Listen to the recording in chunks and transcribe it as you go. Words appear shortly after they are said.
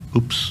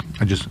Oops,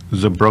 I just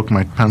broke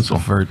my pencil.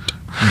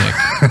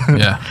 Zavertnik.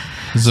 Yeah.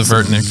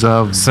 Zavertnik.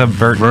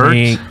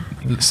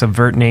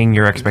 Subverting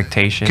your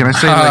expectation. Can I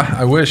say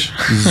I wish.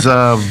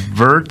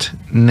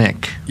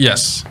 Zavertnik?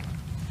 Yes.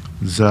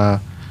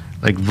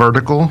 Like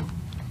vertical,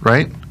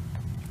 right?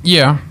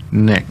 Yeah.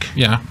 Nick.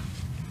 Yeah.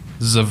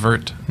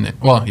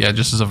 Zavertnik. Well, yeah,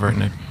 just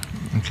Zavertnik.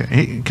 Okay.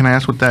 Hey, can I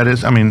ask what that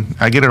is? I mean,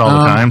 I get it all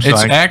the time. So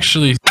it's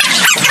actually...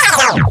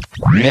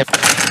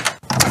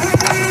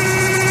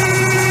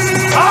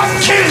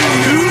 I'll kill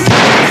you!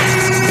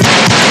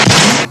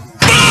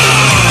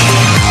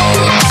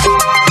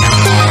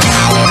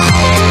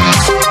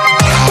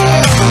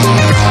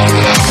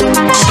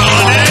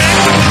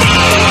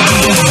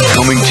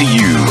 Coming to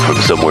you from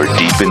somewhere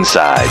deep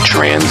inside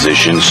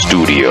Transition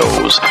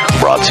Studios.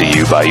 Brought to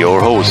you by your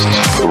hosts,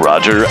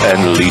 Roger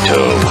and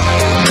Lito.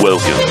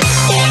 Welcome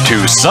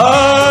to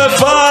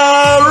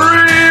Sci-Fi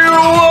Rewind!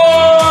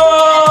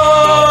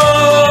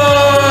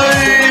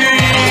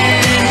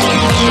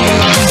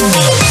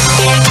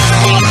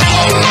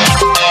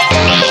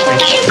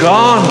 It's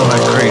gone, my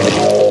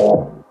crazy.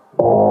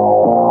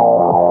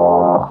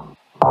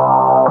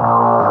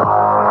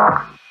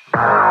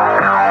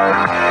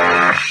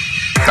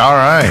 All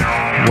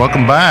right.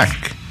 Welcome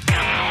back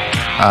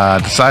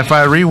to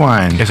Sci-Fi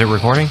Rewind. Is it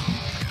recording?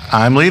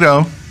 I'm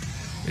Lito.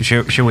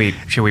 Should we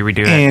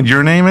redo that? And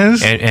your name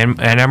is? And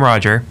I'm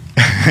Roger.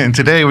 And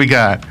today we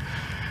got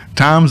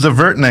Tom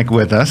Zavertnik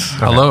with us.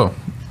 Hello.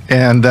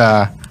 And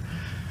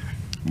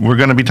we're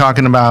going to be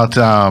talking about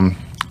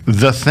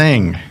The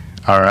Thing.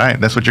 All right.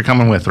 That's what you're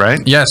coming with, right?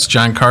 Yes,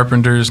 John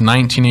Carpenter's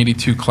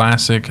 1982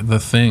 classic, The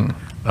Thing.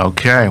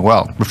 Okay.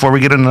 Well, before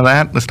we get into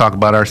that, let's talk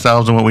about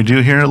ourselves and what we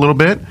do here a little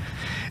bit.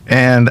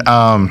 And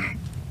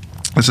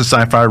this is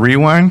Sci-Fi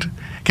Rewind.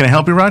 Can I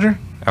help you, Roger?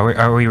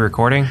 Are we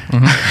recording?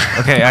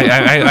 Mm-hmm. Okay,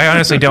 I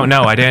honestly don't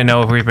know. I didn't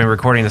know if we've been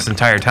recording this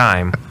entire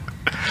time.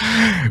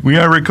 We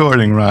are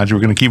recording, Roger.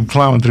 We're going to keep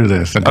plowing through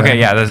this. Okay,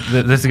 yeah,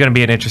 this is going to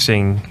be an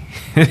interesting.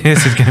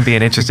 This is going to be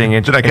an interesting.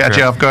 Did I catch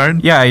you off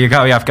guard? Yeah, you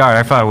got me off guard.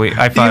 I thought. You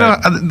know,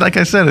 like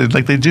I said,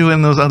 like they do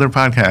in those other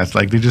podcasts.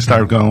 Like they just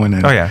start going,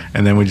 and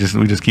and then we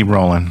just keep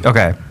rolling.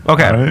 Okay. All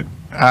right.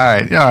 All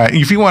right.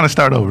 If you want to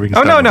start over, we can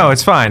start no,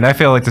 it's fine. I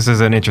feel like this is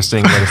an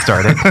interesting way to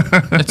start it.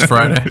 It's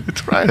Friday.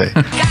 It's Friday.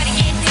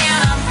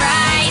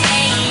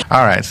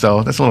 All right,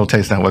 so that's a little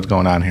taste of what's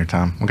going on here,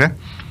 Tom. Okay,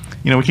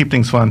 you know we keep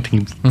things fun,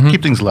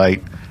 keep things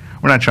light.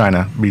 We're not trying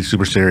to be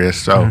super serious.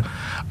 So,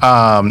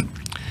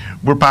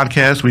 we're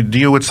podcasts. We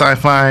deal with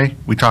sci-fi.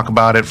 We talk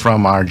about it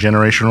from our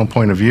generational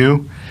point of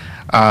view.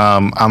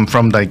 I'm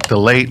from like the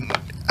late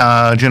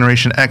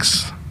Generation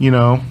X, you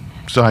know,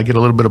 so I get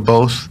a little bit of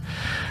both.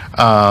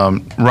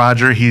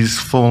 Roger, he's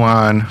full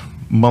on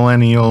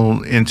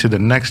millennial into the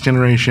next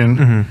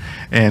generation.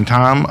 And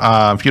Tom,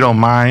 if you don't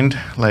mind,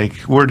 like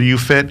where do you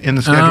fit in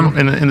the schedule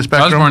in the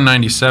spectrum? I was born in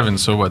 97,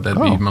 so what,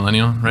 that'd be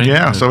millennial, right?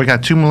 Yeah, so we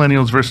got two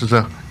millennials versus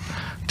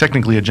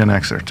technically a Gen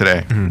Xer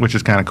today, which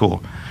is kind of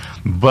cool.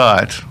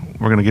 But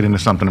we're going to get into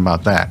something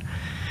about that.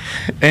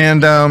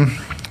 And,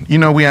 you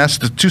know, we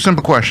asked two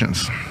simple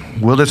questions.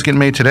 Will this get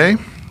made today?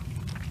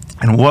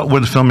 And what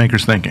were the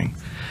filmmakers thinking?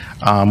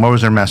 What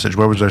was their message?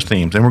 What was their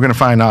themes? And we're going to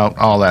find out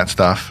all that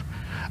stuff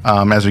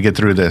as we get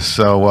through this.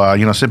 So,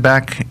 you know, sit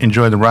back,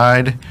 enjoy the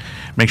ride.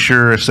 Make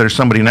sure if there's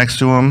somebody next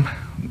to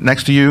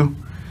you,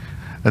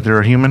 that they're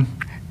a human.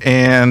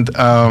 And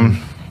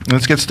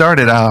let's get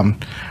started.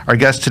 Our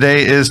guest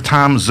today is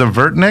Tom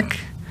Zavertnik.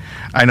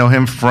 I know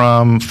him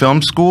from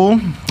film school,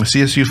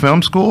 CSU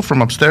Film School from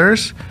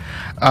upstairs.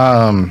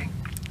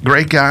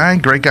 Great guy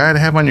to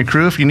have on your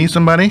crew if you need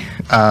somebody.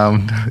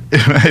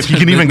 If you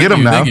can even get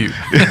him now.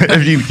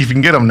 if you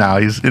can get him now,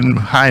 he's in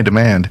high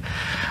demand.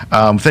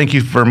 Thank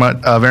you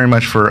very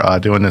much for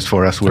doing this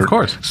for us. We're of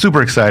course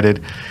super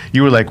excited.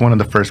 You were like one of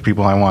the first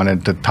people I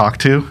wanted to talk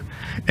to,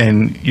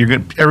 and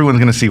everyone's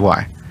going to see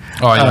why.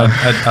 Oh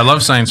yeah, I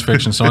love science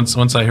fiction. So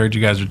once I heard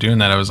you guys were doing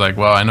that, I was like,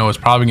 well, I know it's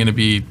probably going to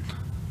be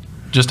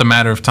just a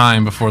matter of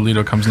time before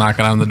Lito comes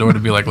knocking on the door to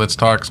be like, let's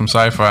talk some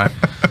sci-fi.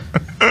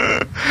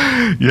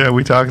 Yeah,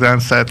 we talked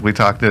on set, we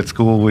talked at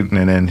school,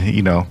 and then,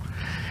 you know,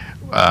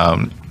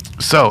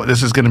 so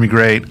this is going to be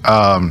great.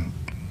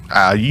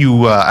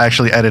 You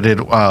actually edited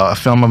a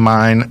film of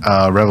mine,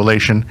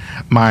 Revelation,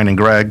 mine and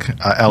Greg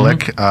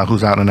Ellick,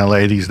 who's out in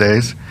L.A. these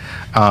days.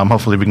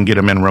 Hopefully we can get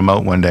him in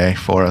remote one day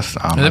for us.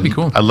 Yeah, that'd be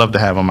cool. I'd love to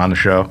have him on the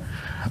show.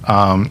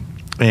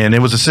 And it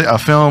was a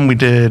film we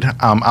did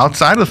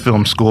outside of the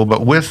film school,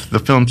 but with the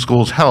film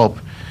school's help,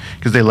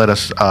 because they let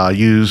us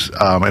use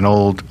an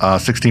old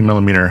 16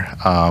 millimeter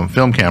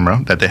film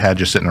camera that they had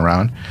just sitting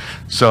around.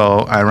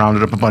 So I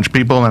rounded up a bunch of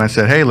people and I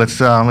said, "Hey, let's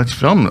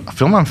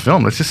film on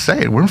film. Let's just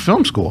say it. We're in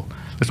film school.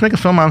 Let's make a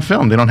film on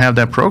film. They don't have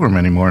that program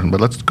anymore, but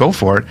let's go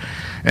for it."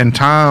 And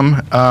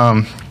Tom,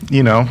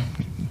 you know,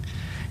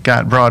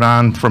 got brought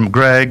on from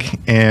Greg,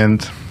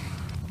 and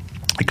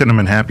I couldn't have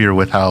been happier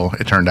with how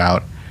it turned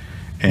out.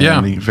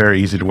 And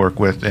very easy to work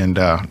with, and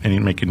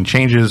making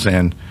changes,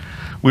 and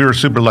we were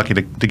super lucky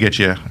to get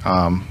you,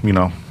 you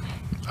know,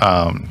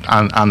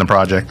 on the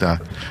project. I'm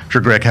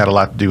sure Greg had a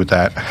lot to do with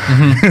that.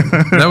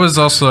 That was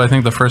also, I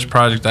think, the first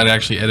project I'd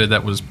actually edited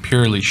that was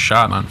purely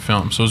shot on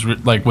film. So it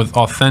was like with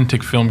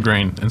authentic film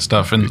grain and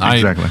stuff. And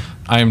Exactly.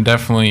 I am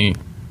definitely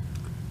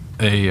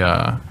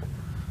I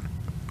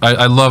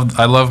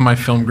love my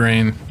film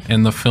grain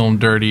and the film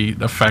dirty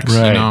effects.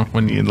 Right. You know,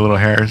 when The little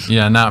hairs.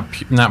 yeah,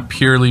 not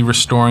purely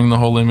restoring the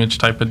whole image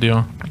type of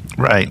deal.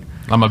 Right.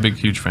 I'm a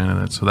huge fan of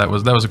that. So that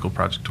was a cool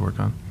project to work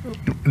on.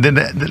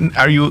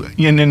 Are you?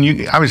 And then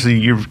you obviously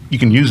you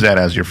can use that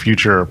as your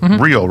future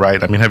reel,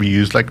 right? I mean, have you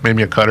used like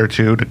maybe a cut or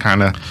two to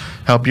kind of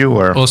help you,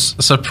 or? Well,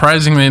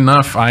 surprisingly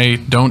enough, I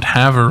don't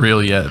have a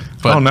reel yet,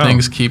 but Oh, no.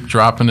 things keep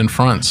dropping in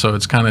front, so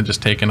it's kind of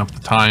just taking up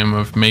the time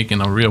of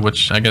making a reel,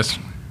 which I guess,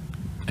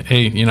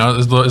 hey, you know,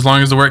 as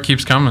long as the work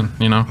keeps coming,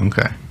 you know.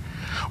 Okay.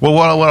 Well,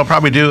 what I'll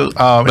probably do,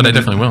 But I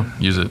definitely will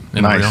use it in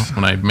a Nice. reel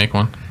when I make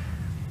one.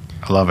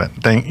 I love it.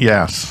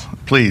 Yes,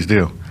 please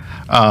do.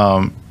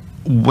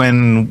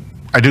 When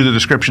I do the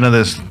description of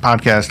this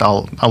podcast,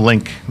 I'll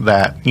link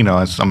that, you know,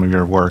 as some of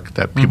your work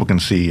that people can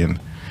see and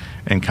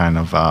kind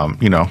of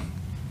you know,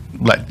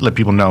 let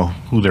people know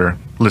who they're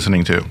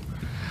listening to.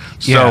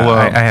 So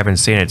Yeah, I haven't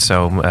seen it,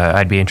 so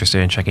I'd be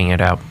interested in checking it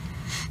out.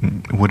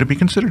 would it be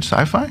considered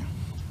sci-fi?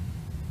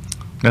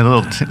 A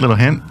little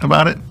hint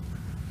about it.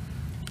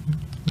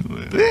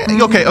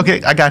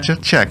 Okay, I gotcha.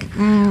 Check.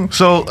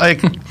 So,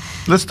 like,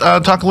 let's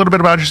talk a little bit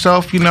about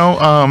yourself. You know,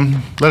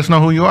 let us know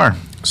who you are.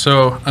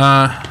 So,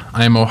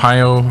 I am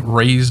Ohio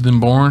raised and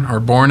born, or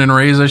born and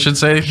raised, I should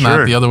say, Sure.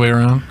 not the other way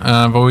around.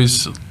 I've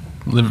always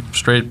lived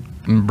straight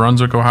in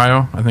Brunswick,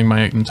 Ohio, I think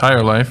my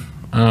entire life.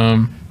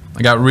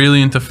 I got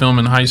really into film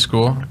in high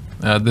school.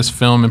 This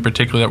film in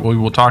particular that we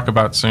will talk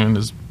about soon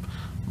is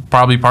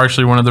probably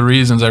partially one of the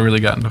reasons I really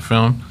got into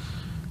film.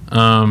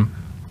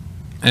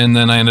 And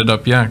then I ended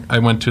up, I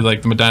went to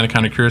like the Medina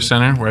County Career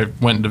Center where I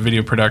went into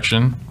video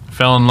production,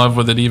 fell in love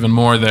with it even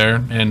more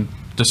there, and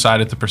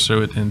decided to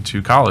pursue it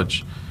into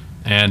college.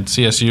 And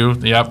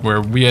CSU,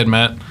 where we had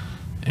met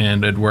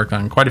and had worked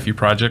on quite a few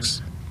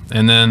projects.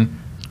 And then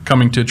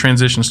coming to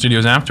Transition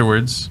Studios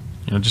afterwards,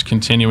 you know, just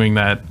continuing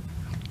that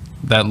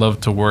love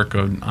to work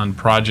on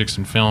projects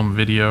and film,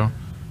 video,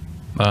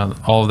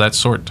 all of that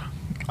sort.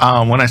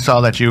 When I saw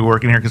that you were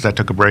working here, because I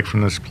took a break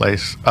from this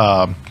place,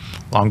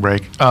 long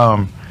break,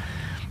 and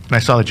I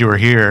saw that you were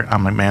here,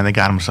 I'm like, man, they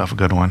got themselves a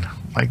good one.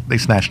 Like, they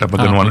snatched up a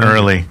good one yeah.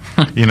 early,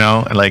 you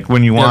know? And, like,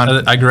 when you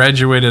want... I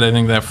graduated, I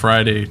think, that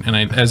Friday, and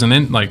I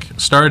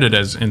started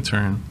as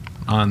intern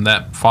on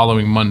that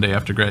following Monday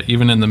after grad,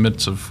 even in the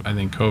midst of, I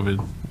think,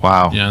 COVID.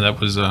 Wow. Yeah,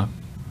 that was...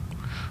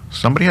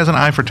 Somebody has an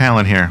eye for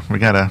talent here. We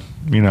got to,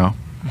 you know,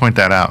 point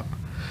that out.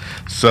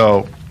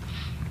 So,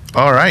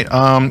 all right.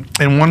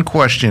 And one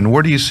question,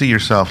 where do you see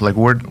yourself? Like,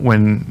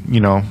 when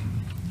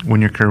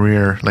your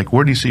career, like,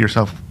 where do you see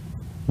yourself?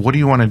 What do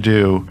you want to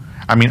do?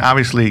 I mean,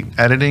 obviously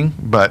editing,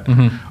 but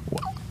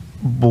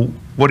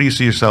what do you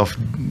see yourself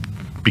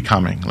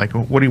becoming? Like,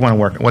 what do you want to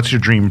work on? What's your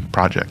dream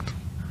project?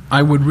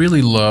 I would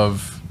really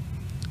love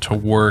to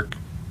work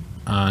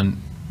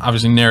on,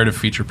 obviously, narrative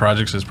feature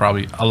projects, as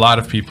probably a lot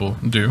of people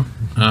do,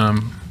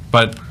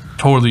 but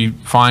totally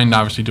fine,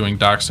 obviously, doing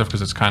doc stuff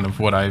because it's kind of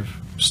what I've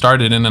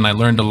started in, and I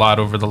learned a lot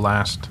over the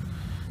last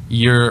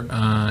year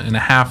and a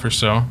half or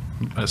so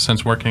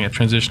since working at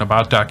Transition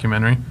about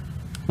documentary,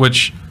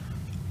 which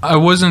I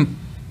wasn't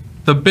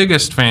the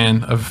biggest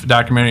fan of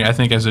documentary, I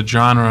think, as a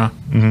genre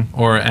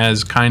or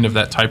as kind of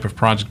that type of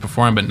project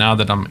before, but now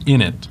that I'm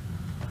in it,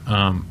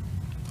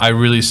 I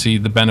really see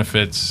the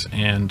benefits,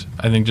 and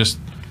I think just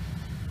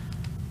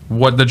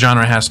what the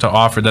genre has to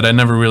offer that I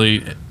never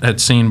really had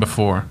seen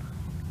before.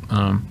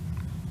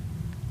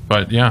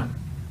 But yeah.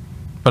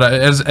 But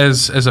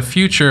as a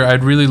future,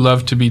 I'd really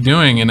love to be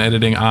doing and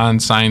editing on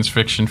science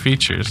fiction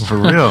features. For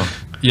real?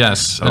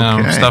 Yes.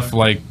 Okay. Stuff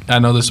like, I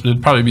know this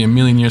would probably be a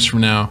million years from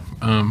now,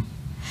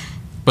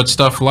 but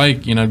stuff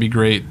like, you know, it'd be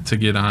great to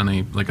get on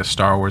a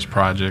Star Wars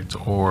project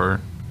or,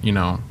 you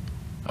know.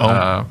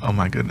 Oh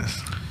my goodness.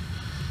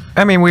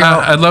 I mean,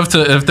 I'd love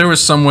to, if there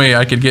was some way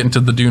I could get into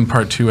the Dune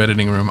Part 2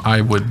 editing room, I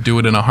would do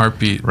it in a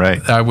heartbeat.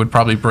 Right. I would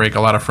probably break a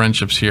lot of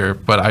friendships here,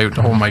 but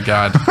oh my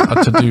God,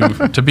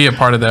 to be a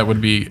part of that would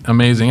be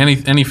amazing.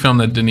 Any film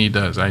that Denis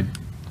does,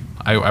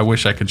 I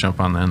wish I could jump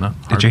on that. In a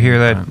Did you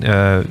hear heartbeat.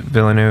 that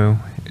Villeneuve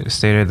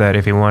stated that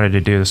if he wanted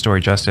to do the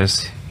story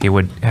justice, he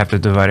would have to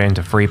divide it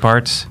into 3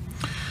 parts?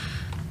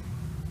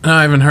 No,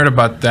 I haven't heard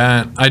about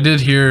that.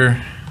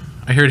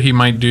 I heard he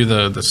might do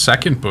the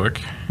second book,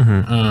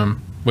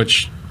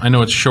 which I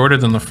know it's shorter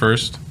than the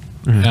first,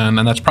 and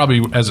that's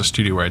probably as a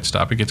studio where I'd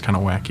stop. It gets kind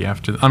of wacky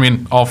after. I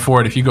mean, all for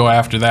it if you go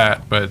after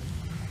that, but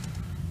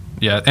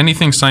yeah,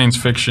 anything science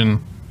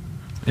fiction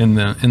in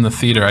the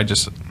theater, I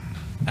just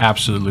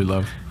absolutely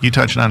love. You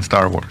touched on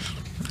Star Wars.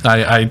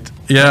 Yeah.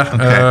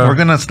 Okay, we're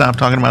gonna stop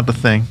talking about the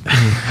thing.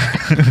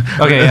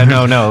 Okay, yeah,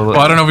 no. Well,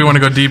 I don't know if we want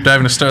to go deep dive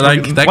into Star.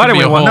 Like that Why could do be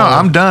we a want- whole. No,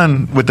 I'm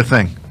done with the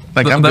thing.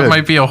 Like I'm that good.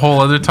 might be a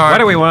whole other talk. Why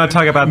do we want to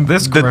talk about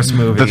this gross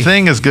movie? The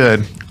Thing is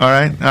good. All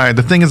right.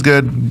 The Thing is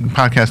good.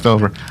 Podcast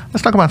over.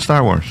 Let's talk about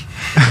Star Wars.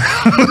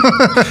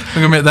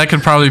 That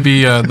could probably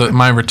be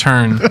my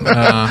return.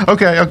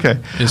 Okay.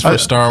 Is for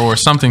Star Wars.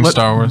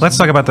 Star Wars. Let's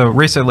talk about the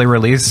recently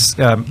released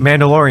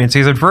Mandalorian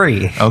season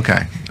 3.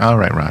 Okay. All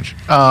right, Raj.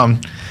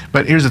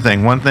 But here's the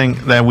thing. One thing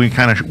that we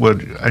kind of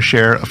would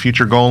share a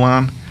future goal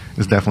on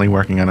is definitely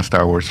working on a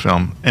Star Wars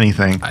film.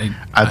 Anything.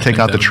 I'd take think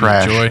out the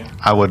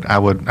that would be a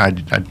trash.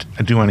 joy.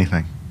 I'd do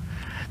anything.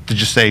 To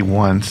just say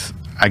once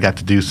I got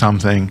to do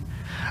something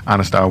on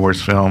a Star Wars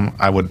film,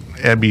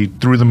 it'd be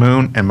through the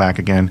moon and back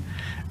again.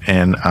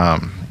 And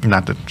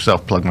not to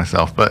self-plug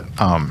myself, but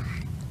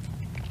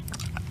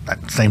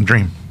same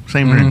dream.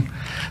 Dream.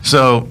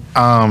 So,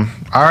 all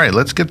right,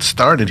 let's get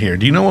started here.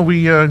 Do you know what we,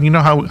 you know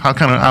how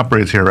kind of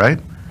operates here, right?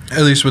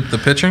 At least with the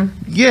pitching?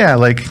 Yeah,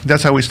 like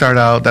that's how we start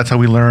out. That's how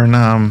we learn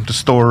the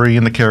story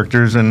and the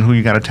characters and who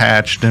you got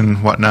attached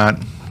and whatnot.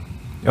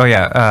 Oh,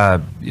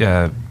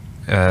 yeah.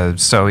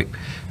 So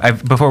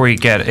before we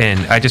get in,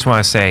 I just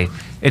want to say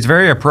it's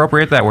very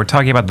appropriate that we're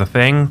talking about The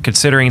Thing,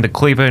 considering the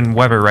Cleveland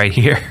weather right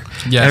here.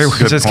 Yes. Everyone's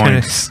Good just point. kind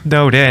of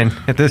snowed in.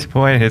 At this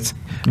point, it's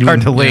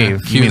hard to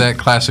leave. Cue that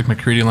classic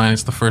McCready line.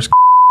 It's the first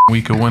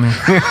week of winter.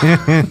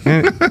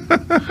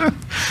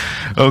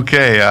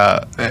 Okay.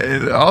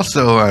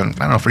 Also, I don't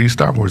know, for you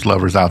Star Wars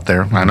lovers out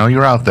there, I know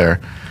you're out there.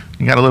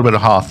 You got a little bit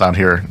of Hoth out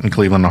here in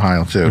Cleveland,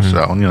 Ohio, too.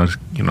 So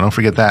don't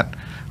forget that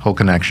whole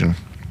connection.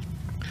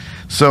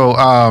 So,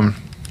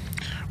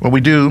 what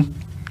we do,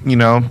 you're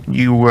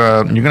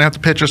gonna have to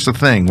pitch us a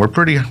thing. We're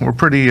pretty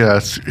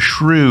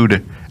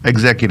shrewd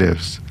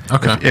executives,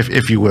 Okay.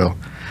 if you will.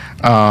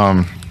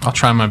 I'll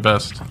try my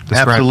best.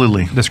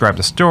 Absolutely. Describe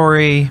the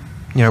story.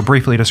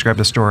 Briefly describe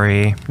the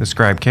story.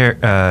 Describe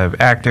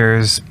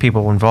actors,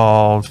 people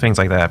involved, things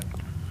like that,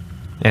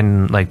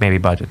 and like maybe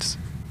budgets.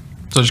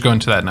 So just go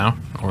into that now,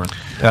 or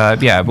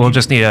Yeah, we'll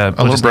just need a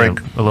little break.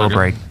 A little Okay.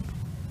 break.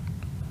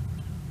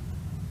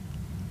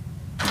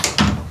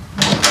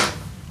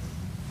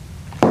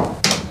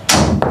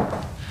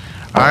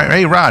 All right,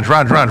 hey Raj,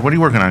 what are you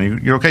working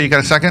on? You okay? You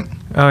got a second?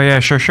 Oh yeah,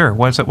 sure.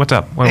 What's up?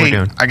 What are we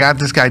doing? I got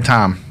this guy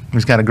Tom.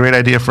 He's got a great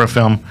idea for a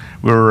film.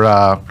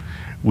 I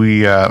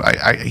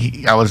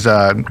was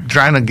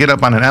trying to get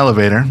up on an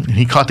elevator. And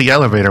he caught the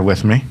elevator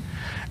with me,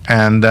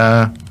 and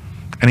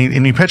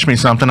he pitched me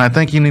something. I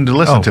think you need to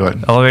listen to it.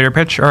 Elevator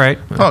pitch. All right.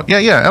 Oh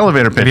yeah,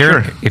 elevator pitch.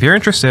 Sure. If you're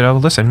interested, I'll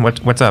listen.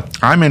 What's up?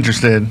 I'm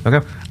interested.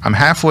 Okay. I'm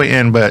halfway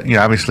in, but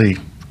obviously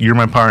you're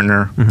my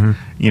partner.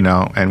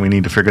 Mm-hmm. And we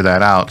need to figure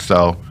that out.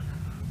 So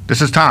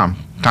this is Tom.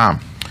 Tom.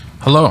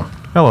 hello.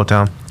 Hello,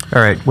 Tom.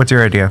 All right. What's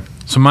your idea?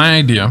 So my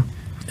idea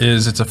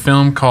is it's a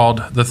film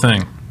called The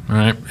Thing. All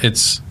right.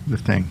 It's The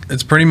Thing.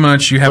 pretty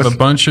much you have a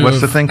bunch of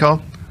What's the thing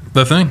called?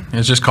 The Thing.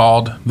 It's just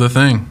called The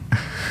Thing.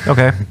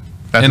 Okay.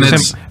 That's And the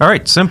it's- All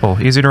right. Simple.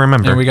 Easy to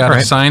remember. And we got All a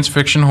right. science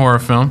fiction horror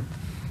film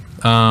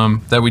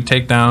that we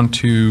take down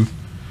to.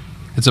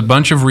 It's a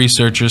bunch of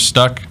researchers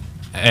stuck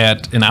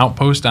at an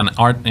outpost on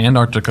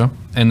Antarctica,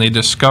 and they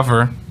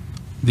discover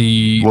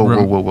the. Whoa.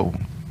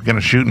 We're going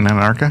to shoot in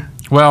Antarctica?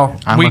 Well,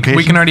 On we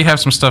location? can already have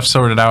some stuff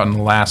sorted out in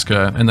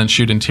Alaska, and then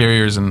shoot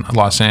interiors in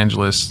Los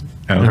Angeles.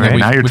 Okay, And then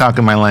now you're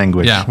talking my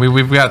language. Yeah,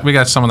 we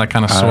got some of that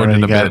kind of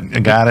sorted a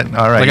bit. Got it.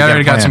 All right. Like you I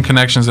already got a some plan.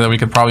 connections that we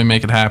could probably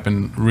make it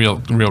happen real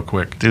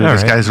quick. Dude, All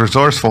this right. guy's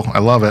resourceful. I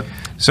love it.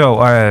 So,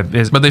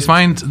 But they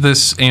find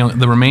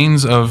the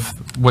remains of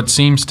what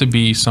seems to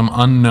be some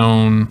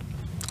unknown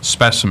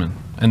specimen,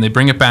 and they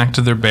bring it back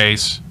to their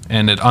base,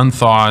 and it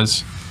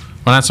unthaws.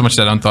 Well, not so much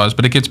that unthaws,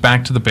 but it gets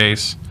back to the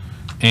base,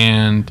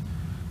 and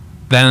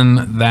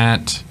then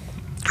that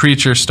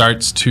creature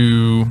starts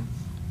to.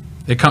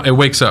 It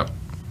wakes up.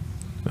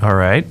 all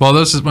right.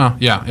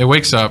 It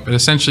wakes up. It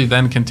essentially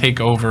then can take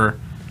over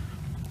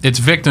its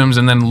victims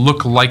and then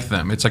look like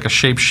them. It's like a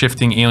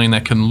shape-shifting alien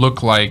that can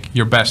look like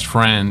your best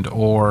friend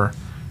or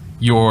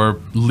your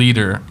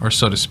leader, or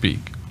so to speak.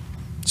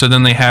 So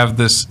then they have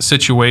this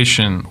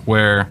situation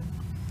where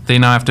they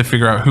now have to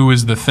figure out who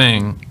is the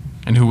Thing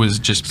and who is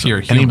just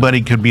pure human.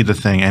 Anybody could be the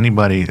thing.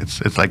 Anybody.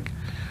 It's like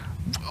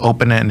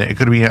open-ended. It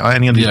could be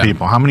any of these Yeah.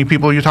 people. How many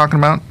people are you talking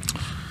about?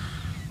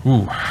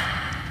 Ooh.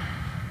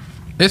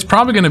 It's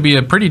probably going to be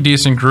a pretty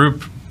decent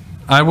group.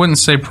 I wouldn't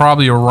say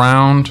probably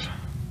around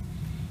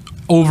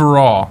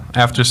overall,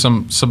 after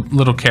some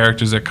little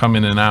characters that come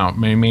in and out,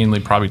 mainly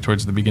probably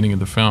towards the beginning of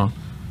the film.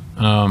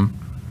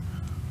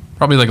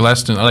 Probably like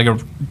less than, like a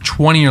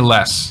 20 or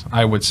less,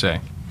 I would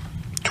say.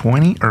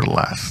 20 or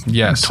less?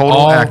 Yes. Total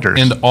all, actors.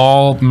 And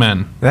all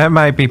men. That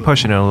might be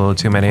pushing it a little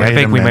too many. Wait I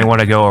think a we may minute. want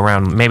to go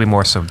around maybe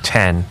more so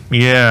 10.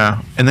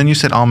 Yeah. And then you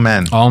said all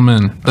men. All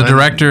men. The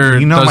director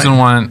doesn't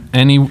want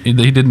any,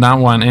 he did not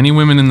want any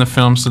women in the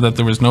film so that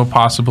there was no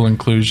possible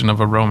inclusion of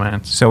a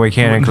romance. So we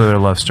can't include a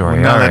love story.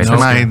 No, all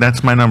right.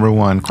 that's my number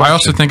one question. I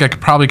also think I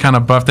could probably kind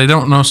of buff. They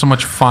don't know so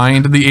much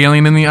find the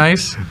alien in the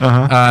ice.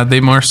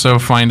 They more so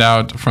find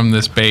out from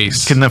this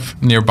base Can the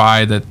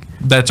nearby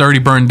that's already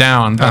burned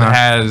down that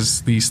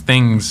has these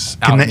things.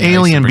 Can out the in ice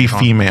alien that be bring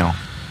home. female?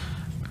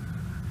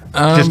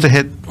 just to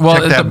check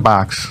that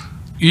box.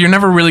 You're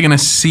never really going to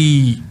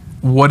see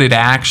what it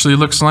actually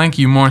looks like.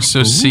 You more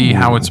so see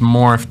how it's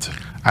morphed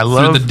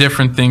through the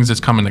different things it's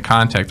come into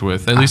contact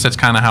with. At least that's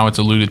kind of how it's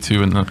alluded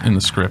to in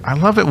the script. I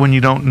love it when you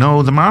don't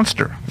know the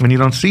monster, when you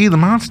don't see the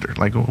monster.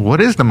 Like,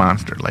 what is the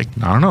monster? Like,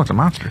 I don't know, it's a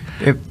monster.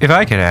 If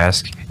I could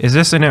ask, is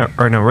this an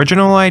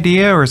original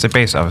idea or is it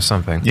based off of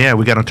something? Yeah,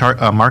 we got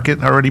a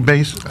market already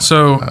based.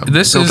 So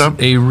this is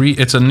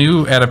it's a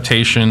new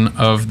adaptation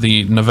of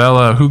the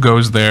novella Who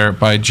Goes There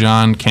by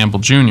John Campbell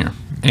Jr.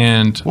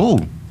 And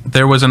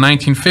there was a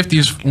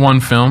 1950s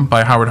one film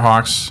by Howard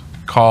Hawks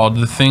called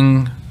The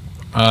Thing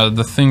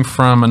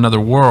from Another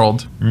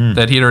World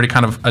that he had already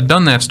kind of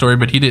done that story,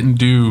 but he didn't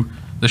do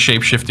the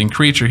shape-shifting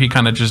creature. He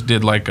kind of just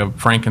did like a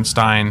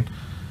Frankenstein,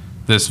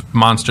 this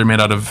monster made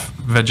out of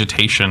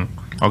vegetation.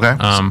 Okay.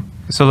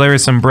 So there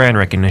is some brand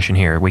recognition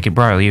here. We could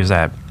probably use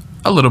that.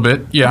 A little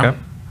bit, yeah. Okay.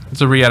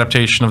 It's a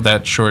readaptation of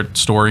that short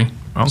story,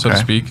 so to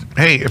speak.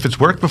 Hey, if it's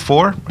worked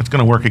before, it's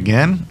going to work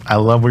again. I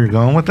love where you're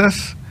going with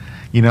this.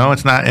 You know,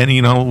 it's not any,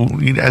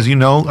 as you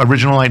know,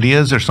 original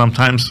ideas are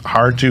sometimes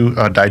hard to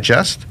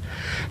digest.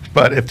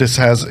 But if this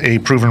has a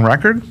proven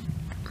record,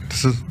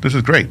 this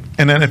is great.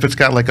 And then if it's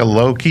got like a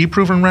low-key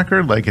proven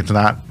record, like it's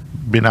not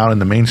been out in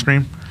the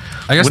mainstream,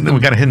 I guess we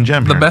got a hidden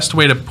gem The here. best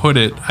way to put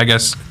it, I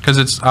guess, because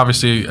it's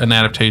obviously an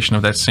adaptation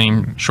of that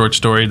same short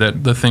story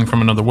that The Thing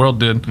from Another World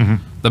did.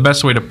 The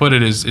best way to put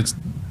it is it's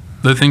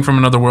The Thing from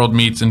Another World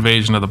meets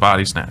Invasion of the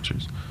Body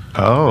Snatchers.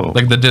 Oh.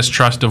 Like the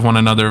distrust of one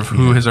another, of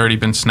who has already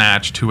been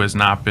snatched, who has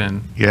not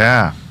been.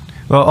 Yeah.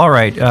 Well, all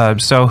right.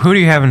 So who do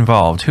you have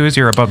involved? Who is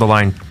your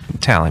above-the-line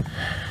talent?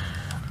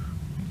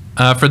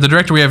 For the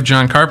director, we have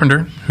John Carpenter,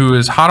 who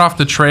is hot off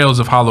the trails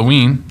of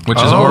Halloween, which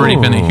has already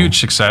been a huge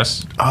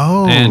success.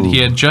 Oh. And he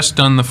had just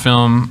done the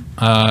film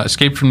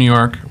Escape from New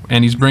York,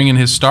 and he's bringing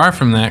his star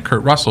from that,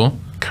 Kurt Russell.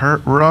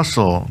 Kurt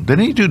Russell.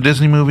 Didn't he do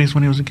Disney movies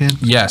when he was a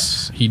kid?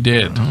 Yes, he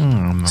did.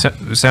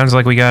 Sounds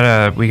like we got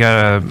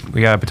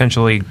a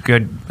potentially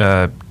good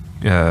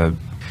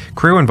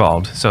crew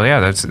involved. So yeah,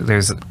 that's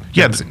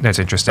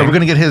interesting. Are we going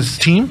to get his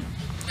team?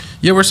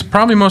 Yeah, we're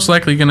probably most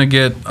likely going to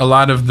get a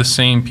lot of the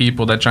same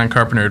people that John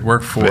Carpenter had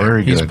worked for.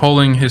 Very He's good.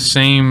 pulling his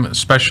same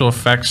special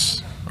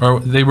effects,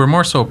 or they were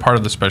more so part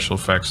of the special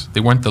effects.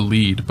 They weren't the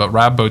lead, but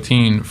Rob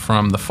Bottin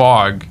from The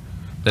Fog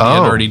that he had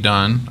already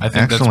done. I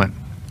think excellent.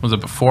 Was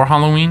it before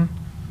Halloween?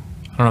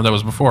 I don't know if that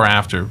was before or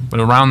after, but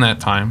around that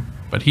time.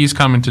 But he's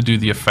coming to do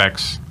the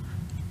effects.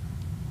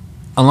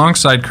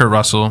 Alongside Kurt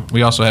Russell,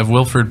 we also have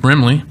Wilford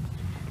Brimley.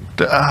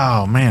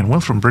 Oh man,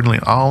 Wilford Brimley.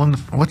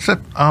 What's that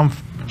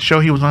show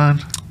he was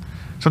on?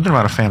 Something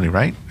about a family,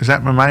 right? Is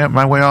that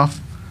my way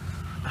off?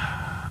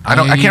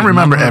 I can't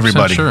remember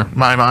everybody. Sure.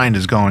 My mind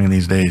is going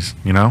these days,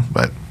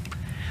 But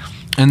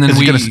And then is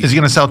he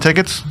going to sell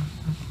tickets?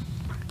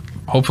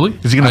 Hopefully.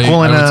 Is he going to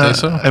pull in I would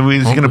say so.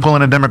 Is he going to pull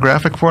in a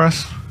demographic for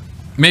us?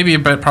 Maybe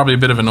probably a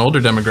bit of an older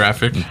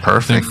demographic.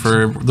 Perfect. I think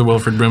for the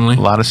Wilford Brimley. A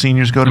lot of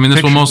seniors go to. I mean, this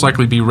will pictures. most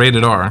likely be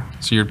rated R,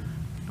 so you're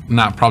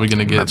not probably going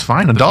to get. That's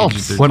fine. the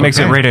Adults. PG-13. What makes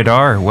it Okay. rated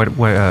R?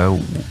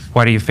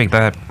 Why do you think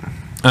that?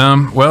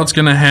 Well, it's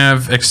going to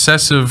have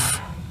excessive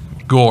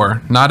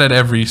gore, not at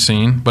every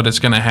scene, but it's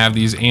going to have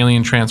these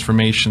alien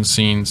transformation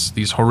scenes,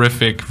 these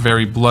horrific,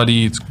 very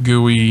bloody, it's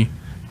gooey,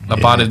 a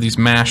lot of these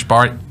mashed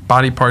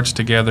body parts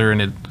together,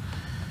 and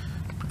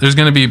there's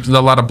going to be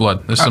a lot of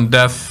blood. There's some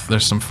death,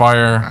 there's some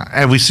fire.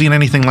 Have we seen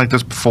anything like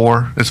this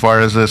before? As far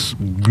as this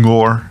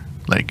gore,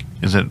 like,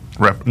 is it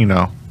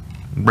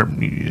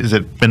is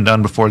it been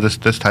done before? This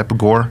type of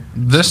gore?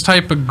 This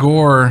type of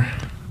gore,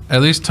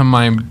 at least to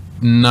my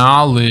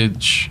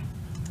knowledge,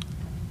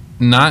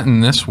 not in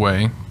this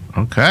way.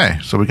 Okay,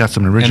 so we got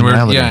some And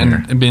originality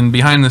here. and been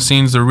behind the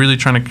scenes, they're really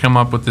trying to come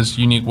up with this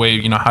unique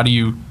way.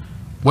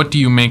 What do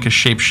you make a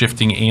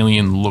shape-shifting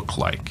alien look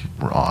like?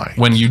 Right.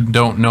 When you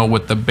don't know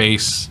what the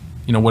base,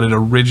 what it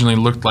originally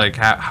looked like,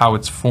 how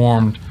it's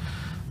formed,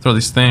 through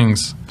these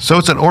things. So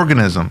it's an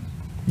organism.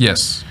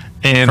 Yes.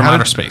 And from how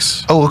outer did-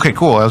 space. Oh, okay,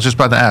 cool. I was just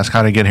about to ask,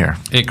 how did it get here?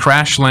 It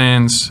crash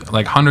lands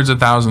like hundreds of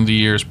thousands of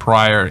years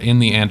prior in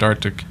the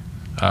Antarctic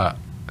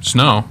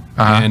snow,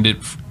 and it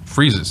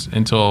freezes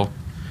until.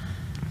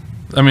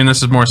 I mean,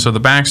 this is more so the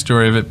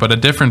backstory of it, but a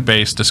different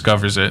base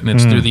discovers it, and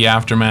it's through the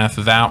aftermath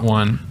of that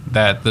one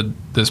that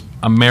this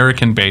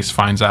American base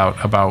finds out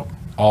about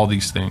all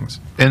these things.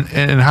 And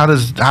how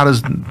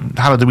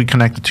did we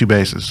connect the two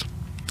bases?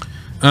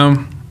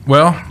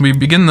 Well, we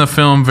begin the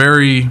film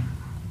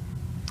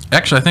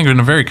actually, I think in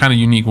a very kind of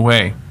unique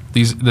way.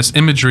 This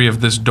imagery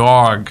of this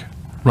dog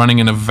running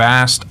in a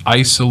vast,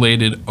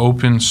 isolated,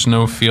 open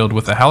snow field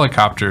with a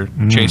helicopter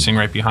chasing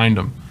right behind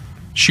him,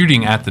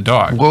 shooting at the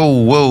dog.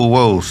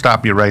 Whoa!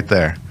 Stop you right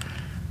there.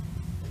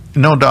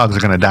 No dogs are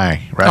gonna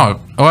die, right?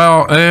 Oh,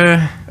 well,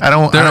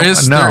 there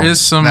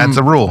is some. That's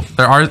a rule.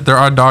 There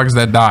are dogs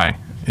that die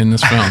in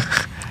this film,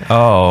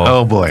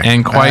 Oh boy,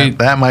 and quite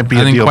that might be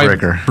I a think deal quite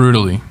breaker.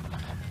 brutally.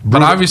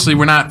 But obviously,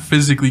 we're not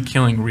physically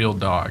killing real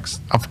dogs.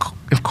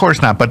 Of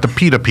course not. But the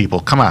PETA people,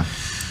 come on,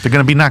 they're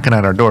gonna be knocking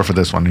at our door for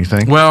this one. You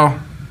think? Well,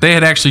 they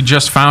had actually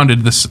just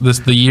founded this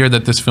the year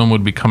that this film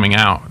would be coming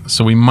out.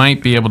 So we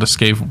might be able to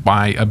skate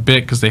by a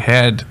bit because they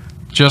had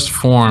just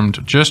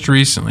formed just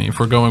recently, if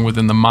we're going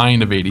within the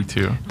mind of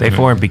 82. They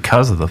formed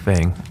because of the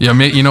thing. Yeah,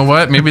 you know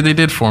what? Maybe they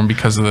did form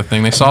because of the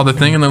thing. They saw the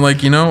thing and they're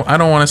like, I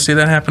don't want to see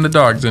that happen to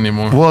dogs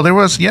anymore. Well, there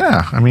was,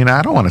 I mean,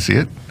 I don't want to see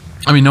it.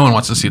 I mean, no one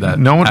wants to see that.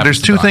 No one. happen There's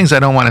to two dogs. things I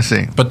don't want to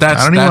see. But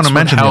that's I don't even want to what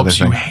mention the other helps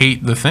you thing.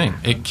 hate the thing.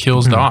 It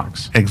kills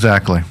dogs.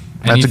 Exactly.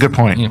 And That's a good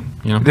point.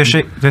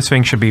 This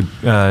thing should be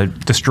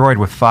destroyed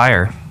with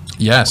fire.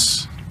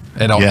 Yes.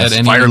 Yes,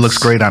 fire looks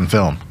great on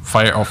film.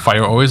 Fire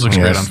always looks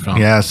great on film.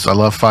 Yes, I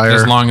love fire.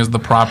 As long as the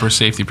proper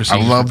safety I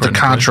procedures. love are the put in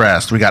place.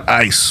 contrast. We got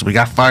ice. We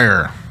got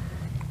fire.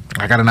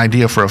 I got an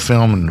idea for a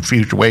film in the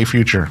future, way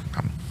future,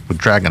 with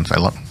dragons. I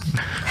love.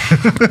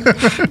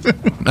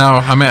 No,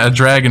 I mean, a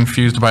dragon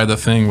fused by the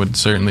thing would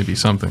certainly be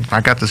something.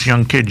 I got this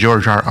young kid,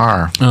 George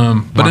R.R.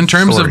 But in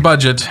terms of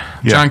budget,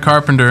 Yeah. John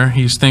Carpenter,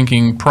 he's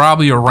thinking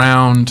probably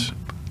around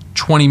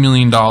 $20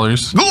 million.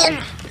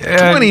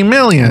 20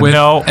 million. With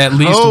No. at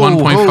least Oh,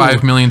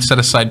 1.5 million set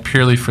aside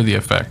purely for the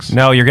effects.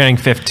 No, you're getting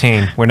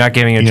 15. We're not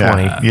giving you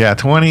 20. Yeah,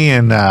 20,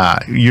 and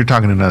you're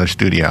talking to another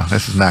studio.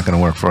 This is not going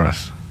to work for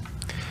us.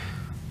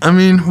 I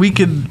mean, we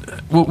could,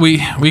 we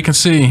can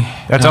see.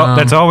 That's all.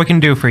 That's all we can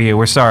do for you.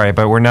 We're sorry,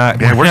 but we're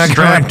not. Yeah, we're not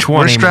giving 20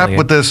 we're strapped million.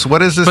 with this.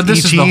 What is this? But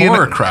this is ET the in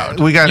horror it?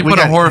 crowd. We got you put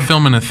a horror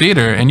film in a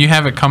theater, and you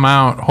have it come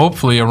out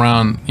hopefully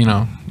around,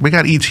 We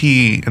got ET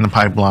in the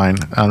pipeline.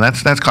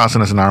 That's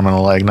costing us an arm and a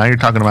leg. Now you're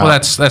talking about. Well,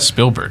 that's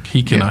Spielberg.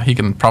 He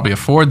can probably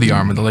afford the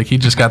arm of the leg. He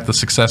just got the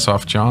success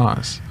off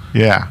Jaws.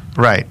 Yeah,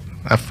 right.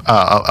 A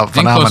I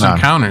think Close phenomenon.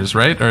 Encounters,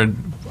 right? Or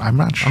I'm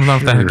not sure. I don't know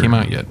if that had came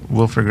out yet.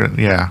 We'll figure it.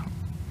 Yeah.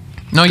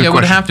 No, Good yeah, would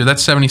question. have to.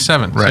 That's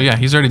 77. So Right. yeah,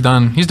 he's already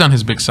done. He's done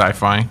his big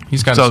sci-fi.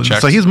 He's got his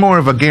checks. So he's more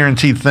of a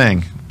guaranteed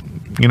thing.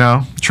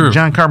 True.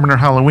 John Carpenter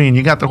Halloween,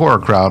 you got the horror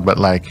crowd, but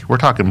like we're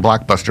talking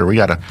blockbuster. We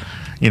got to,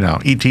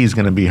 ET is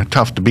going to be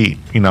tough to beat.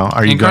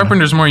 Are you? And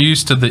Carpenter's more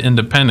used to the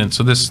independent,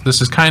 so this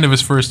is kind of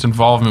his first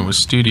involvement with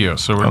studio.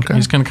 So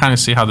he's going to kind of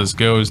see how this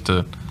goes.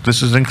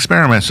 This is an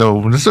experiment,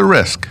 so this is a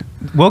risk.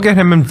 We'll get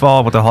him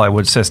involved with the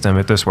Hollywood system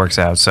if this works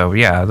out. So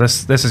yeah,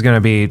 this is going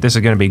to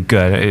be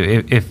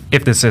good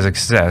if this is a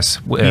success.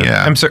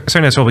 Yeah. I'm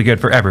certain this will be good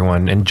for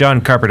everyone. And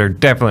John Carpenter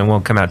definitely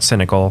won't come out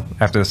cynical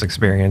after this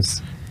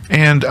experience.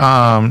 And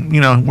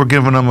we're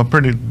giving him a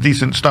pretty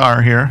decent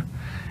star here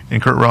in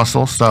Kurt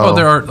Russell. So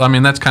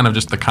that's kind of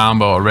just the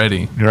combo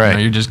already. Right.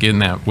 You're just getting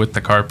that with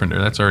the Carpenter.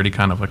 That's already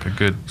kind of like a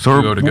good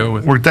so duo to go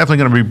with. We're definitely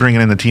going to be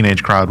bringing in the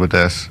teenage crowd with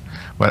this,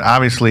 but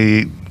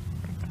obviously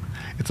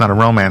it's not a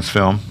romance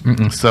film,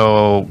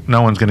 so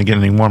no one's going to get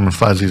any warm and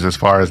fuzzies as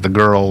far as the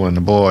girl and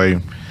the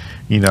boy.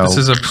 This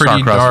is a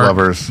pretty star-crossed dark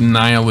lovers.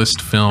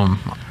 nihilist film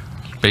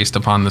based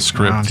upon the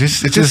script.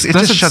 It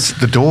just shuts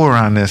the door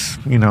on this.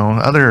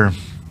 Other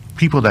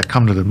people that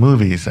come to the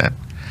movies that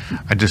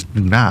I just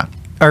do not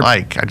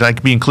like. I'd like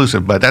to be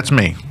inclusive, but that's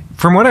me.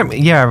 From what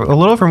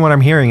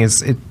I'm hearing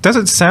is it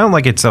doesn't sound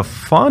like it's a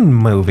fun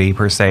movie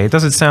per se. It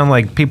doesn't sound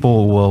like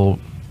people will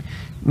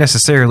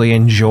necessarily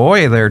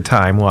enjoy their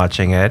time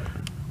watching it.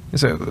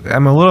 So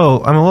I'm a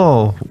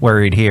little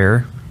worried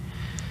here.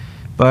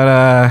 But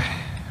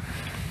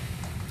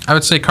I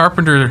would say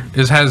Carpenter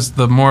has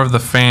the more of the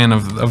fan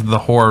of the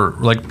horror,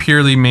 like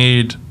purely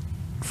made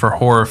for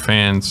horror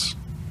fans.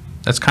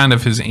 That's kind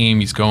of his aim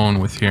he's going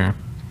with here.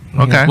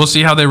 Okay. We'll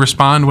see how they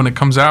respond when it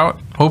comes out.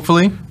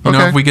 Hopefully,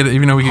 if we get it,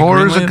 we get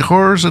horror's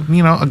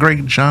a great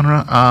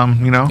genre.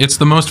 It's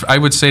the most. I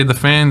would say the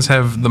fans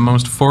have the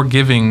most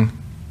forgiving.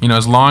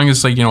 As long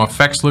as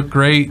effects look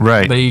great,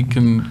 right?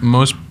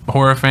 Most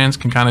horror fans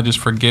can kind of just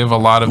forgive a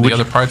lot of the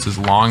other parts as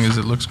long as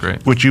it looks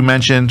great. Which you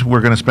mentioned,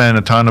 we're going to spend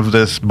a ton of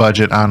this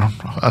budget on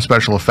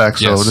special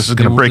effects. Yes. So this is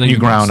going to break new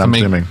ground. I'm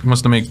assuming.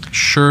 Wants to make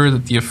sure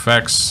that the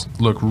effects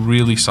look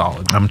really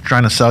solid. I'm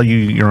trying to sell you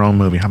your own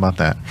movie. How about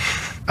that?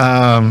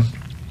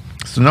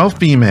 So no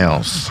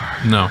females.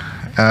 No.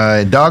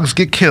 Dogs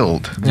get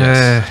killed.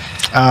 Yes.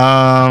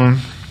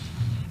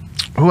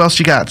 Who else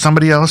you got?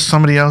 Somebody else?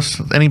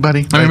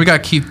 Anybody? I mean, we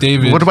got Keith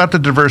David. What about the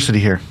diversity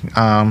here?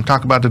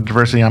 Talk about the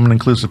diversity. I'm an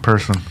inclusive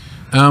person.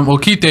 Well,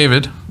 Keith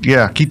David.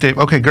 Yeah, Keith David.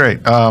 Okay,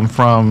 great.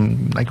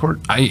 From Night Court?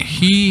 At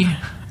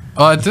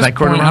this Night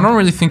Court point, I don't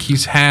really think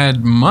he's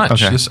had much.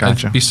 Okay,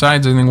 gotcha.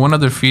 Besides, I think one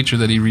other feature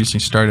that he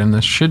recently starred in,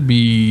 this should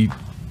be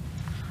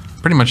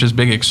pretty much his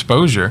big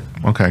exposure.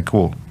 Okay,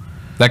 cool.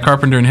 That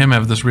Carpenter and him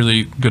have this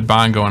really good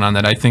bond going on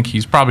that I think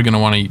he's probably going to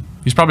want to.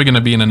 He's probably going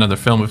to be in another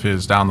film of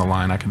his down the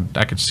line. I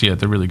could see it.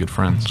 They're really good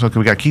friends. So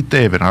we got Keith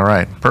David. All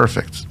right,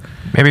 perfect.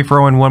 Maybe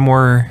throw in one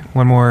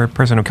more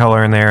person of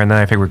color in there, and then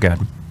I think we're good.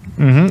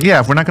 Mm-hmm. Yeah,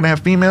 if we're not going to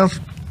have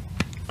females,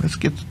 let's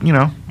get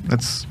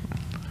let's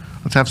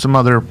have some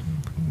other.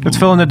 Let's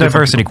fill in the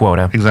diversity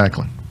quota.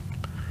 Exactly.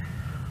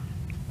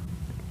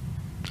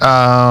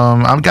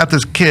 I've got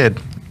this kid,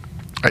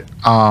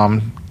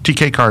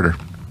 TK Carter.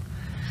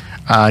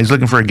 He's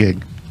looking for a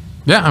gig.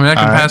 Yeah, I mean, I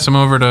can pass him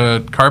over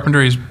to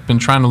Carpenter. He's been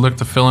trying to look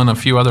to fill in a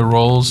few other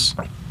roles,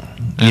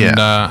 and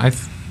I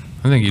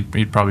think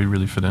he'd probably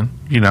really fit in.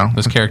 You know,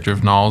 This character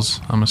of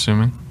Knowles, I'm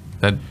assuming.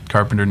 that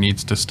Carpenter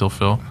needs to still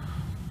fill.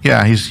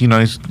 Yeah, he's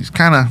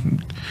kind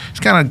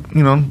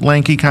of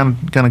lanky, kind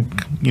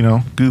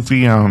of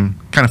goofy, kind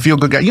of feel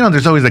good guy.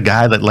 There's always a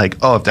guy that like,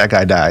 oh, if that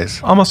guy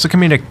dies, Almost a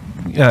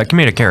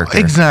comedic character.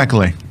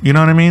 exactly. You know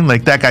what I mean?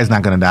 Like that guy's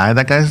not going to die.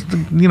 That guy's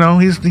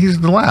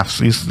he's the laughs.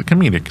 He's the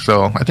comedic.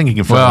 So I think he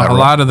can fill that Well, a role.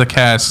 lot of the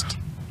cast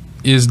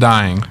is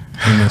dying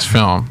in this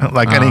film.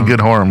 like any good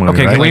horror movie.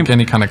 okay, right? can we- Like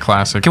any kind of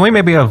classic. Can we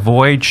maybe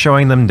avoid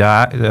showing them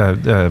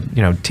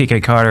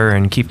T.K. Carter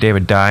and Keith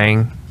David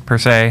dying per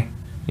se?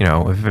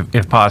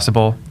 If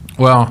possible.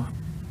 Well,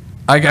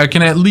 I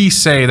can at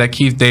least say that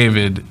Keith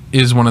David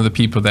is one of the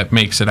people that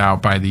makes it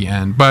out by the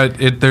end, but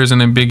there's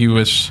an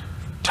ambiguous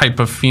type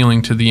of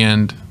feeling to the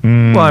end.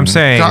 Well,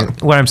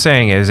 what I'm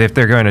saying is, if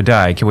they're going to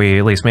die, can we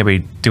at least maybe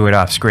do it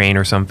off screen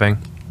or something?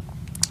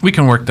 We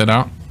can work that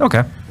out.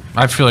 Okay.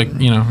 I feel like,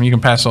 you can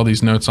pass all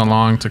these notes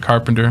along to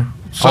Carpenter.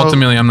 So-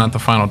 Ultimately, I'm not the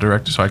final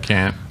director, so I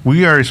can't.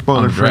 We are a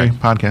spoiler-free Right.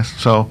 podcast,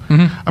 so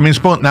I mean,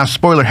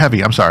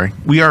 spoiler-heavy. I'm sorry,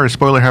 we are a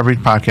spoiler-heavy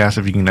podcast.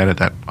 If you can edit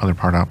that other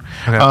part out.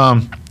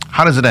 Okay.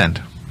 How does it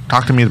end?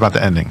 Talk to me about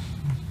the ending.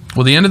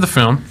 Well, the end of the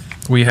film,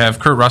 we have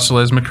Kurt Russell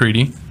as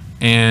MacReady,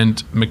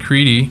 and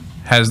MacReady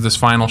has this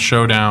final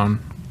showdown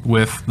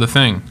with the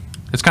Thing.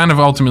 It's kind of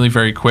ultimately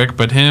very quick,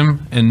 but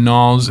him and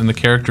Knowles and the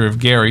character of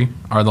Gary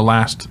are the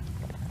last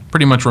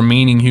pretty much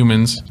remaining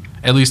humans,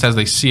 at least as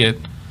they see it.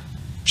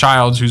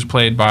 Childs, who's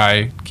played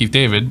by Keith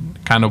David,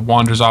 kind of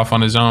wanders off on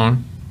his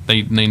own.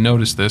 They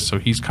notice this, so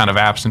he's kind of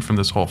absent from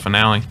this whole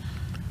finale.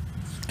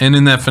 And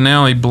in that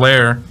finale,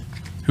 Blair,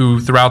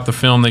 who throughout the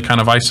film they kind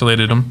of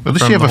isolated him. At least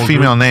from you have the a whole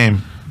female group.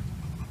 name.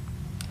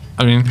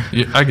 I mean,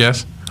 yeah, I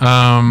guess.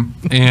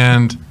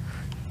 And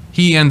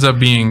he ends up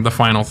being the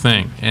final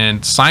thing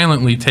and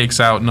silently takes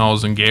out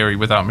Knowles and Gary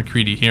without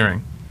MacReady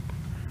hearing.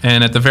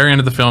 And at the very end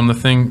of the film, the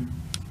Thing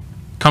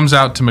comes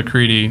out to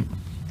MacReady.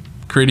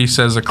 MacReady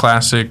says a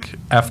classic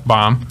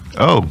F-bomb.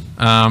 Oh,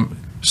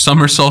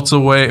 Somersaults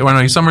away. Well,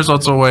 no, he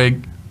somersaults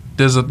away,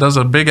 does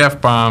a big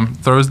F-bomb,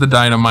 throws the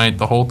dynamite,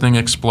 the whole thing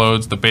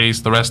explodes, the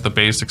rest of the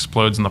base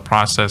explodes in the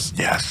process.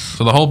 yes.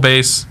 So the whole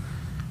base...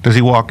 Does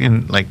he walk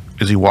in? Like,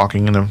 is he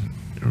walking in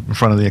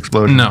front of the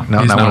explosion? No,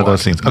 not he's one of those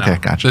walking. scenes. Okay, No.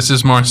 gotcha. This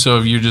is more so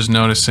of you just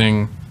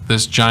noticing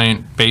this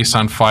giant base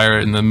on fire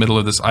in the middle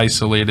of this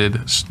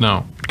isolated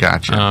snow.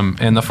 Gotcha.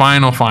 And the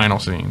final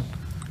scene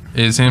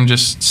is him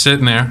just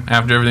sitting there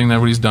after everything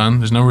that he's done.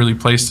 There's no really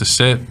place to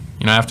sit.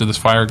 After this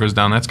fire goes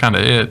down, that's kind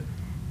of it.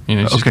 He's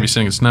just Okay. gonna be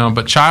sitting in snow.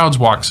 But Childs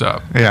walks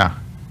up yeah.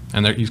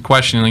 and he's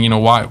questioning,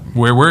 why?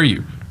 Where were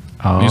you?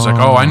 And he's like,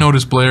 oh, I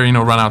noticed Blair,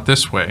 run out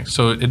this way.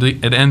 So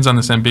it ends on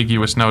this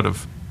ambiguous note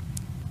of,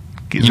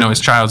 is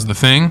Childs the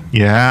Thing?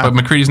 Yeah. But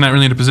MacReady's not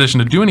really in a position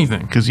to do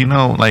anything. Because we're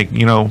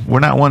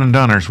not one and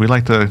doneers. We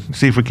like to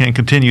see if we can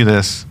continue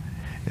this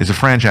as a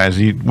franchise.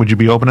 Would you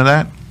be open to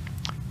that?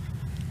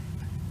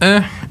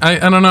 I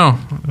don't know.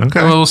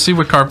 Okay. Well, we'll see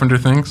what Carpenter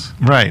thinks.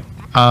 Right.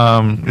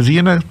 Is he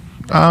into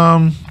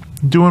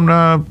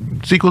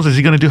doing sequels? Is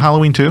he going to do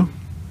Halloween 2?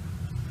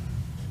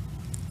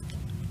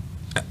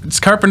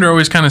 Carpenter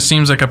always kind of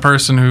seems like a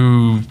person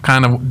who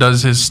kind of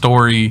does his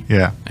story.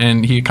 Yeah.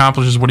 And he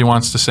accomplishes what he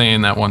wants to say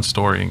in that one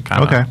story and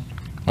kind of Okay.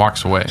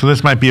 walks away. So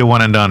this might be a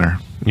one and doneer.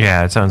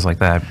 Yeah, it sounds like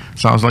that.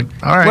 Sounds like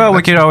all right. Well,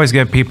 we could always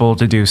get people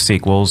to do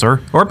sequels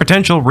or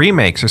potential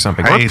remakes or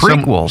something, or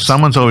prequels.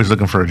 Someone's always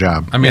looking for a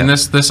job. I mean,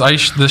 this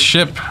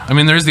ship. I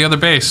mean, there's the other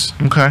base.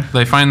 Okay.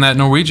 They find that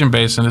Norwegian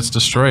base and it's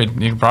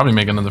destroyed. You can probably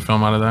make another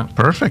film out of that.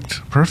 Perfect.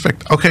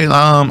 Okay.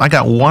 I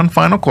got one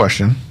final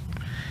question.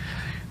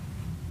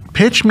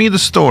 Pitch me the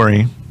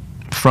story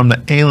from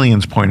the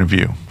aliens' point of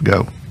view.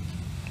 Go.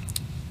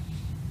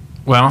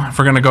 Well, if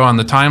we're going to go on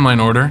the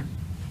timeline order,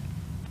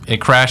 it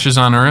crashes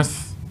on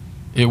Earth.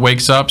 It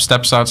wakes up,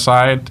 steps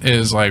outside,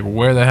 is like,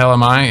 where the hell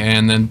am I?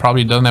 And then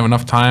probably doesn't have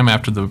enough time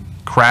after the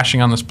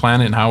crashing on this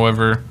planet, and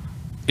however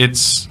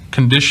its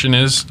condition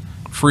is,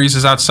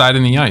 freezes outside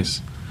in the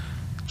ice.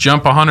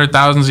 Jump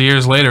 100,000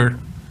 years later,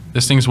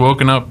 this thing's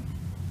woken up,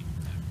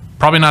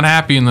 probably not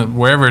happy in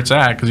wherever it's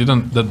at, because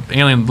the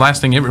alien, last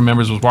thing it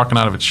remembers was walking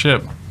out of its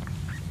ship.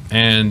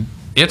 And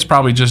it's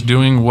probably just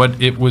doing what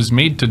it was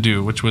made to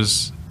do, which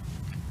was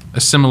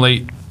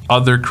assimilate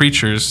other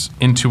creatures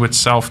into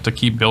itself to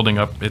keep building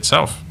up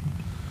itself.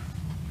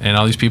 And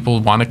all these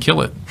people want to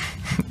kill it.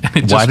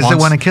 And Why does it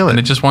want to kill it? And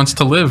it just wants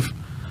to live.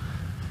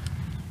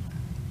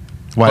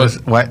 Why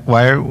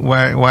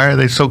But- are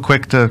they so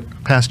quick to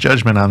pass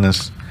judgment on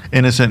this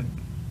innocent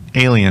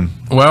alien?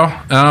 Well,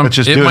 It's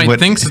just it doing might what-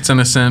 thinks it's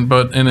innocent,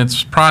 but in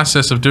its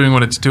process of doing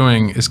what it's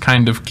doing is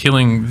kind of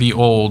killing the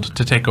old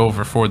to take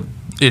over for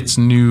its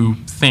new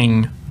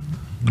thing.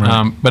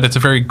 Right. But it's a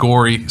very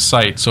gory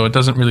sight, so it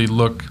doesn't really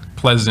look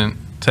pleasant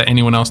to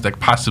anyone else that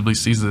possibly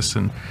sees this.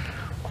 And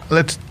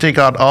Let's take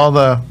out all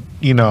the,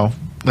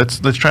 let's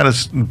try to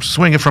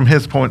swing it from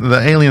the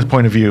alien's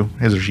point of view,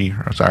 his or she,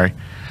 sorry.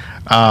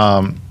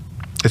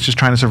 It's just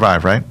trying to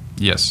survive, right?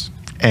 yes,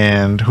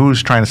 And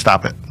who's trying to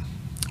stop it?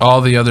 all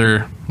the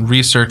other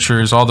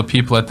researchers, all the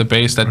people at the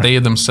base, that they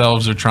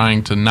themselves are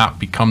trying to not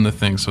become the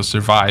thing, so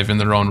survive in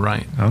their own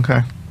right.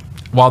 Okay.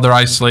 while they're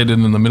isolated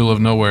in the middle of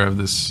nowhere of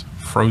this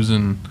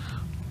frozen,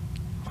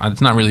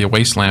 it's not really a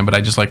wasteland, but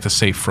I just like to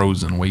say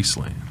frozen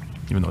wasteland,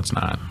 even though it's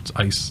not. It's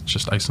ice,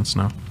 just ice and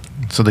snow.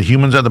 So the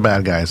humans are the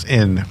bad guys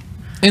in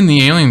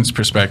the aliens'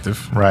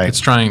 perspective, right?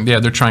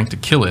 They're trying to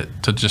kill it,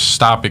 to just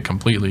stop it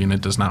completely, and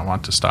it does not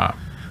want to stop.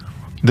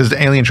 Does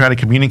the alien try to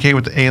communicate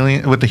with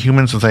the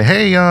humans and say,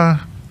 "Hey,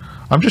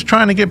 I'm just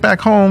trying to get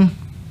back home,"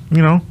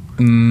 you know?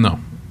 No,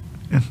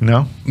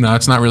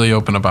 it's not really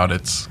open about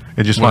it.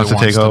 It just wants to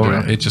take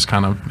over. It just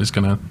kind of is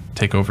going to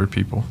take over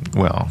people.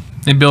 Well,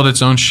 and build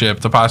its own ship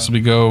to possibly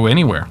go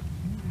anywhere.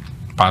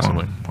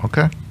 Possibly.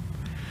 Okay.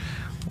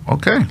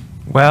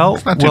 Well,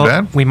 it's not too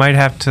bad. We might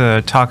have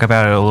to talk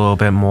about it a little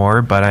bit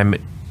more, but I'm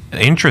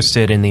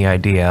interested in the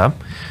idea.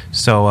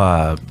 So,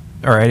 all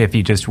right, if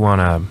you just want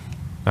to,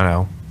 I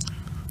don't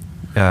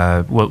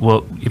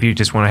know, if you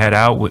just want to head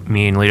out,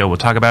 me and Lito will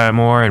talk about it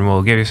more, and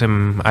we'll give you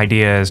some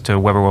ideas to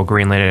whether we'll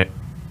greenlight it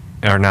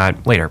or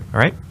not later. All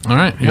right? All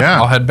right.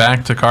 Yeah. I'll head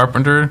back to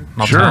Carpenter.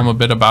 I'll tell him a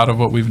bit about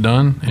what we've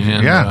done,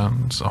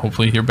 and so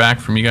hopefully hear back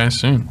from you guys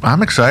soon.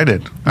 I'm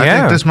excited. I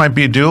think this might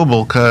be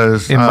doable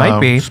because it might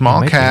be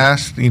small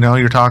cast. You know,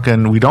 you're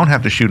talking. We don't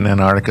have to shoot in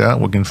Antarctica.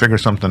 We can figure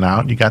something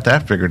out. You got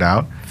that figured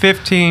out.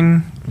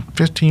 15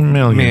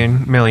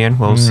 million.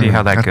 We'll see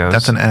how that goes.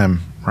 That's an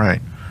M,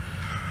 right?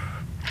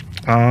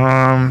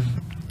 I'm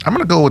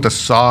gonna go with a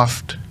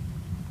soft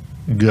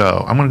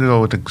go. I'm gonna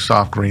go with the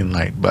soft green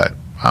light, but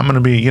I'm going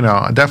to be,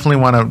 I definitely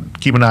want to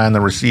keep an eye on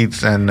the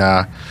receipts, and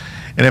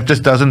if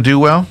this doesn't do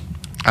well,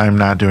 I'm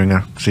not doing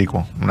a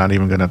sequel. I'm not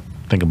even going to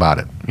think about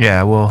it.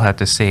 Yeah, we'll have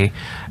to see.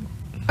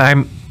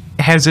 I'm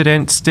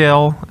hesitant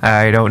still.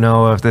 I don't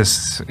know if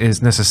this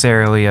is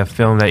necessarily a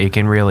film that you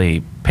can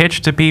really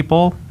pitch to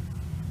people.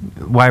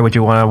 Why would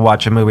you want to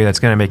watch a movie that's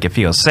going to make you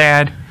feel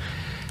sad?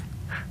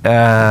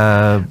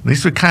 At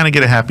least we kind of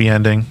get a happy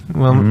ending.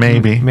 Well,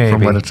 maybe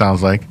from what it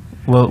sounds like.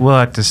 We'll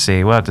have to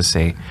see.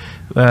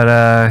 But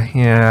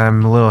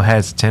I'm a little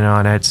hesitant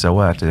on it, so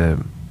we'll have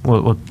to.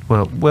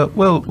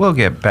 We'll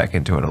get back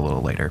into it a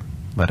little later.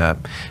 But have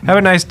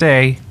a nice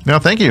day. No,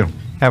 thank you.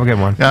 Have a good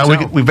one.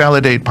 We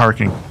validate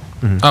parking.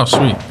 Mm-hmm. Oh,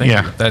 sweet. Thank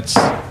you. That's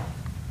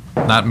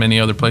not many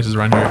other places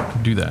around here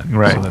do that.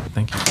 Right. So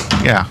thank you.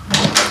 Yeah.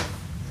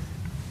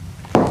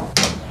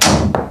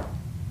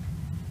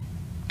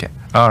 Okay.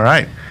 All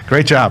right.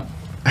 Great job.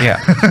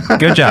 Yeah.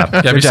 Good job.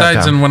 Yeah, Good besides,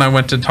 job, Tom. and when I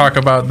went to talk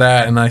about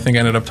that, and I think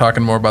I ended up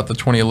talking more about the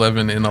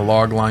 2011 in a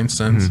log line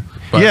sense.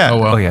 Mm-hmm. But, yeah.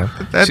 Oh, well. Oh, yeah.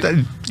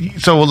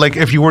 So, like,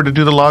 if you were to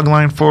do the log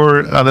line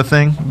for the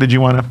thing, did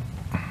you want to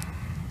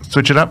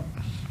switch it up?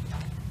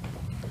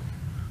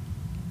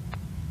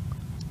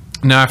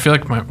 No, I feel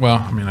like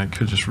I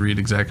could just read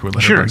exactly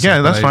what. Sure.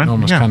 Yeah, that's fine. I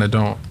almost kind of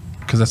don't,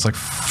 because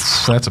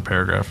that's a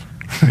paragraph.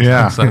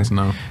 Yeah. That's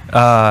no.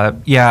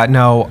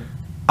 No.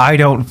 I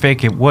don't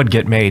think it would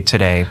get made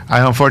today.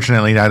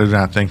 Unfortunately, I do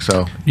not think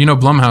so.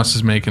 Blumhouse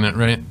is making it,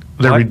 right?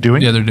 They're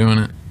redoing? Yeah, they're doing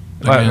it.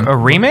 A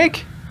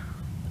remake?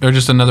 Or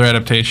just another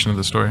adaptation of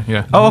the story,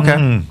 yeah. Oh,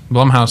 okay.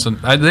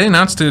 Blumhouse, they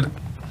announced it.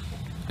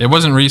 It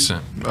wasn't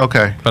recent.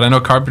 Okay. But I know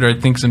Carpenter, I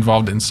think, is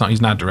involved in some.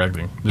 He's not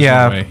directing. There's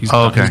yeah. no way. He's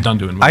done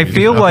doing movies.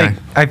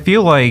 I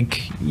feel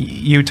like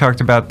you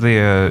talked about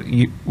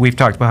we've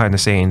talked behind the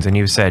scenes, and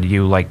you said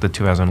you liked the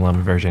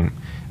 2011 version.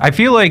 I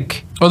feel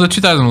like... Oh, the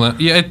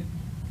 2011... Yeah,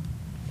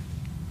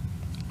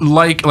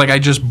 I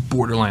just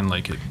borderline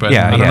like it, but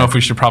I don't know if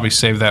we should probably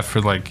save that for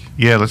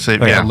Yeah, let's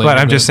save. Yeah, but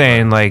I'm just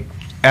saying,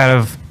 out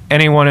of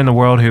anyone in the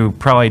world who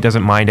probably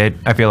doesn't mind it,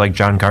 I feel like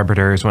John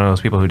Carpenter is one of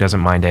those people who doesn't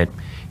mind it.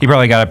 He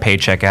probably got a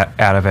paycheck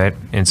out of it,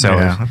 and so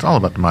it's all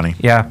about the money.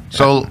 Yeah.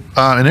 So,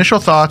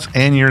 initial thoughts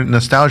and your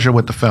nostalgia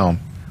with the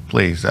film,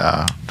 please,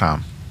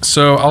 Tom.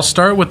 So I'll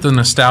start with the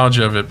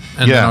nostalgia of it,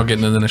 and then I'll get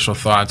into the initial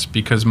thoughts,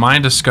 because my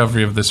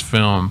discovery of this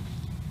film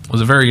was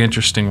a very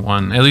interesting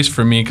one, at least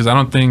for me, because I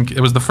don't think it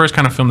was the first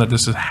kind of film that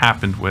this has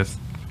happened with.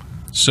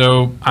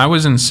 So I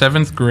was in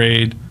 7th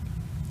grade,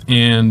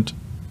 and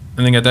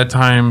I think at that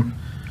time,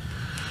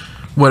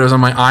 it was on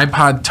my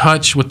iPod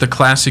Touch with the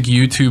classic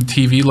YouTube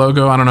TV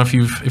logo. I don't know if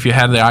you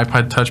had the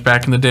iPod Touch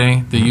back in the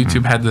day. The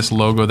YouTube had this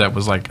logo that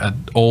was like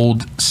an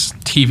old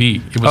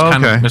TV. It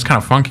was kind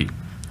of funky.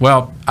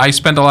 Well, I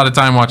spent a lot of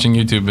time watching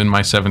YouTube in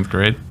my 7th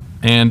grade,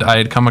 and I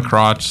had come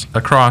across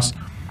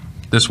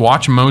this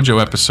Watch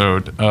Mojo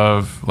episode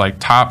of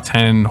top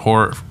 10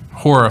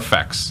 horror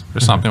effects or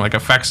something, like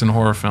effects in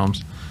horror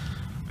films.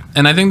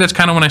 And I think that's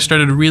kind of when I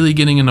started really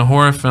getting into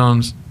horror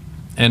films.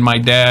 And my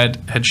dad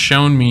had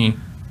shown me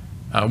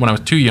when I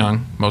was too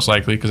young, most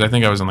likely, because I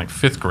think I was in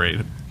 5th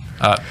grade.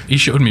 He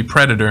showed me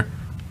Predator,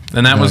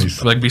 and that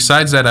was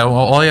besides that,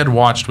 all I had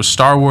watched was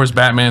Star Wars,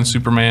 Batman,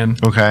 Superman.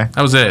 Okay,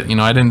 that was it.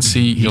 I didn't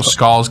see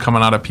skulls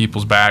coming out of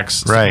people's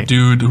backs. Right,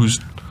 dude who's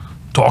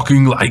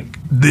talking like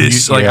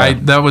this.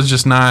 That was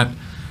just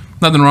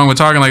nothing wrong with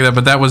talking like that,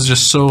 but that was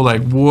just so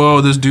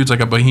whoa, this dude's like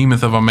a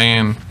behemoth of a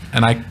man.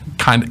 And I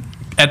kind of,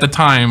 at the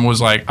time,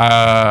 was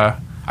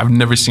I've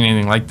never seen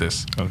anything like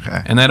this.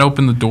 Okay. And that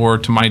opened the door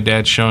to my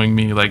dad showing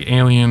me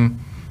Alien,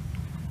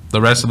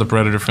 the rest of the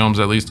Predator films,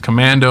 at least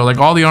Commando, like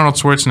all the Arnold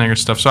Schwarzenegger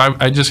stuff. So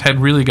I just had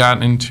really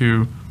gotten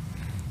into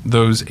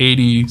those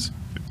 80s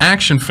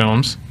action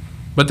films.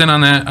 But then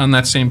on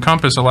that same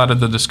compass, a lot of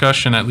the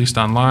discussion, at least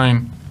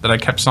online, that I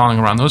kept sawing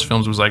around those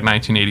films was like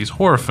 1980s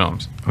horror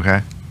films.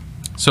 Okay.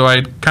 So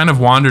I kind of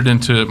wandered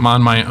into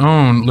on my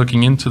own,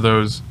 looking into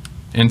those,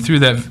 and through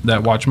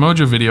that Watch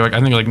Mojo video, I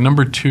think like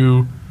number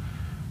two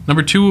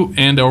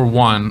and or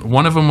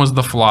one of them was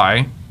The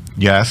Fly,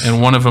 Yes.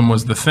 and one of them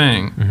was The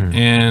Thing,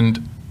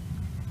 and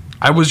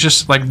I was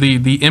just like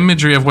the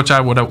imagery of what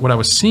I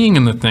was seeing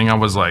in The Thing, I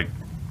was like,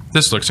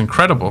 this looks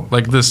incredible.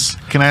 Like this.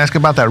 Can I ask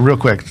about that real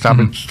quick? Stop.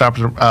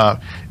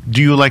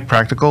 Do you like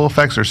practical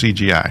effects or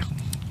CGI?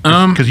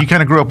 Because you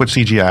kind of grew up with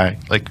CGI,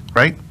 like,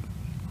 right?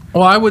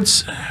 Well, I would.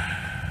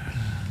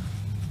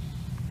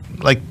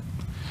 Like,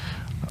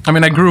 I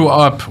mean, I grew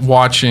up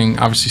watching,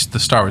 obviously, the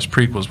Star Wars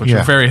prequels, which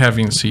were very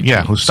heavy in CG.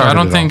 Yeah, who so I started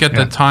don't it think all. at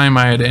the time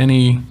I had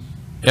any.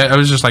 It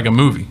was just like a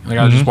movie. Like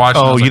I was just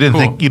watching. oh, I was you like, didn't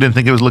cool.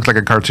 think it looked like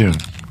a cartoon?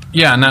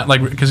 Yeah, not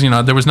like because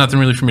there was nothing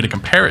really for me to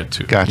compare it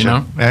to. Gotcha. You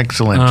know?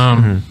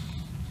 Excellent.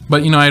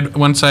 But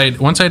once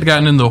I'd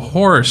gotten into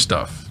horror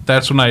stuff,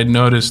 that's when I had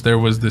noticed there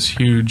was this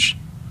huge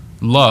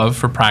love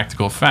for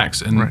practical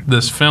effects, and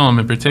this film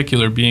in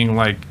particular being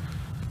like,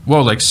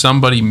 whoa, like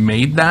somebody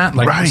made that,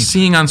 like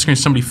seeing on screen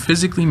somebody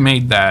physically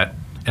made that,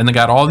 and they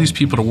got all these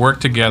people to work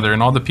together,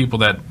 and all the people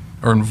that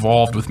are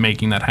involved with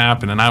making that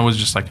happen, and I was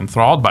just like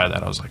enthralled by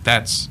that. I was like,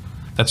 that's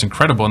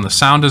incredible, and the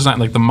sound design,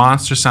 like the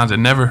monster sounds, I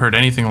never heard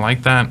anything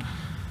like that.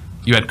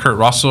 You had Kurt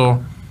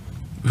Russell,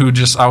 who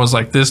just, I was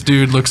like, this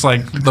dude looks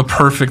like the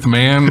perfect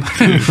man.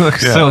 He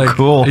looks so like,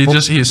 cool. He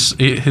just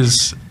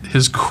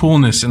his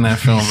coolness in that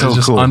film is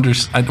just cool.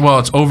 well,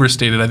 it's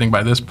overstated I think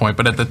by this point,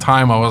 but at the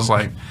time I was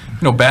like,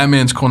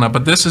 Batman's cool now,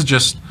 but this is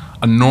just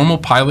a normal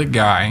pilot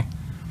guy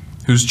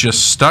who's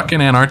just stuck in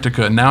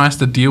Antarctica and now has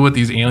to deal with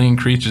these alien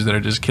creatures that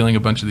are just killing a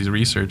bunch of these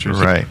researchers.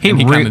 Right.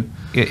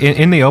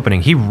 In the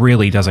opening, he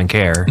really doesn't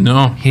care.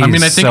 No, I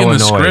mean, I think so in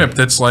the annoyed. script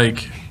it's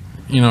like,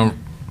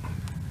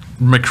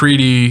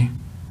 McCready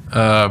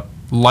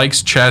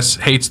likes chess,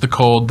 hates the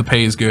cold, the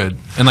pay is good,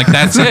 and like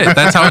that's it.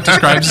 That's how it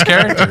describes his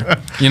character.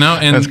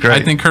 And That's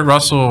great. I think Kurt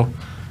Russell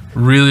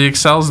really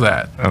excels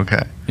that.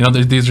 Okay.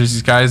 These are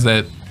these guys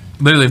that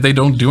literally, if they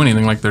don't do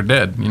anything, like they're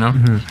dead.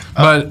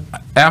 But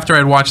after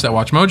I'd watched that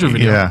Watch Mojo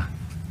video, Yeah.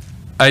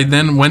 I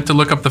then went to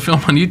look up the film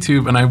on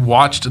YouTube, and I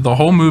watched the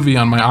whole movie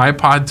on my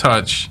iPod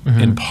Touch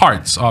in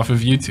parts off of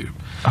YouTube.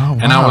 Oh, wow.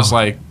 And I was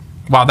like,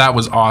 wow, that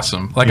was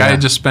awesome. Like I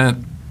had just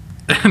spent.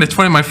 And it's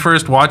funny, my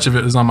first watch of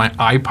it was on my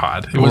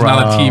iPod. It was not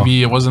a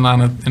TV. It wasn't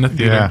in a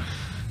theater. Yeah.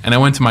 And I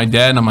went to my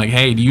dad, and I'm like,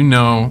 hey, do you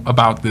know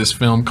about this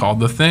film called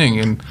The Thing?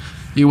 And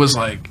he was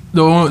like,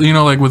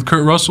 like with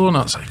Kurt Russell? And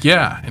I was like,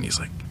 yeah. And he's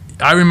like,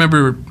 I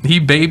remember he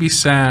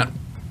babysat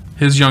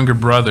his younger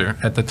brother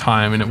at the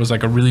time, and it was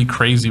like a really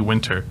crazy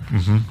winter.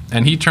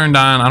 And he turned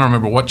on, I don't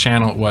remember what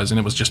channel it was, and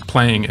it was just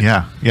playing it.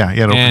 Yeah. He had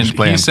open And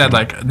display he on said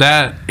screen. like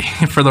that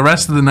for the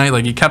rest of the night,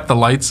 like he kept the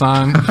lights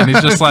on, and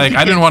he's just like,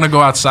 I didn't want to go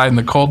outside in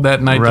the cold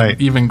that night Right.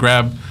 to even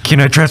grab.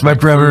 Can I trust my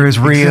brother is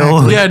real?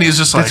 Exactly. Yeah, and he's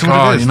just like, That's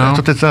what it is. you know.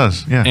 That's what it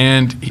does. Yeah.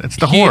 And It's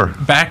the horror.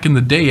 Back in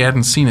the day, he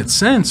hadn't seen it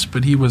since,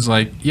 but he was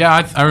like,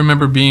 yeah, I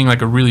remember being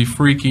like a really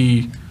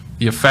freaky.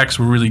 The effects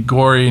were really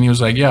gory, and he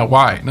was like, yeah,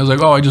 why? And I was like,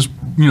 oh, I just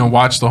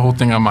watched the whole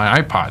thing on my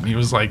iPod. And he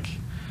was like,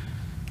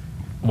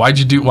 why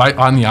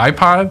on the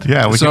iPod?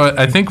 Yeah, So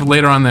I think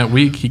later on that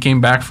week he came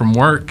back from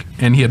work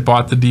and he had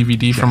bought the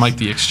DVD from like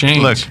the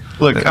exchange.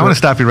 Look, I want to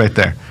stop you right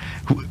there.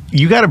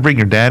 You got to bring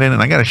your dad in,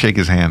 and I got to shake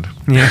his hand.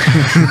 Yeah.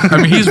 I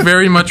mean, he's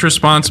very much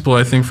responsible,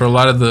 I think, for a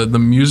lot of the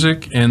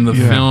music and the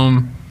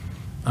film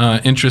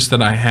interest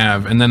that I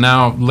have. And then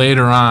now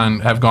later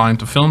on have gone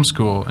to film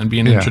school and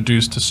being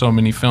introduced to so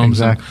many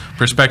films and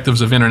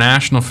perspectives of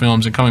international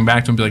films, and coming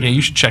back to him and be like, hey,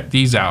 you should check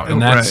these out.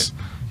 And that's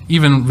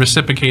even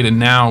reciprocated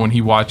now when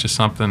he watches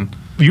something.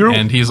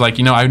 And he's like,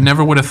 I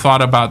never would have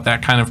thought about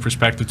that kind of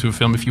perspective to a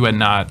film if you had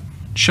not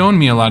shown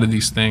me a lot of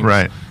these things.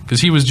 Right.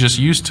 Because he was just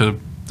used to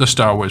the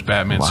Star Wars,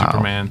 Batman,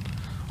 Superman,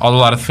 a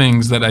lot of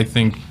things that I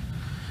think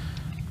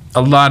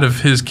a lot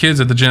of his kids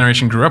at the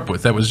generation grew up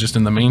with. That was just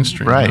in the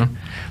mainstream. Right.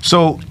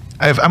 So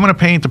if I'm going to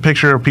paint the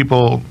picture of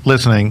people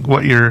listening,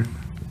 you're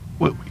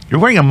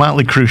wearing a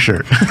Motley Crue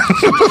shirt.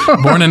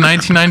 Born in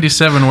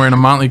 1997, wearing a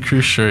Motley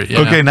Crue shirt.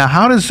 Yeah. Okay, now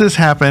how does this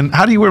happen?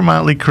 How do you wear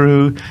Motley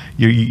Crue?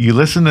 You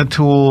listen to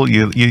Tool.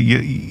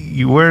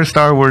 You wear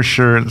Star Wars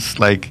shirts.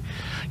 Like,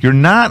 you're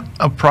not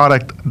a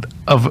product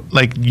of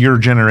like your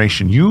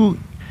generation. You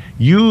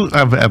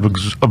have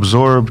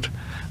absorbed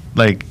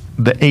like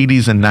the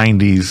 80s and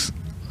 90s.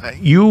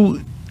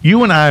 You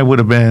and I would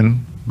have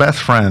been best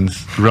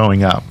friends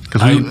growing up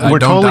because we're don't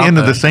totally doubt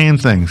into that. the same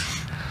things.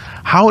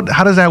 How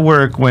does that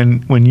work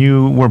when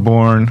you were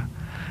born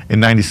in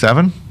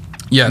 97?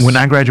 Yes. When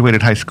I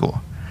graduated high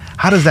school.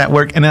 How does that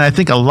work? And then I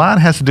think a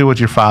lot has to do with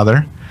your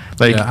father.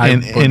 Like, Yeah,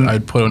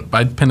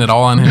 I'd pin it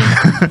all on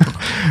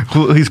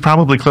him. he's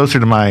probably closer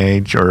to my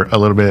age or a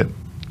little bit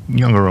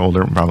younger or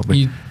older,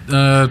 probably.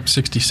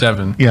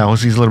 67. Yeah, well,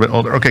 he's a little bit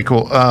older. Okay,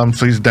 cool.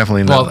 So he's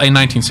definitely in Well, in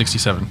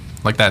 1967.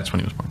 Like, that's when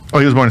he was born. Oh,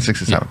 he was born in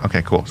 67. Yeah.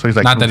 Okay, cool. So he's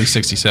like... Not that he's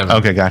 67.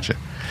 Okay, gotcha.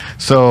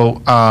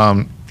 So,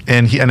 and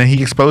then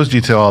he exposed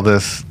you to all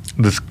this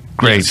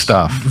great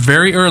stuff.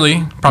 Very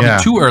early. Probably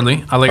too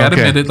early. I'd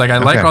admit it. Like, I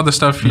like all the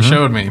stuff he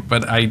showed me,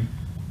 but I...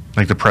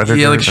 Like the Predator?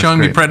 Yeah, like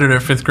showing me Predator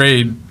 5th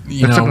grade,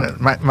 you know.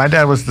 My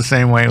dad was the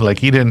same way. Like,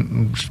 he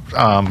didn't...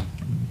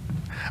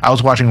 I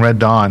was watching Red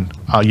Dawn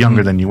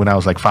younger than you when I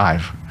was like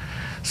 5.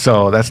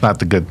 So that's not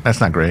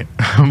great.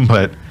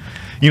 But,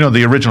 you know,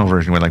 the original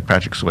version with like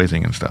Patrick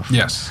Swayze and stuff.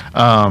 Yes.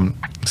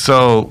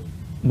 So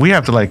we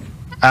have to, like,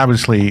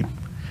 obviously,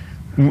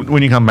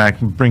 when you come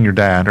back, bring your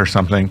dad or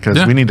something,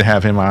 because we need to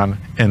have him on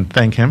and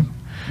thank him.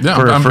 Yeah,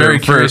 I'm very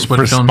curious what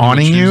for film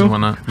spawning you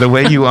you the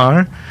way you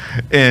are,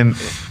 and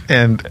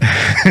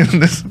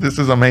this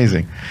is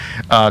amazing,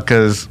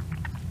 because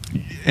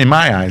in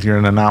my eyes you're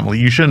an anomaly.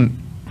 You shouldn't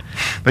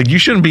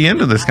be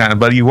into this kind of,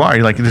 but you are.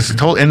 You're like, this is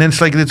total, and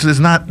it's like this is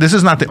not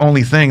the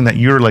only thing that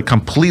you're like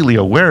completely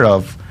aware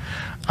of.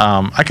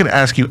 I could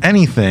ask you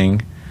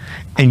anything,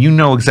 and you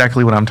know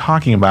exactly what I'm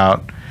talking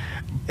about,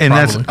 and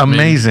Probably, that's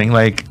amazing.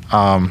 Maybe.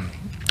 Like,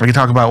 we can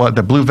talk about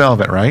the Blue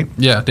Velvet, right?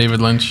 Yeah,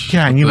 David Lynch.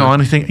 Yeah, and you know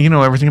anything? You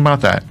know everything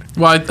about that.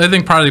 Well, I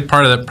think part of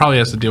that probably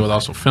has to deal with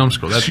also film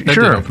school. That did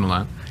open a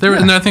lot.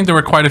 And I think there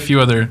were quite a few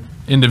other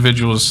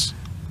individuals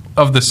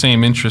of the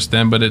same interest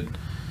then, but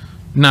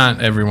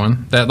not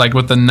everyone that like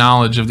with the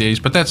knowledge of the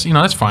age. But that's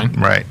fine.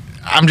 Right.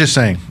 I'm just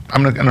saying.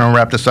 I'm going to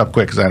wrap this up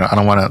quick because I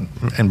don't want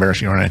to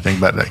embarrass you or anything.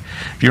 But like,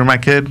 if you were my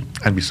kid,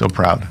 I'd be so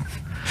proud.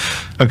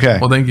 Okay.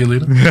 Well, thank you,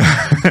 Lita.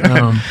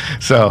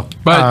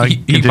 But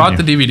he bought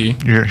the DVD.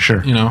 Yeah,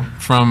 sure. You know,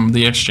 from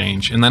the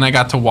exchange, and then I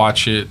got to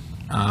watch it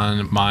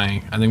on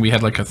I think we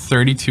had like a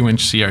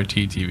 32-inch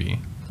CRT TV.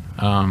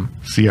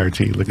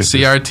 CRT, look at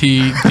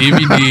CRT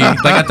DVD.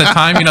 Like at the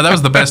time, you know, that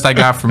was the best I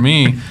got for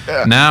me.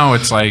 Yeah. Now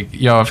it's like,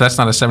 if that's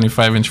not a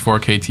 75-inch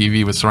 4K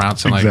TV with surround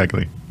sound,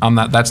 exactly.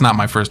 That's not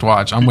my first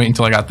watch. I'm waiting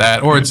until I got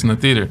that, or it's in the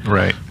theater.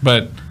 Right.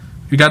 But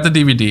we got the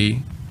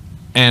DVD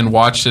and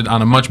watched it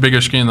on a much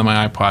bigger screen than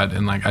my iPod,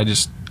 and like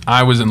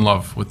I was in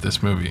love with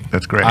this movie.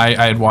 That's great.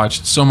 I had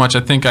watched so much. I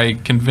think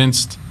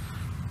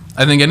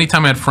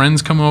anytime I had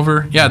friends come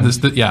over,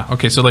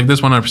 okay, so like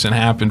this 100%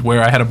 happened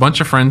where I had a bunch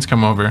of friends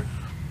come over,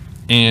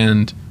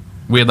 and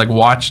we had like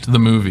watched the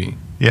movie.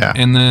 Yeah.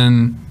 And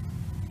then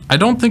I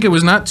don't think it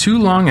was not too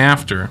long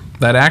after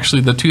that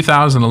actually the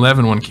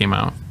 2011 one came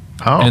out.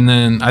 Oh. And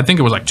then I think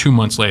it was like 2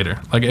 months later.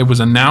 Like it was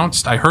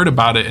announced, I heard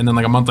about it, and then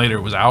like a month later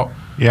it was out.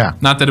 Yeah.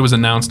 Not that it was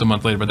announced a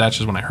month later, but that's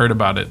just when I heard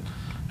about it.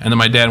 And then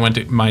my dad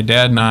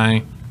and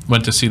I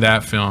went to see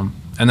that film.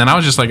 And then I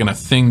was just like in a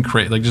thing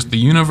like just the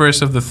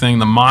universe of the thing,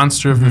 the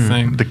monster of the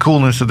thing. The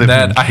coolness of the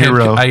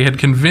hero. I had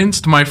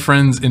convinced my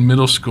friends in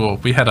middle school.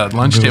 We had a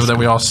lunch table that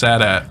we all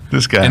sat at.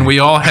 This guy. And we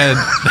all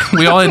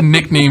had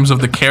nicknames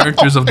of the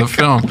characters of the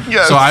film.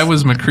 Yes. So I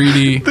was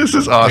McCready. This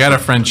is awesome. We had a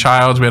friend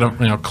Childs. We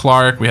had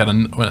Clark. We had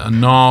a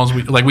Knowles.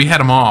 We had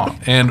them all.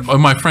 And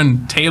my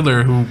friend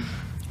Taylor, who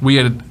we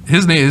had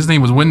his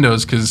name was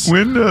Windows because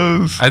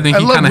Windows. I think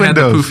he kind of had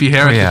the poofy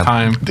hair at the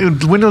time.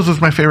 Dude, Windows was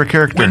my favorite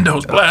character.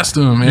 Windows, blast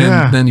him,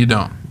 and then you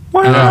don't.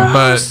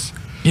 But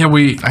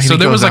yeah, so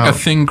there was like a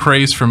thing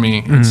craze for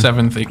me in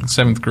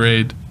seventh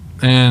grade,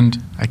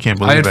 and I can't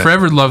believe I had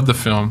forever loved the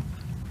film.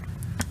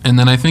 And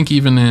then I think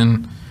even I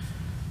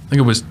think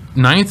it was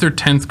 9th or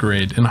 10th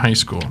grade in high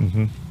school.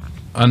 Mm-hmm.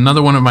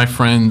 Another one of my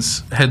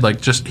friends had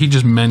he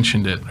just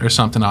mentioned it or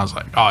something. I was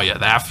like, oh yeah,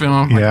 that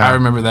film. Like, I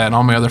remember that. And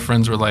all my other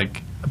friends were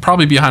like,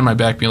 probably behind my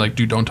back, being like,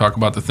 dude, don't talk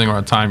about the thing all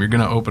the time. You're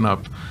gonna open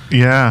up.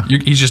 Yeah.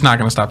 He's just not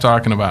gonna stop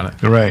talking about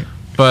it. Right.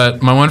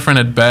 But my one friend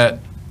had bet.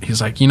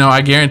 He's like,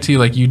 I guarantee,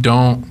 like you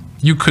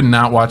could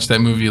not watch that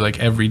movie like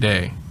every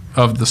day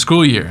of the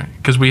school year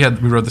because we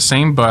rode the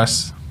same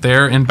bus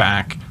there and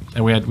back,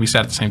 and we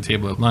sat at the same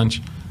table at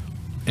lunch,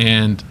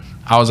 and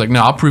I was like,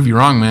 no, I'll prove you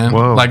wrong, man.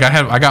 Whoa. Like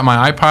I got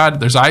my iPod.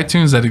 There's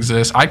iTunes that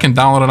exists. I can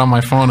download it on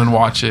my phone and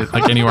watch it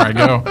like anywhere I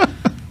go.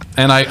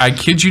 And I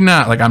kid you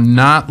not, like I'm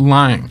not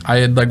lying. I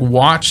had like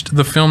watched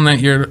the film that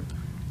year,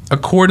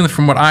 according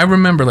from what I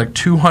remember, like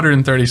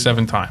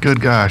 237 times. Good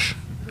gosh.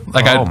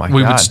 Like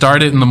we would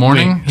start it in the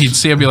morning. He'd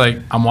see, I'd be like,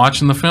 I'm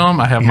watching the film.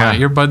 I have my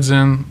earbuds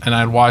in, and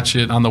I'd watch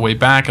it on the way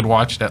back. I'd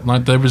watch it at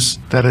lunch.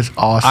 That is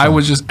awesome. I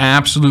was just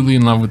absolutely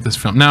in love with this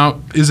film.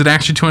 Now, is it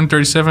actually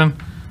 237?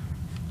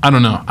 I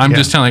don't know. I'm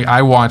just telling. Like,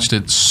 I watched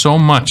it so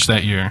much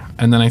that year,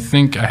 and then I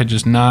think I had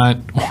just not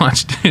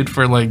watched it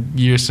for like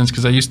years since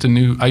because I used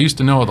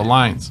to know all the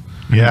lines.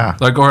 Yeah.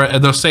 Like, or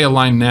they'll say a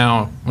line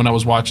now when I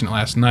was watching it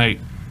last night,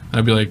 and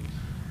I'd be like,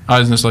 "Oh,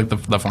 isn't this like the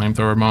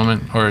flamethrower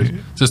moment, or is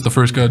this the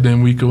first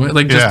goddamn week away?"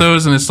 Like just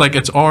those, and it's like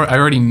I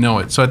already know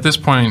it. So at this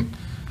point,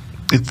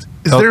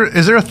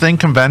 is there a thing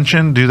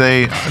convention? Do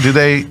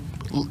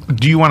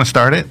you want to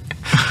start it?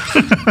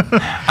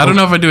 I don't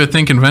know if I do a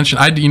thing convention.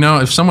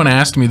 If someone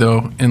asked me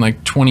though in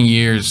like 20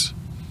 years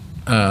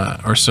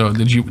or so,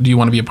 do you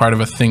want to be a part of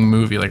a thing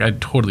movie? Like I'd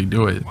totally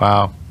do it.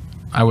 Wow.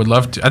 I would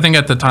love to. I think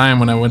at the time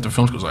when I went to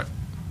film school, I was like,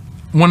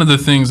 one of the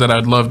things that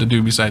I'd love to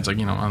do besides like,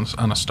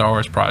 on a Star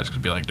Wars project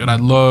would be like, dude,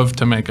 I'd love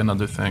to make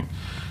another thing.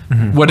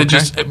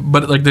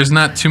 But like there's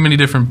not too many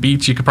different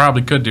beats you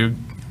could do,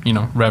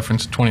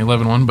 reference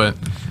 2011 one, but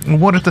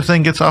What if the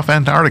thing gets off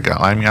Antarctica?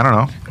 I mean, I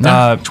don't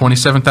know.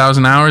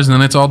 27,000 hours, and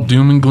then it's all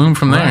doom and gloom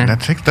from there.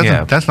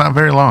 Right, that's not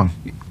very long.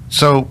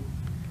 So,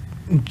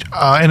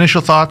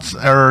 initial thoughts,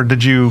 or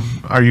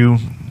are you?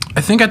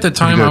 I think at the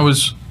time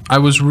I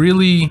was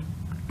really,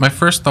 my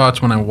first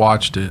thoughts when I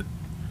watched it,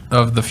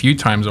 of the few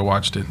times I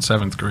watched it in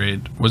 7th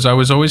grade, was I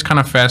was always kind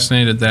of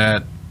fascinated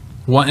that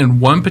in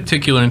one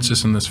particular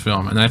instance in this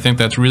film, and I think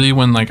that's really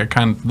when like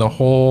the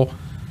whole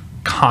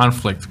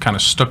conflict kind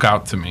of stuck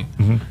out to me.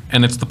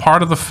 And it's the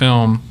part of the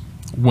film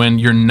when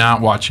you're not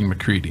watching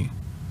McCready.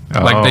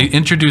 Like they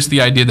introduced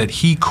the idea that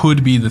he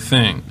could be the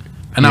thing.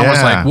 And I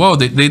was like, whoa,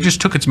 they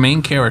just took its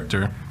main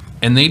character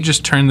and they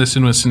just turned this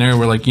into a scenario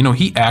where like,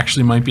 he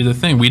actually might be the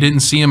thing. We didn't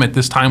see him at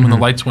this time when the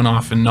lights went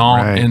off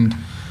and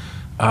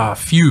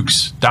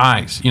Fuchs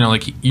dies.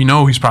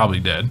 He's probably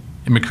dead.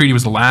 And McCready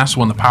was the last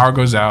one. The power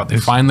goes out. They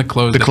find the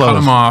clothes. They cut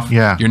him off.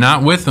 Yeah. You're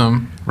not with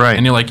him. Right.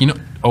 And you're like,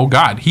 oh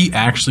God, he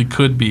actually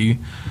could be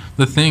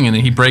the thing. And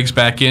then he breaks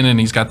back in and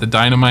he's got the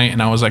dynamite.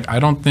 And I was like, I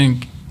don't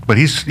think. But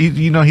he's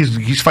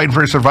fighting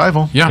for his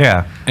survival.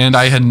 Yeah. And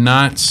I had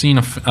not seen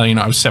I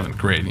was 7th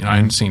grade. I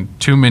hadn't seen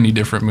too many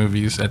different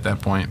movies at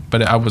that point.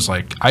 But I was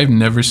like, I've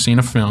never seen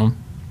a film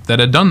that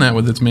had done that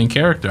with its main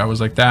character. I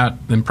was like, that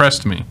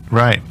impressed me.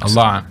 Right. A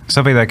lot.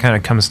 Something that kind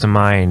of comes to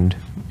mind,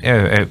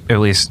 at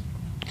least,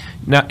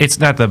 it's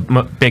not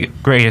the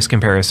greatest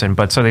comparison,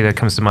 but something that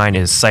comes to mind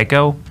is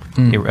Psycho,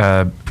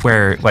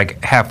 where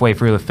like halfway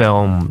through the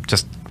film,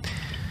 just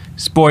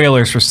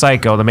spoilers for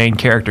Psycho, the main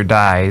character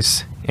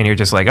dies, and you're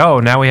just like, oh,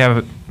 now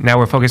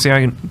we're focusing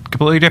on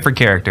completely different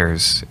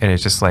characters, and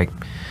it's just like,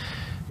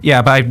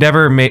 yeah, but I've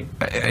never made.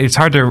 It's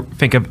hard to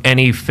think of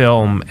any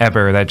film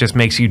ever that just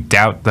makes you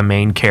doubt the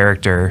main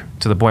character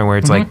to the point where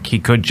it's like he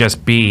could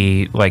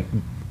be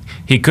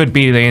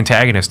the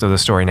antagonist of the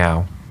story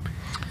now.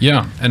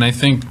 Yeah, and I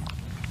think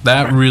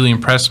that really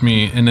impressed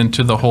me, and then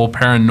to the whole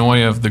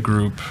paranoia of the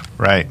group.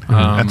 Right.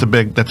 That's a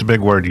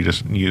big word you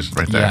just used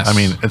right there. Yes. I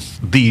mean, it's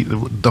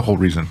the whole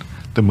reason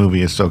the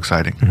movie is so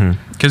exciting.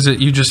 Because I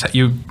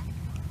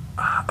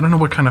don't know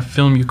what kind of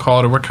film you call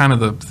it or what kind of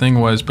the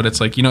thing was, but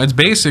it's like, it's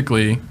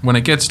basically, when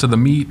it gets to the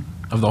meat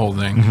of the whole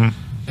thing,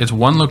 it's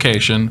one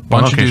location,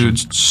 bunch of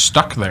dudes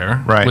stuck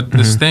there with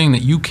this thing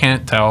that you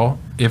can't tell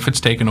if it's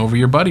taken over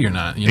your buddy or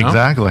not.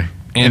 Exactly.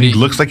 And he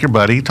looks like your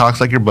buddy, talks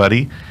like your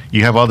buddy.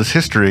 You have all this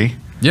history.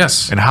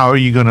 Yes. And how are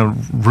you going to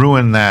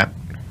ruin that?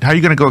 How are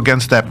you going to go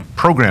against that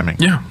programming?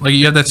 Yeah. Like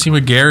you have that scene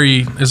with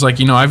Gary is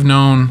like, I've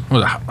known,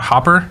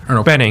 Hopper? Or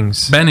no,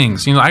 Bennings.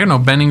 I know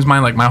Bennings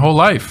my whole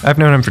life. I've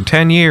known him for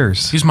 10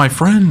 years. He's my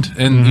friend.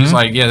 And he's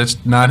like, yeah,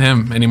 that's not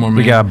him anymore, man.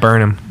 We got to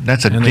burn him.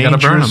 That's a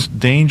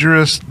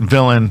dangerous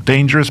villain,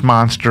 dangerous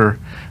monster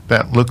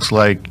that looks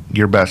like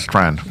your best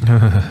friend.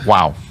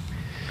 Wow.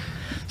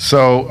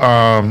 So,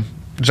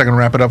 is that going to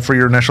wrap it up for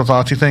your initial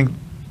thoughts, you think?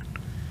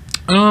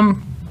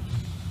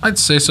 I'd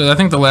say so. I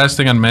think the last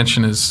thing I'd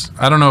mention is,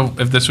 I don't know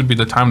if this would be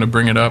the time to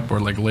bring it up or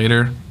like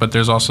later, but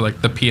there's also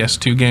like the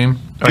PS2 game.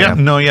 I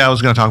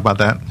was going to talk about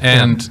that.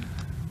 And,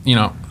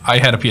 I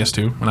had a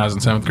PS2 when I was in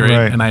 7th grade,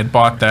 and I had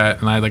bought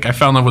that, and I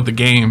fell in love with the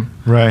game.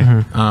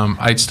 Right.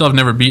 I still have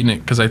never beaten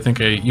it because I think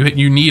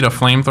you need a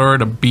flamethrower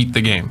to beat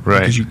the game. Right.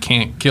 Because you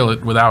can't kill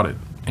it without it.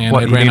 And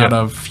I ran out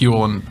of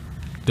fuel, and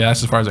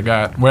that's as far as I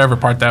got. Whatever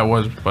part that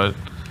was, but...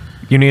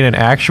 You need an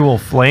actual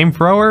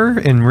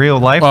flamethrower in real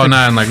life? Well,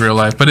 not in like real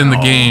life, but in the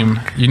game,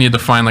 you need to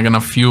find like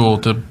enough fuel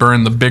to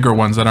burn the bigger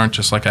ones that aren't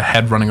just like a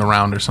head running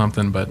around or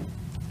something. But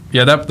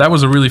yeah, that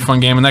was a really fun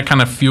game, and that kind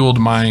of fueled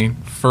my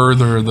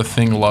further the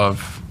Thing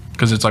love,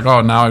 because it's like, oh,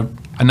 now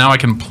I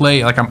can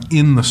play like I'm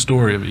in the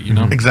story of it,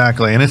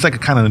 Exactly, and it's like a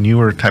kind of a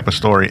newer type of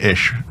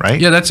story-ish, right?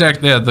 Yeah,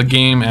 the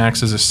game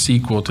acts as a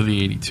sequel to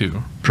the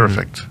 '82.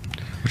 Perfect,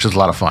 which is a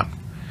lot of fun.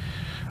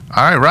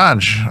 All right,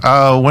 Raj,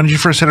 when did you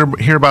first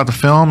hear about the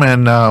film,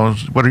 and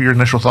what are your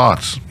initial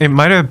thoughts? It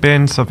might have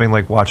been something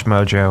like Watch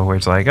Mojo, where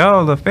it's like,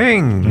 oh, The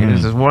Thing.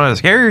 This is one of the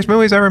scariest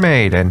movies ever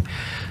made. And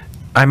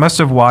I must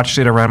have watched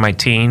it around my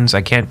teens.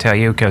 I can't tell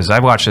you, because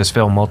I've watched this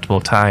film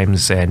multiple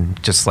times,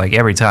 and just like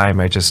every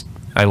time,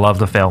 I love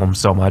the film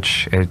so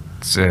much.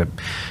 It's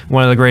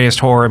one of the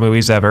greatest horror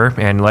movies ever.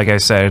 And like I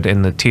said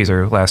in the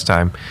teaser last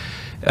time,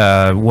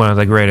 one of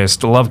the greatest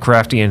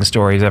Lovecraftian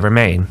stories ever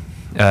made.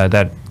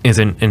 That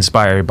isn't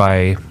inspired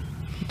by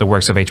the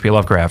works of H.P.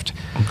 Lovecraft.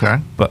 Okay.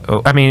 But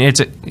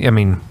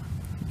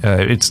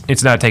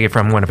it's not taken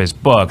from one of his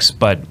books,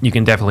 but you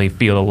can definitely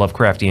feel the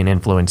Lovecraftian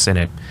influence in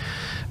it.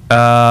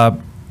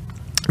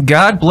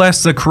 God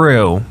bless the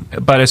crew,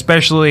 but a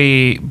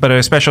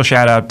special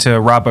shout out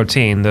to Rob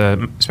Bottin,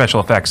 the special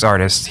effects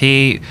artist.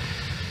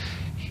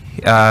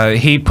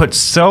 He put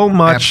so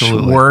much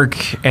Absolutely.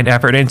 work and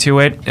effort into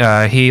it.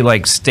 He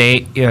like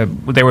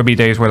there would be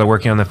days where they're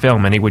working on the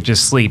film, and he would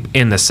just sleep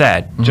in the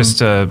set just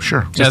to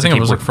Sure. Just Yeah, I to think it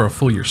keep was like work- for a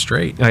full year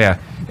straight. Oh yeah,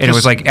 and it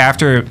was like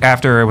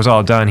after it was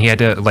all done, he had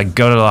to like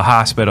go to the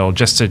hospital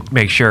just to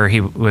make sure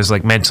he was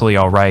like mentally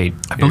all right.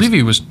 I believe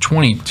he was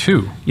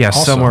 22. Yeah, also.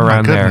 somewhere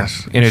around there.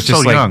 goodness. And it's So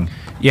just like, young.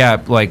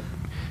 yeah, like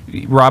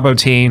Rob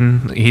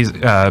Bottin,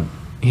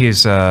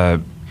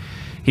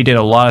 he did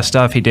a lot of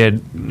stuff. He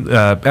did,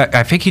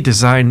 I think he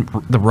designed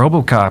the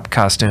RoboCop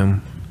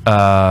costume,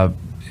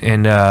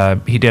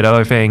 and he did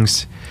other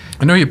things.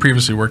 I know he had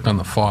previously worked on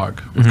The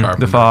Fog with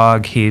Carpenter. The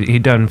Fog,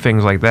 he'd done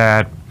things like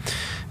that.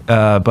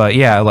 But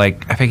yeah,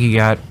 like I think he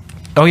got,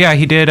 oh yeah,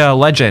 he did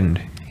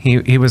Legend.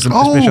 He was the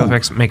special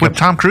effects makeup. with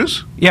Tom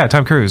Cruise? Yeah,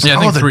 Tom Cruise. Yeah,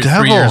 I think the three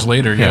devil. years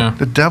later, yeah.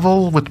 The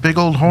devil with big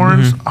old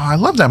horns. Oh, I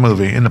love that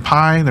movie. In the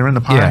pie. They're in the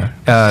pie.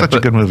 Such a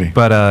good movie.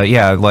 But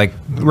yeah, like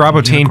Rob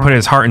Bottin put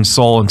his heart and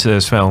soul into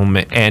this film,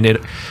 and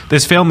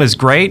this film is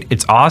great.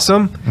 It's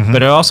awesome,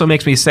 but it also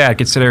makes me sad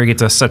considering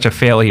it's such a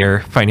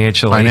failure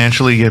financially.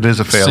 Financially, it is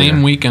a failure.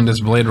 Same weekend as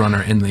Blade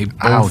Runner, and they both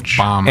Ouch.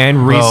 bombed.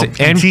 And Well, recent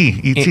and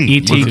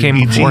E.T. came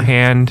E.T.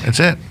 beforehand. That's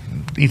it.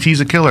 E.T.'s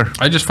a killer.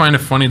 I just find it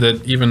funny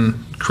that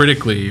even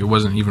critically, it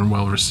wasn't even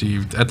well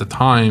received at the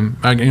time.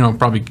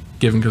 Probably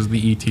given because of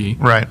the ET.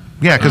 Right.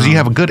 Yeah, because you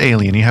have a good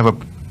alien. You have a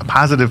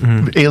positive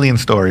alien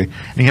story,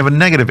 and you have a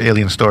negative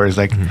alien story. It's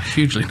like,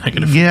 Hugely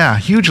negative. yeah,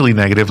 hugely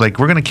negative. Like,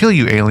 we're going to kill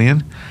you,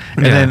 alien.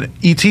 And Yeah. then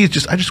E.T. is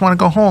just, I just want to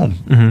go home.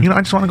 I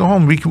just want to go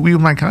home. We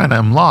my kind.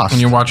 I'm lost.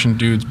 When you're watching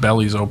dudes'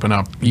 bellies open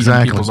up, eating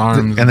exactly. people's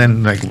arms. And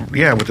then, like,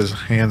 yeah, with his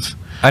hands.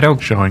 I don't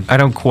showing. I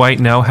don't quite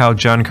know how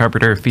John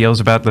Carpenter feels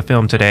about the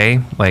film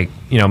today. Like,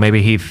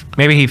 maybe he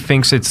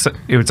thinks it's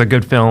a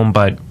good film,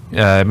 but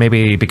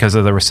maybe because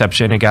of the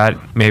reception it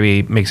got,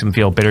 maybe makes him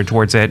feel bitter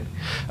towards it.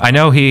 I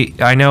know he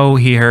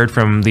heard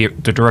from the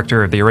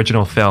director of the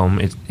original film,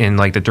 and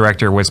like the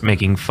director was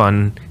making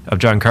fun of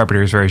John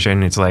Carpenter's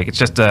version. It's like it's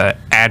just a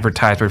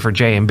advertisement for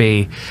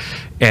J&B,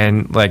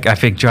 and like I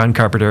think John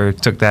Carpenter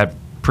took that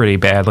pretty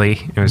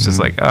badly. It was just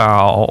like,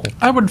 oh.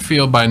 I would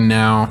feel by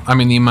now. I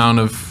mean, the amount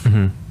of.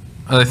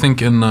 I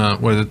think in the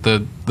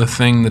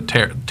thing,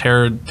 the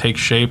terror takes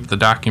shape, the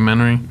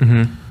documentary.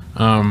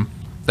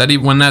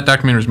 When that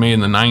documentary was made in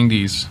the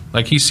 '90s,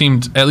 like he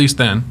seemed, at least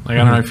then, like I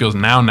don't know how he feels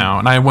now,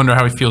 and I wonder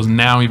how he feels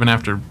now, even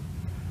after.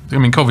 I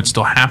mean, COVID's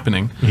still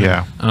happening.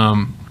 Yeah.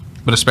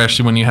 But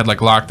especially when you had like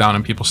lockdown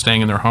and people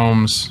staying in their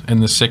homes,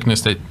 and the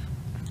sickness that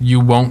you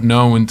won't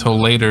know until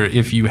later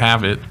if you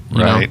have it.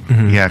 You Right.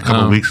 know? Yeah, a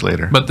couple weeks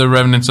later. But the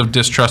remnants of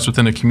distrust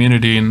within a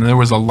community, and there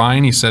was a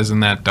line he says in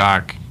that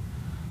doc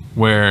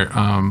where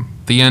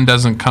the end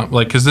doesn't come,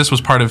 like, because this was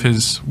part of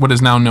his, what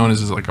is now known as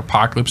his, like,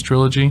 Apocalypse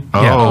trilogy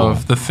Oh.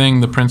 of The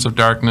Thing, The Prince of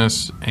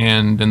Darkness,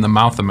 and In the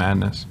Mouth of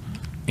Madness.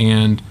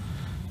 And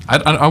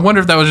I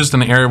wonder if that was just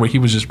an area where he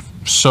was just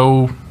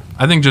so,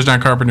 I think just John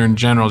Carpenter in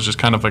general is just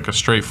kind of like a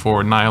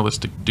straightforward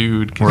nihilistic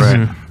dude. 'Cause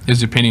Right.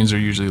 his opinions are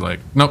usually like,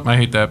 nope, I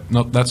hate that.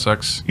 Nope, that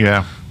sucks.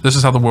 Yeah. This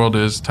is how the world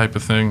is, type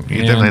of thing. He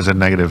And definitely has a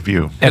negative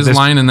view. his this-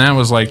 line in that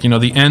was like,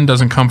 the end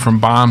doesn't come from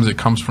bombs, it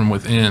comes from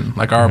within.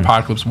 Like our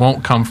apocalypse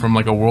won't come from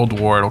like a world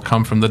war, it'll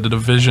come from the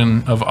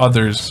division of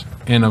others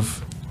and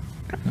of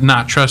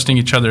not trusting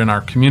each other in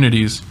our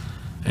communities.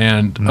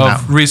 And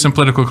of recent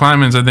political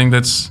climates, I think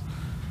that's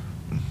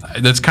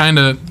kind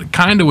of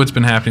what's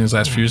been happening these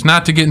last few years.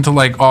 Not to get into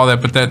like all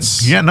that, but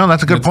that's Yeah, no,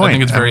 that's a good I point.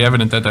 think it's very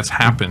evident that that's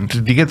happened.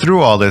 To get through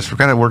all this, we've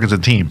got to work as a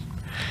team.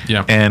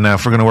 Yeah. And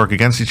if we're going to work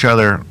against each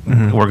other,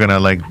 we're going to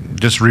like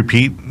just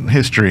repeat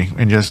history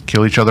and just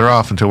kill each other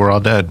off until we're all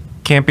dead.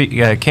 Can't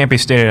be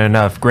stated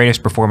enough.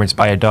 Greatest performance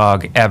by a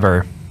dog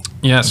ever.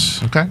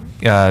 Yes. Okay.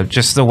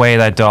 Just the way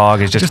that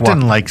dog is Just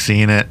didn't like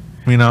seeing it,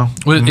 Well,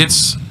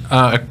 it's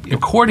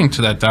according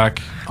to that doc.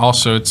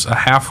 Also, it's a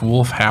half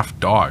wolf, half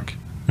dog.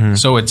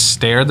 So it's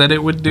stare that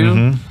it would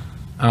do.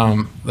 Like,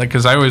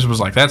 because I always was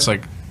like, that's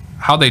like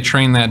how they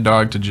train that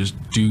dog to just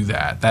do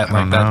that. That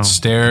like know. that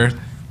stare,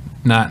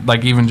 not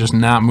like even just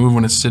not move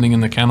when it's sitting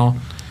in the kennel.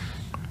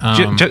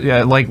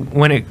 like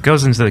when it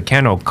goes into the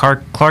kennel,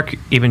 Clark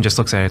even just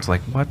looks at it. It's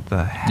like, what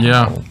the hell?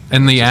 Yeah,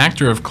 and the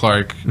actor of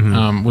Clark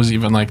was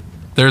even like,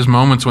 there's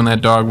moments when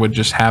that dog would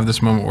just have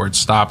this moment where it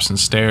stops and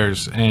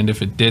stares, and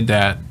if it did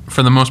that,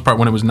 for the most part,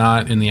 when it was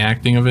not in the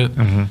acting of it,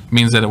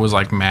 means that it was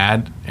like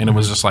mad, and it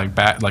was just like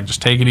like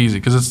just take it easy,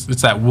 because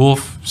it's that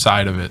wolf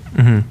side of it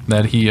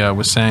that he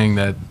was saying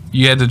that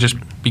you had to just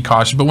be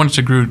cautious, but once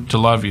it grew to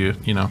love you,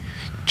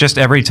 Just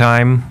every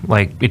time,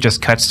 like it just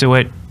cuts to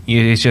it,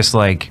 it's just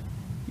like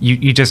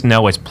you just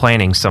know it's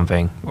planning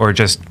something or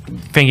just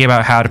thinking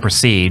about how to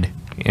proceed,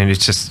 and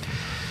it's just.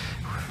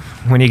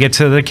 When you get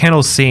to the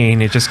kennel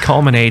scene, it just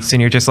culminates, and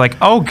you're just like,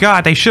 "Oh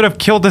God, they should have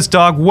killed this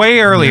dog way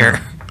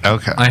earlier."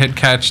 Okay. I had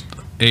catched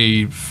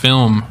a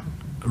film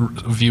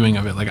viewing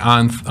of it, like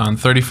on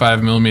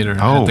 35 millimeter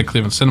at the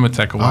Cleveland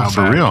Cinematheque a while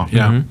for back. real?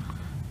 Yeah,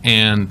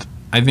 and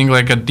I think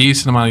like a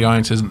decent amount of the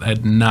audiences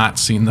had not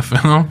seen the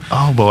film.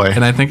 Oh boy.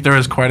 And I think there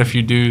was quite a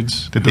few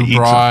dudes Did they who eat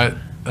brought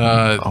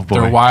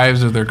their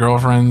wives or their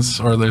girlfriends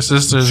or their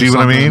sisters. See or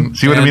what I something, mean?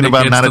 See what I mean and it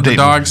about gets not a to date the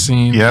dog movie.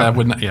 scene. Yeah. That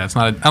would not, it's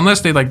not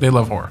unless they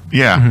love horror.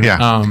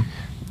 Yeah.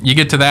 You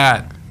get to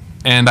that,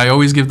 and I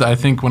always give I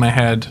think when I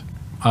had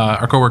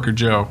our coworker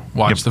Joe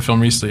watch the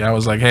film recently, I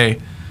was like, hey,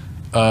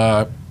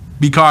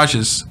 be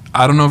cautious.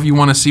 I don't know if you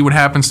want to see what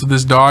happens to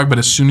this dog, but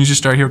as soon as you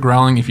start hear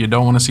growling, if you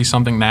don't want to see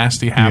something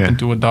nasty happen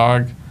to a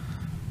dog,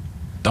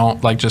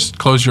 don't just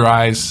close your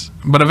eyes.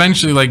 But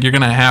eventually, you're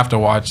gonna have to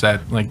watch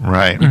that.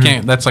 You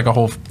can't. That's like a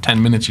whole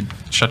 10 minutes. You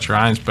shut your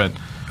eyes, but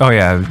Oh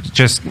yeah,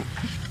 just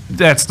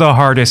that's the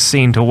hardest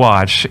scene to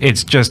watch.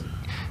 It's just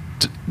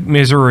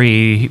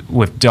misery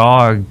with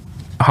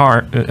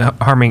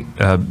harming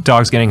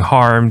dogs getting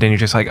harmed, and you're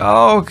just like,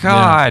 oh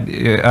god.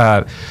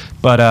 yeah,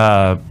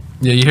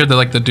 you hear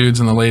the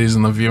dudes and the ladies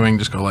in the viewing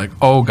just go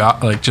oh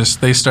god,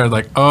 they start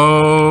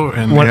oh,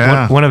 and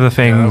one of the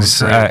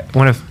things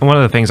one of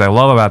the things I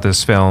love about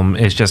this film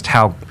is just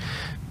how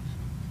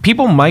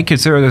people might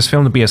consider this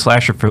film to be a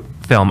slasher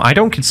film. I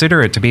don't consider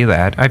it to be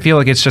that. I feel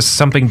like it's just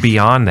something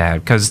beyond that,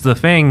 because the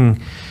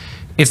thing,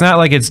 it's not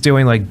like it's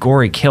doing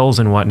gory kills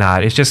and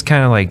whatnot. It's just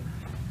kind of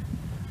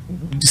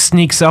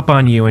sneaks up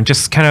on you and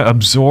just kind of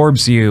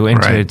absorbs you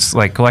into its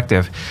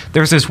collective.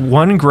 There's this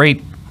one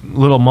great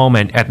little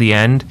moment at the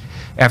end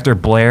after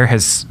Blair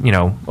has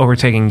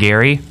overtaken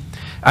Gary.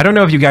 I don't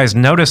know if you guys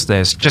noticed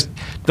this. Just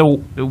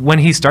when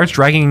he starts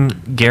dragging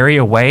Gary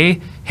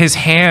away, his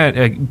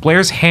hand,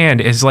 Blair's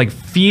hand, is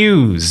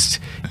fused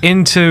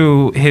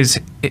into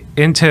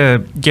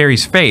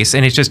Gary's face,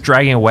 and it's just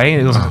dragging away.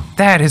 And it was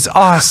that is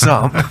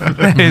awesome.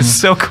 That is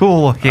so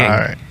cool looking. All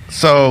right.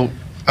 So,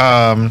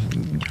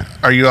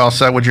 are you all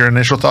set with your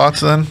initial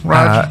thoughts then,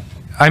 Raj?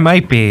 I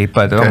might be,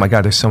 but oh my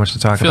god, there's so much to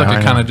talk I feel about.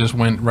 like it kind of just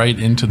went right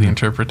into the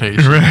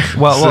interpretation.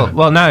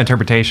 Well, not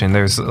interpretation.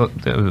 There's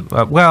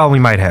we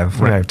might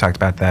have talked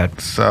about that.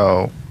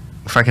 So,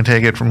 if I can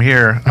take it from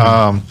here,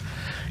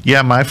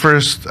 my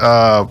first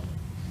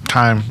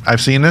time I've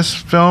seen this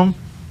film,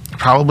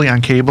 probably on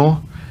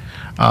cable.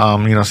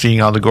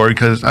 Seeing all the gory,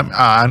 because I'm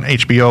on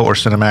HBO or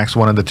Cinemax,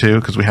 one of the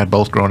two, because we had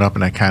both growing up,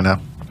 and they're kind of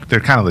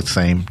the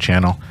same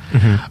channel.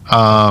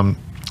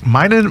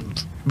 Might have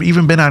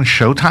even been on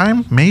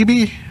Showtime,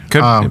 maybe.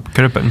 Could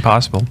have been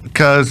possible.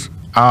 Because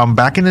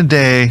back in the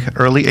day,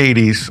 early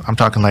 80s, I'm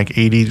talking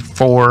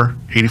 84,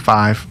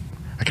 85,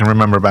 I can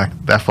remember back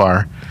that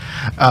far.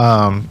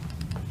 My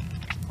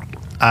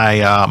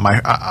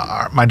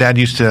dad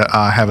used to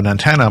have an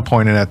antenna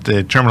pointed at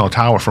the terminal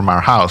tower from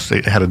our house.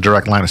 It had a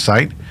direct line of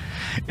sight.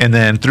 And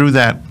then through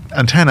that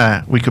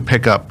antenna, we could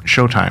pick up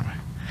Showtime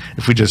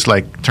if we just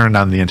turned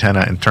on the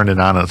antenna and turned it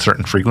on at a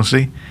certain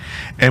frequency.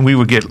 And we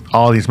would get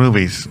all these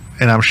movies.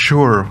 And I'm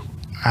sure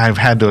I've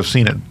had to have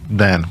seen it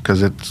then,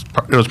 because it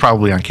was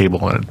probably on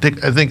cable. And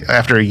I think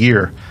after a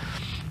year,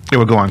 it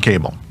would go on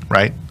cable,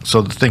 right?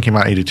 So the thing came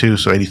out 82,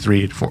 so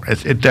 83, 84.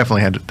 It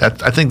definitely had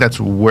that. I think that's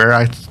where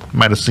I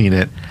might have seen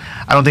it.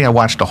 I don't think I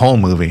watched the whole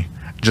movie,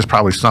 just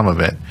probably some of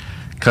it,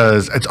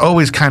 because it's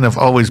always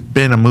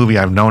been a movie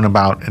I've known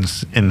about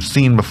and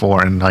seen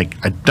before, and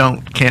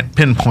can't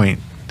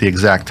pinpoint the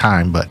exact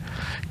time, but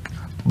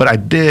I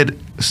did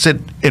sit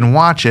and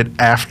watch it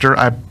after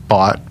I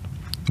bought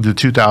the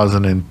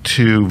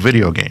 2002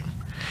 video game,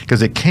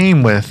 because it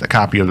came with a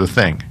copy of The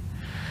Thing.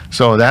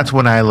 So that's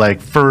when I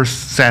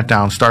first sat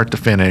down, start to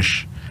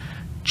finish,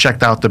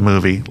 checked out the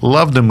movie,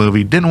 loved the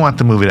movie, didn't want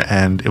the movie to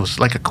end. It was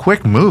a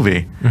quick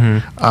movie.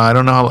 I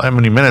don't know how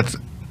many minutes,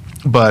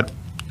 but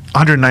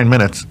 109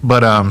 minutes.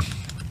 But I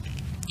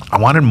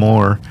wanted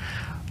more.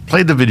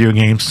 Played the video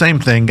game, same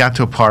thing. Got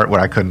to a part where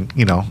I couldn't,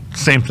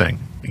 same thing.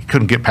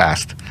 Couldn't get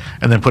past,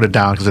 and then put it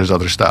down because there's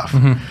other stuff.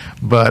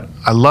 But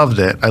I loved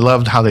it. I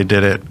loved how they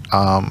did it.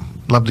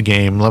 Loved the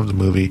game. Loved the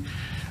movie.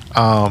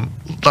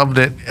 Loved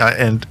it.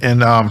 And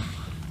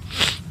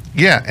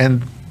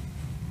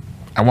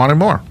I wanted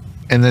more.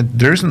 And then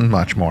there isn't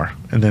much more.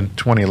 And then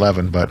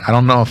 2011, but I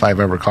don't know if I've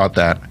ever caught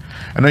that.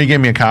 I know you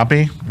gave me a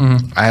copy.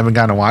 I haven't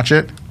gotten to watch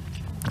it.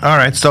 All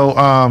right. So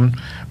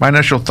my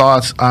initial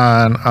thoughts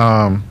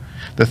on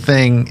The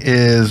Thing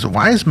is,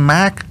 why is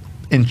Mac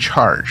in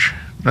charge?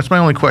 That's my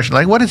only question.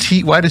 Why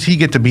does he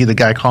get to be the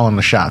guy calling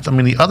the shots? I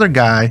mean, the other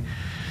guy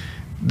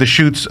that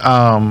shoots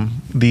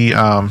these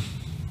are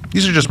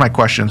just my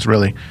questions,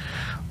 really.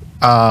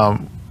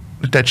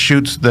 That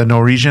shoots the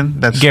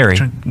Norwegian. That's Gary.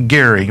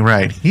 Gary,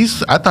 right?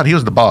 I thought he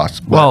was the boss.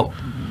 Well,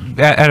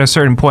 at a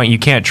certain point, you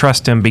can't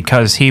trust him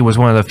because he was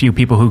one of the few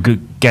people who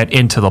could get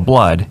into the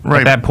blood. Right.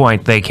 At that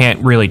point, they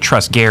can't really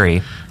trust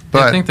Gary.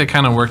 But I think they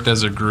kind of worked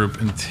as a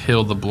group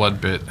until the blood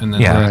bit, and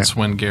then that's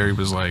when Gary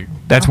was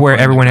that's where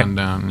everyone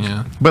down.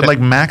 Yeah, but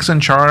Mac's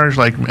in charge.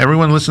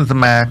 Everyone listens to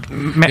Mac.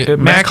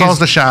 Mac calls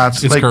the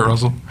shots. It's Kurt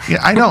Russell. Yeah,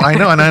 I know,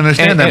 and I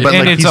understand that. But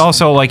and it's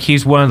also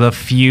he's one of the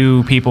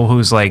few people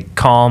who's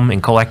calm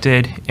and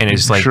collected, and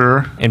is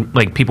sure, and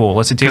people will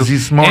listen to. Because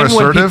he's more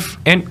assertive,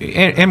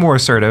 and more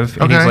assertive.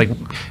 Okay.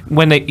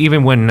 And he's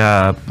when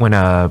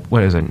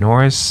what is it,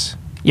 Norris?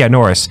 Yeah,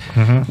 Norris.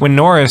 When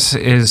Norris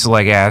is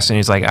asked, and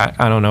he's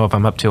I don't know if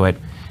I'm up to it.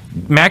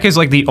 Mac is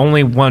like the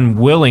only one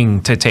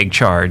willing to take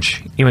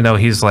charge, even though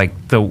he's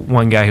like the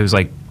one guy who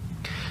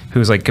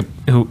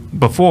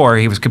before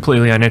he was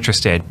completely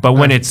uninterested. But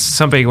when it's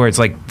something where it's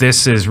like,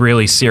 this is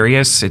really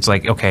serious, it's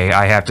like, okay,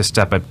 I have to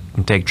step up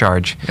and take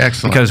charge.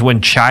 Excellent. Because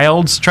when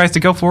Childs tries to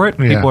go for it,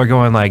 people are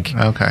going like,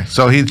 okay,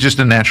 so he's just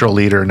a natural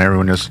leader, and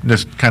everyone is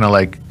just kind of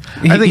like,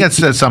 I think that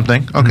says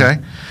something. Okay,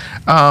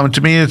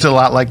 to me, it's a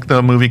lot like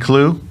the movie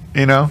Clue,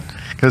 you know.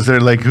 Because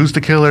they're like, who's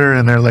the killer?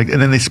 And they're like, and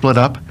then they split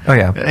up. Oh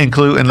yeah, and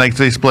Clue, and like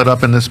they split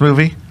up in this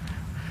movie.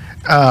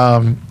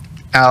 The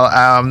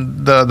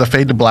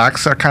fade to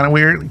blacks are kind of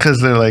weird because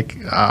they're like,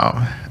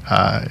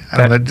 I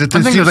don't know. I think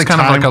it's like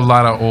kind of like a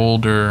lot of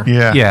older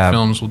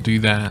films will do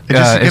that. It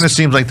just kind of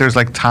seems like there's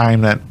like time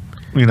that,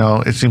 you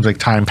know, it seems like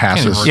time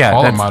passes. Yeah,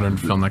 all a modern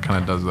film that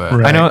kind of does that.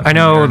 Right. I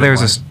know.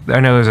 There's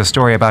a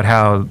story about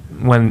how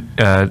when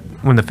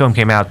the film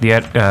came out, the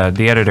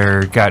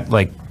editor got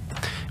like.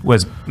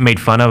 Was made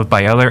fun of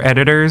by other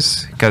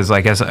editors because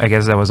I guess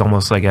that was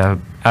almost like a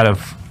out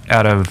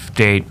of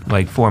date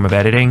like form of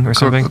editing or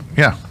something.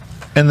 Yeah,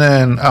 and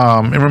then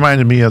it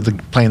reminded me of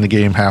playing the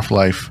game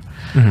Half-Life.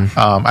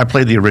 I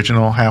played the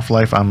original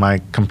Half-Life on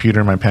my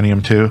computer, my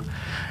Pentium 2,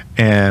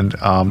 and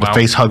the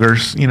face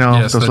huggers. You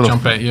know, those little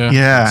jump at you.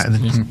 Yeah,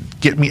 and just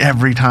get me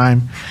every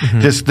time.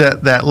 Just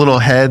that little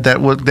head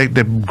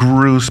that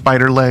grew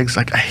spider legs.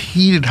 Like I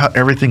hated how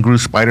everything grew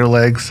spider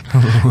legs.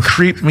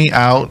 Creeped me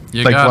out.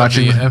 You like gotta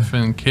watching. be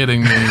effing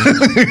kidding me.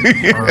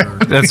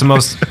 That's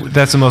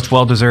the most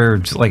well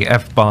deserved like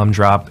F-bomb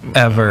drop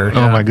ever.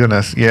 Oh my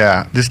goodness,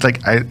 yeah. Just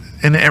like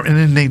and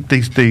then they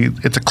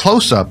it's a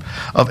close up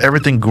of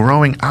everything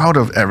growing out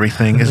of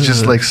everything. It's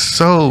just like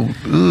so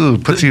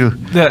puts you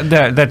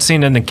that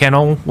scene in the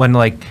kennel when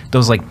like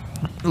those like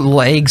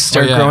legs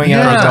start growing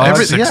out of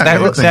dogs.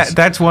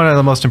 That's one of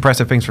the most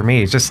impressive things for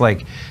me. It's just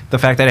like the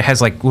fact that it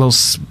has like little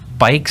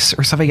spikes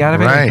or something out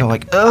of it. Right. And you're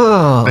like,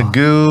 oh, the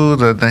goo,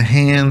 the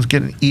hands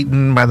getting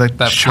eaten by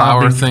that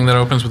flower thing that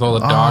opens with all the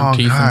dog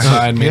teeth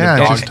inside, made of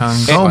dog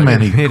tongues. So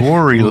many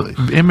gory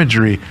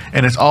imagery,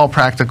 and it's all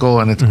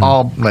practical, and it's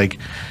all like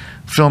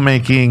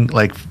filmmaking,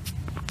 like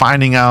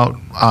finding out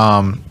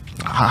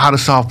how to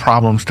solve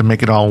problems to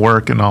make it all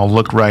work and all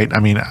look right. I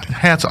mean,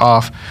 hats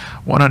off,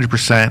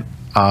 100%.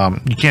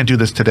 You can't do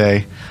this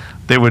today.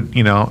 They would,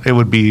 it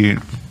would be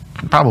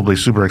probably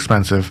super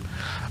expensive.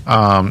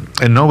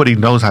 And nobody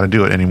knows how to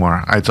do it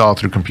anymore. It's all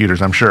through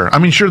computers, I'm sure. I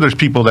mean, sure, there's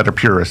people that are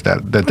purists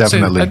that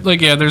definitely.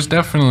 There's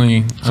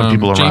definitely some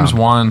people around. James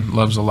Wan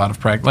loves a lot of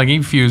practical. Like,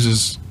 he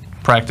fuses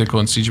practical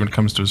and CG when it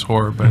comes to his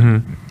horror. But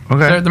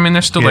okay.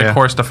 there's still like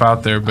horror stuff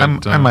out there.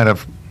 But I might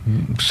have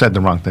said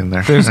the wrong thing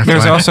there.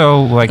 There's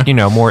also like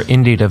more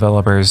indie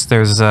developers.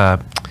 There's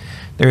not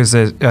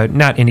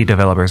indie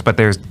developers, but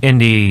there's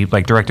indie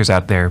like directors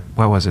out there.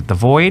 What was it? The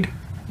Void?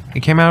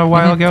 It came out a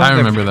while ago. I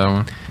remember that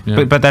one.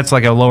 Yeah. But that's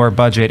like a lower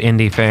budget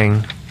indie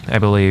thing, I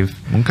believe.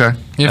 Okay.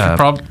 Yeah,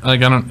 I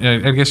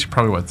guess you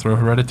probably throw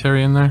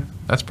Hereditary in there.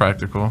 That's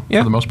practical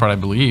for the most part, I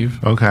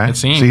believe. Okay. It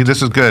seems. See,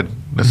 this is good.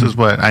 This is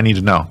what I need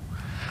to know,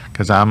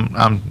 because I'm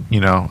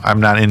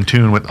not in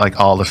tune with like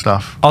all the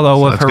stuff.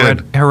 Although with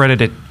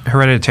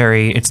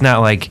Hereditary, it's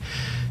not like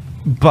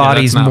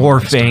bodies not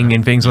morphing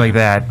and things like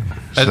that.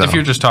 If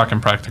you're just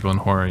talking practical and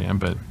horror, yeah,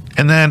 but.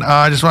 And then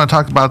I just want to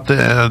talk about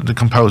the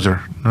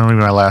composer. That'll be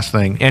my last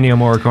thing. Ennio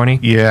Morricone.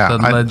 Yeah, the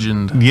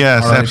legend.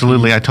 Yes,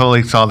 absolutely. I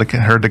totally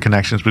heard the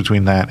connections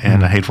between that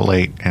and Hateful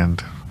Eight.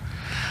 And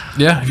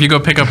yeah, if you go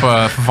pick up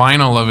a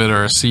vinyl of it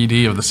or a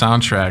CD of the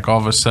soundtrack, all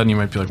of a sudden you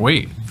might be like,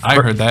 "Wait, I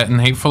heard that in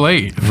Hateful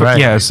Eight." Right.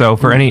 Yeah. So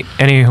for any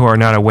who are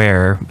not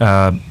aware,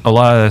 a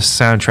lot of the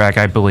soundtrack,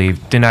 I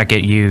believe, did not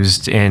get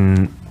used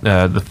in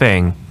The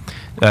Thing.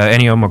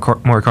 Ennio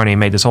Morricone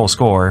made this whole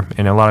score,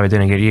 and a lot of it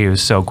didn't get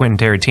used. So Quentin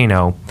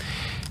Tarantino,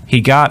 he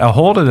got a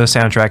hold of the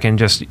soundtrack and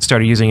just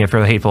started using it for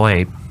The Hateful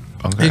Eight.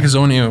 Okay. Because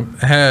Ennio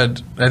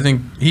had, I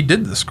think, he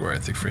did the score, I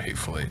think, for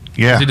Hateful Eight.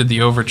 Yeah. He did the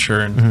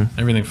overture and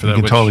everything for that.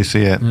 You can totally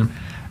see it.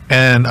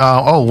 And,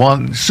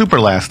 one super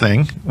last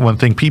thing,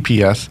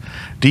 PPS,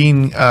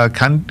 Dean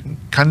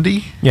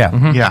Cundy?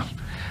 Yeah. Yeah.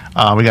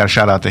 We got a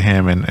shout out to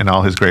him and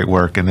all his great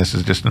work, and this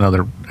is just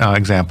another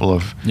example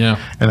of. Yeah.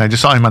 And I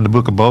just saw him on the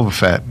Book of Boba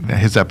Fett,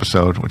 his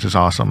episode, which is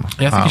awesome.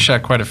 Yeah, I think he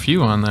shot quite a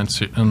few on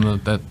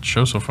that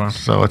show so far.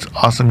 So it's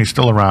awesome he's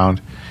still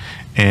around,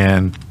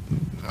 and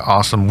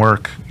awesome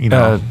work.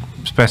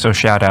 Special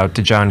shout out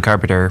to John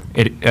Carpenter.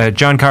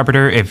 John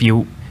Carpenter, if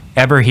you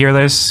ever hear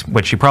this,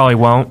 which you probably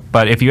won't,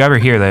 but if you ever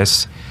hear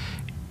this,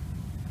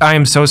 I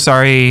am so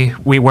sorry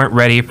we weren't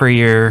ready for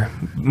your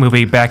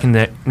movie back in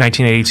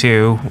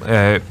 1982.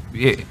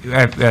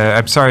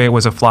 I'm sorry it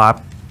was a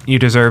flop. You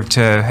deserve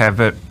to have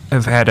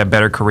had a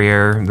better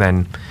career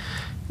than,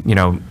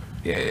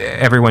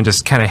 everyone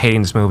just kind of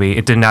hating this movie.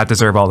 It did not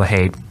deserve all the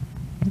hate.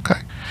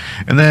 Okay.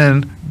 And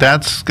then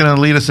that's going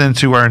to lead us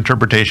into our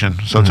interpretation.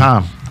 So,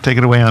 Tom, take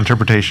it away on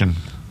interpretation.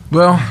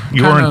 Well,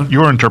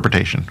 your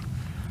interpretation.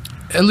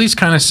 At least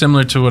kind of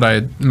similar to what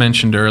I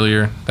mentioned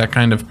earlier, that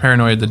kind of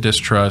paranoia, the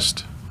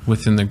distrust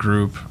within the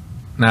group,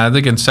 Now, I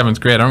think in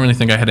 7th grade, I don't really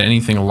think I had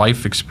anything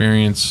life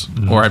experience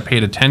or I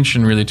paid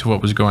attention really to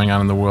what was going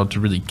on in the world to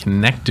really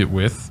connect it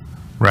with.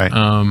 Right.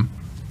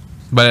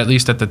 But at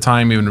least at the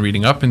time, even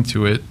reading up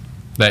into it,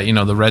 that, you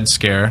know, the Red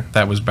Scare,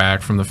 that was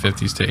back from the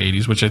 50s to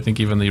 80s, which I think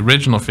even the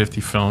original 50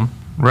 film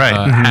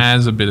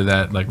has a bit of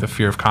that, like the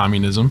fear of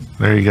communism.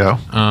 There you go.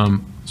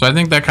 So I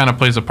think that kind of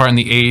plays a part in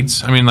the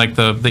AIDS. I mean, like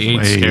the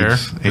AIDS scare,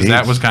 because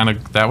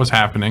that was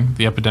happening.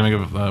 The epidemic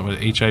of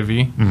HIV.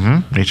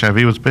 Mm-hmm.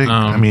 HIV was big.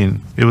 I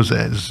mean, it was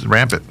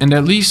rampant. And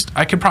at least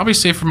I could probably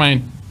say for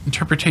my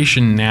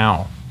interpretation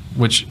now,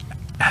 which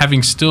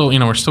having still, you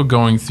know, we're still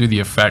going through the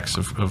effects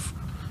of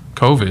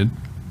COVID,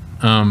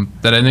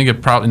 that I think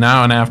it probably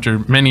now and after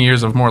many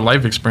years of more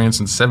life experience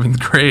in 7th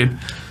grade,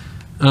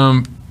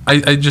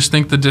 I just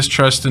think the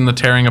distrust and the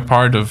tearing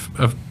apart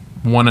of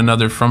one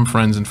another from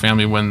friends and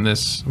family when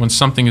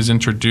something is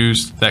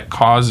introduced that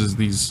causes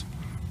these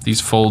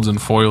folds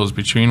and foils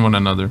between one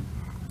another.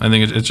 I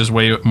think it's just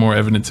way more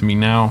evident to me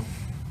now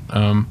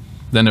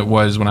than it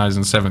was when I was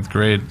in 7th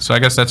grade. So I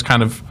guess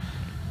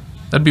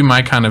that'd be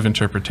my kind of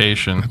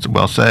interpretation. That's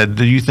well said.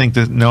 Do you think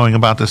that knowing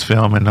about this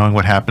film and knowing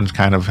what happens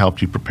kind of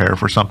helped you prepare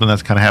for something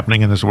that's kind of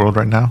happening in this world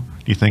right now?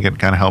 Do you think it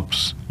kind of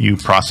helps you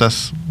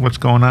process what's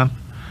going on?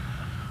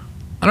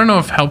 I don't know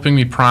if helping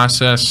me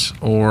process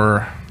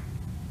or...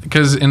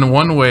 Because in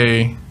one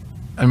way,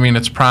 I mean,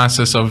 its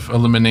process of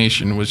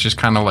elimination was just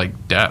kind of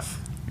like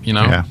death, you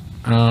know? Yeah.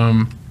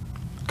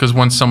 Because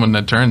once someone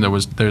had turned,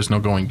 there's no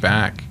going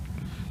back.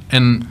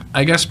 And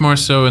I guess more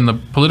so in the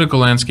political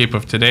landscape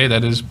of today, I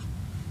think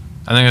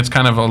it's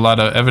kind of a lot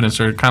of evidence,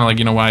 or kind of like,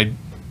 you know, why,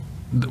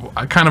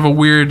 kind of a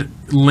weird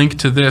link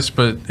to this,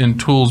 but in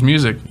Tool's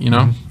music, you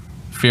know,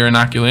 Fear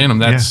Inoculatum,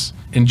 that's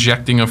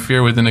injecting a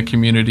fear within a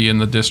community and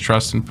the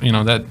distrust, and, you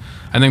know, that,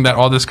 I think that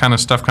all this kind of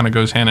stuff kind of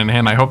goes hand in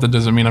hand. I hope that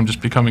doesn't mean I'm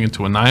just becoming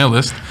into a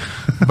nihilist,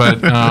 but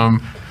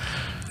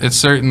it's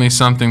certainly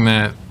something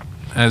that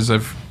as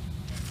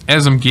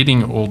I'm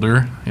getting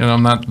older, you know,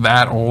 I'm not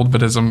that old,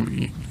 but as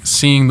I'm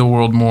seeing the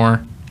world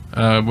more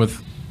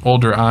with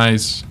older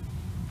eyes,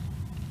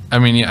 I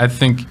mean, I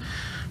think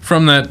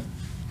from that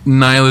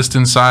nihilist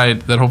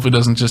inside that hopefully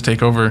doesn't just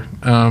take over,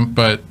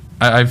 but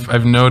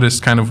I've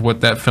noticed kind of what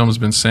that film's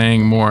been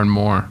saying more and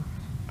more.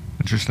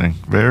 Interesting.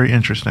 Very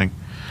interesting.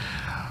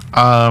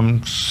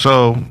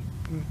 So,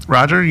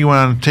 Roger, you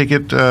want to take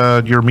it,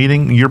 your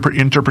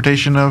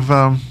interpretation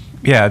of...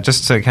 Yeah,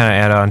 just to kind of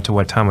add on to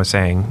what Tom was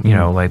saying, you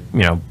know, like,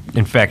 you know,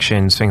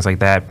 infections, things like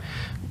that.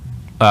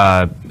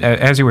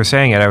 As you were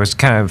saying it, I was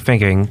kind of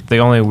thinking the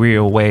only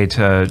real way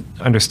to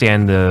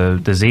understand the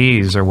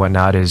disease or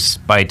whatnot is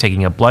by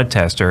taking a blood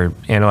test or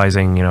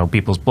analyzing, you know,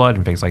 people's blood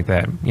and things like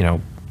that, you know,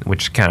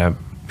 which kind of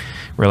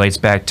relates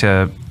back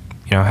to,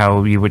 you know,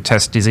 how you would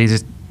test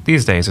diseases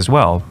these days as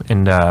well.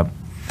 And,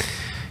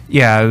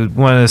 yeah,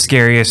 one of the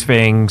scariest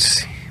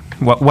things,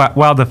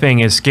 while the thing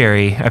is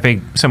scary, I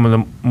think some of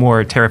the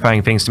more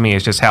terrifying things to me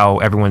is just how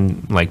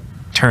everyone, like,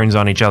 turns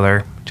on each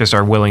other, just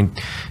are willing.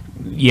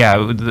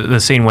 Yeah, the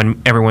scene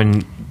when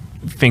everyone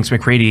thinks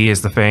McCready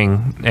is the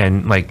thing,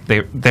 and, like,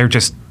 they're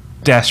just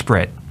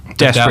desperate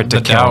to kill.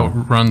 The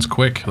doubt runs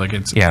quick. Like,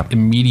 it's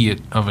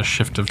immediate of a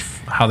shift of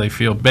how they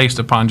feel based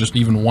upon just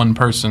even one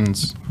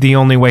person's... The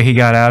only way he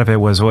got out of it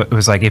was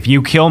like, if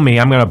you kill me,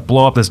 I'm going to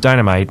blow up this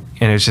dynamite.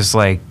 And it's just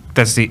like,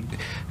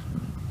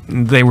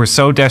 they were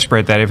so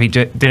desperate that if he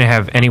didn't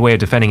have any way of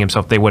defending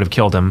himself, they would have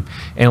killed him.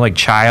 And like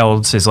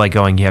Childs is like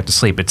going, you have to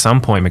sleep at some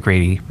point,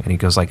 McCready. And he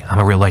goes like, I'm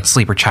a real light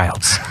sleeper,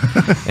 Childs.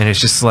 And it's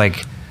just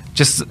like,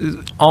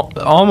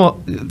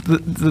 almost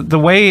the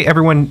way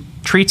everyone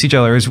treats each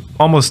other is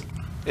almost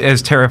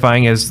as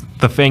terrifying as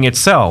the thing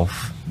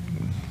itself.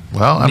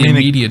 Well, I the mean,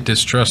 immediate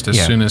distrust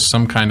as soon as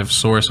some kind of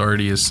source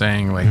already is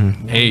saying, like,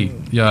 hey,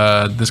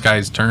 this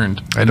guy's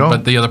turned.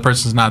 But the other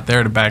person's not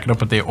there to back it up,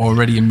 but they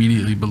already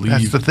immediately believe.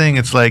 That's the thing.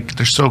 It's like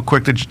they're so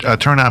quick to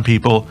turn on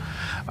people.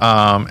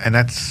 And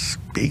that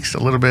speaks a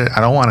little bit,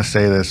 I don't want to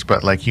say this,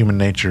 but like human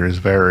nature is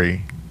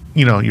very,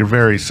 you know, you're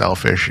very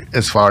selfish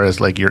as far as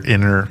like your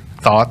inner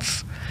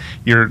thoughts.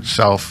 You're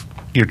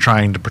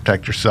trying to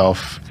protect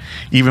yourself.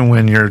 Even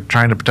when you're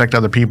trying to protect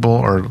other people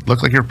or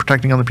look like you're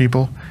protecting other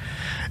people.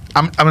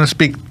 I'm going to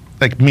speak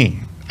like me,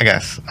 I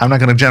guess. I'm not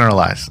going to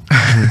generalize.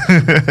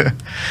 It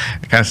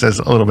kind of says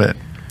a little bit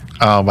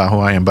about who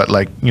I am. But,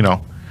 like, you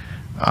know,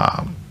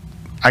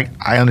 I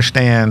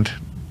understand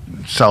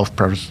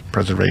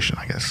self-preservation,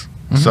 I guess.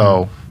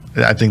 So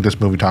I think this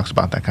movie talks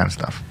about that kind of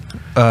stuff.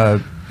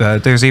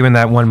 There's even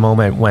that one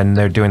moment when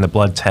they're doing the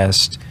blood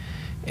test.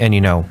 And,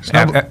 you know...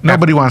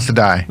 nobody wants to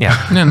die.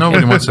 Yeah,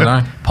 nobody wants to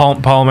die.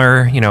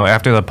 Palmer, you know,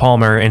 after the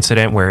Palmer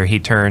incident where he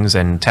turns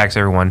and attacks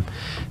everyone...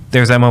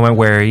 There's that moment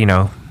where, you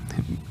know,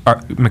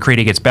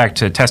 McCready gets back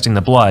to testing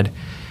the blood,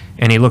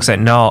 and he looks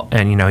at Null,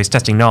 and, you know, he's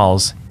testing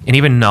Nulls, and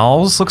even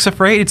Nulls looks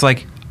afraid. It's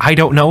like, I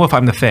don't know if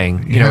I'm the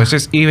thing. You know, it's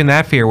just even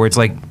that fear where it's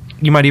like,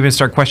 you might even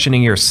start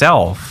questioning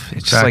yourself.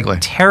 It's just like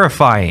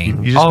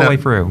terrifying all the way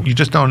through. You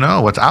just don't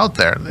know what's out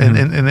there.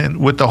 And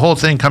with the whole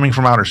thing coming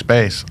from outer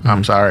space,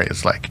 I'm sorry,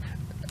 it's like,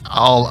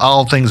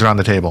 all things are on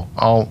the table.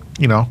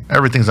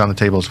 Everything's on the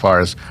table as far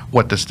as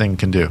what this thing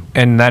can do.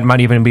 And that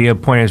might even be a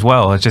point as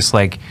well. It's just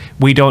like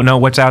we don't know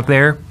what's out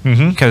there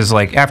because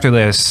like after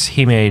this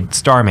he made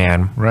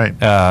Starman, Right.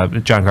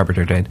 John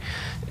Carpenter did,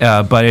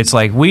 but it's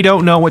like we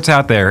don't know what's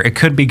out there. It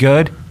could be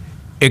good,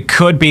 it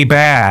could be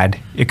bad,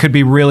 it could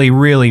be really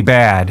really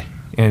bad,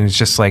 and it's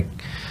just like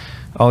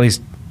all these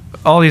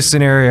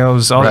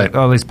scenarios,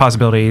 all these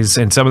possibilities,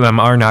 and some of them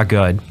are not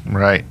good.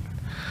 Right.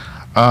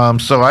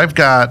 So I've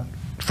got,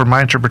 for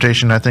my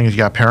interpretation, I think you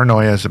got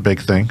paranoia is a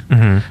big thing.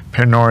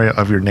 Paranoia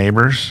of your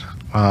neighbors.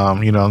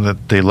 That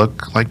they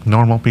look like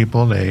normal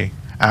people, they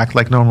act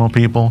like normal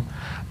people,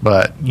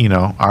 but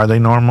are they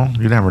normal?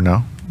 You never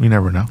know.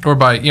 Or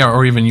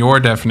or even your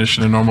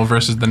definition of normal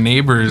versus the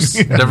neighbor's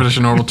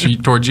definition of normal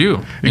towards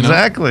you.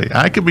 Exactly.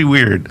 I could be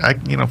weird.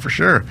 For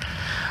sure.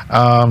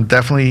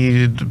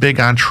 Definitely big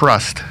on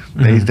trust.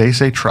 They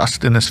say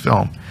trust in this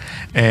film,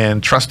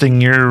 and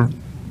trusting your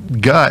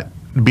gut.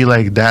 Be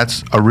like,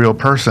 that's a real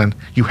person.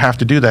 You have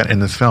to do that in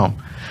this film,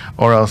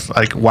 or else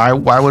like why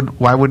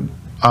would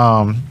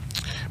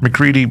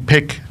McCready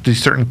pick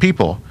these certain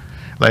people?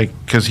 Like,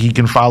 because he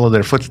can follow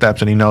their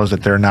footsteps and he knows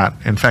that they're not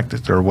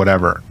infected or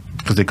whatever,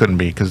 because they couldn't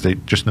be, because they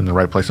just in the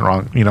right place and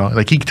wrong.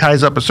 Like he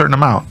ties up a certain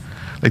amount.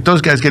 Like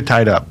those guys get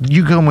tied up.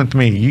 You come with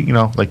me.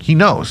 Like he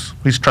knows.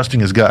 He's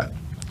trusting his gut.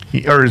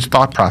 Or his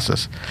thought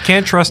process.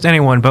 Can't trust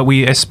anyone, but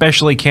we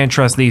especially can't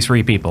trust these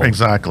three people.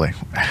 Exactly.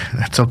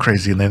 That's so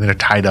crazy. And then they're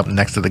tied up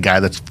next to the guy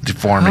that's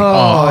deforming.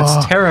 Oh,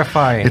 it's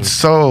terrifying. It's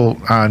so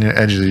on the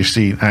edge of your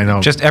seat. I know.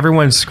 Just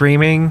everyone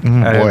screaming.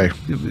 Boy.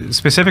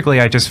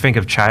 Specifically, I just think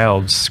of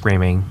Child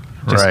screaming.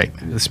 Right.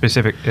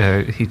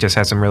 He just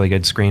has some really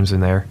good screams in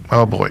there.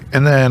 Oh, boy.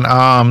 And then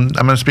I'm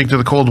going to speak to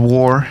the Cold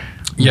War.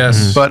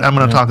 Yes. But I'm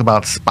going to talk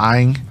about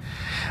spying.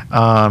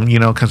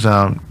 Because...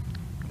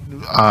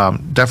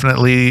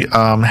 definitely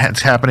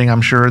it's happening.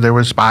 I'm sure there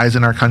were spies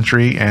in our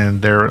country,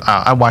 and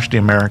I watched The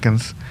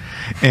Americans,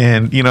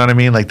 and you know what I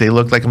mean. Like they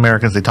look like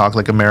Americans, they talk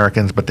like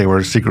Americans, but they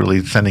were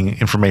secretly sending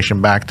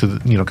information back to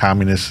the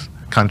communist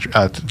country,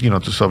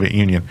 to Soviet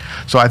Union.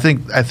 So I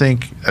think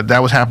that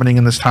was happening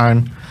in this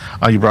time.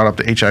 You brought up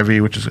the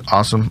HIV, which is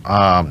awesome.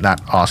 Not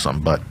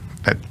awesome, but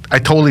I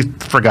totally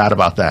forgot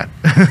about that.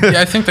 Yeah,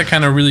 I think that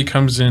kind of really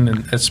comes in,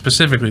 and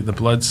specifically the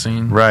blood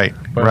scene. Right,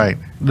 right.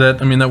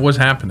 That was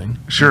happening.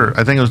 Sure,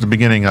 I think it was the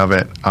beginning of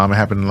it. It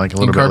happened like a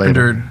little bit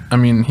later.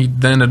 Carpenter, he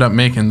then ended up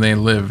making They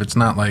Live. It's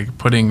not like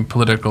putting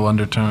political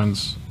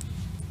undertones.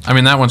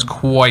 That one's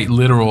quite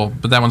literal,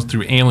 but that one's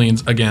through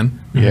aliens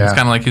again. Yeah. It's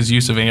kind of like his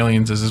use of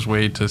aliens as his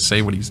way to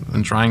say what he's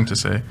been trying to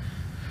say.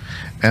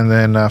 And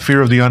then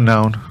Fear of the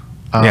Unknown.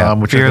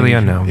 Fear of the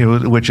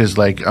Unknown. Which is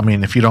like,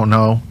 if you don't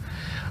know,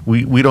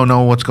 we don't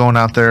know what's going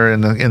out there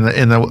in the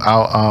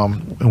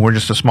and we're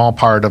just a small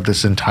part of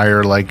this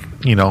entire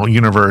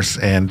universe,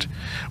 and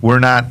we're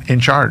not in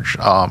charge.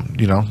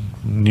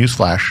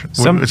 Newsflash.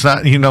 It's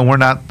not, we're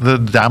not the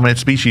dominant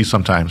species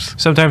sometimes.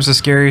 Sometimes the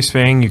scariest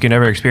thing you can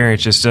ever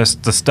experience is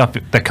just the stuff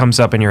that comes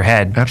up in your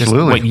head.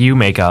 Absolutely. Just what you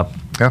make up.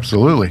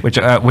 Absolutely. Which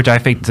I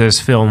think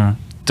this film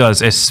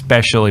does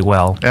especially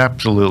well.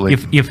 Absolutely.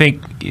 You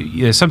think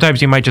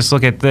sometimes you might just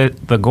look at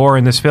the gore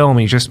in this film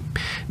and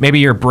maybe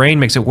your brain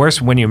makes it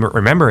worse when you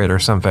remember it or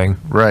something.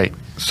 Right.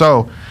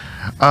 So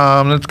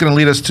that's going to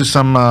lead us to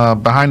some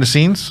behind the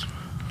scenes.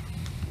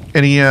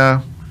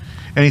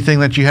 Anything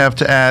that you have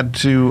to add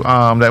to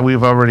that we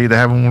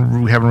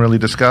haven't really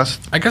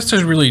discussed? I guess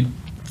there's really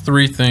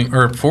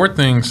 4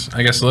 things.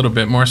 I guess a little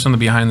bit more some of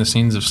the behind the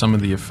scenes of some of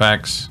the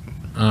effects,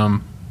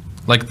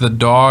 like the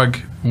dog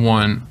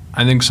one.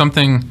 I think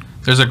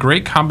there's a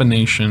great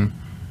combination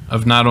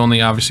of not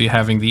only obviously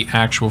having the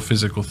actual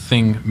physical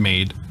thing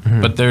made,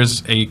 but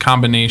there's a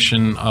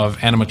combination of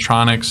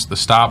animatronics, the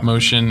stop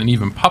motion, and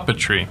even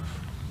puppetry.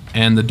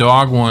 And the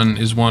dog one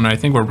is one I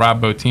think where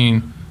Rob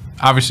Bottin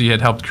obviously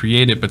had helped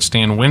create it, but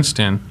Stan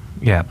Winston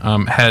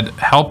had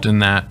helped in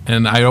that.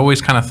 And I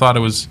always kind of thought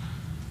it's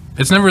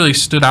never really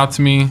stood out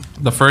to me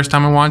the first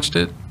time I watched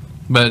it.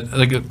 But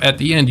like at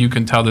the end, you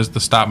can tell there's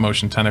the stop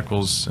motion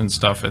tentacles and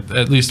stuff.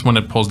 At least when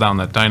it pulls down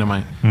that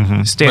dynamite.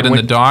 But in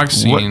the dog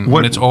scene,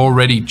 when it's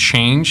already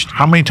changed,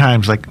 how many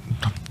times? Like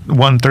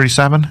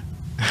 137.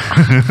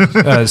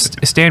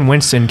 Stan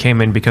Winston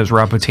came in because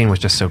Rob Bottin was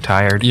just so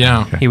tired.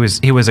 Yeah, he was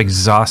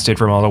exhausted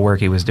from all the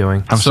work he was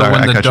doing. So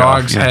when the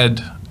dog's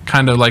head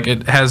kind of like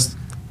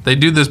they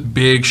do this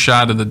big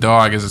shot of the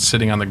dog as it's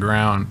sitting on the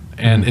ground,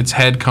 and its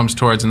head comes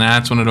towards, and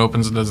that's when it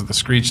opens and does the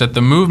screech. That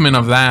the movement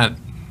of that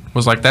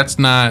was like, that's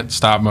not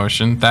stop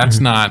motion, that's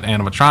not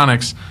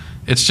animatronics,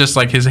 it's just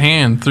like his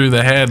hand through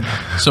the head.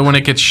 So when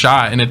it gets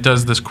shot and it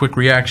does this quick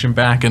reaction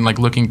back and like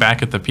looking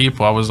back at the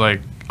people, I was like,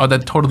 oh,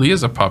 that totally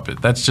is a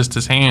puppet. That's just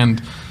his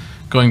hand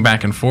going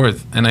back and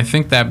forth. And I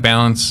think that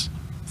balance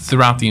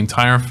throughout the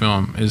entire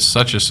film is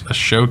such a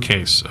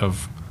showcase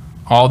of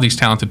all these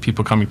talented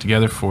people coming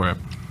together for it.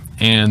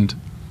 And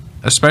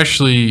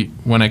especially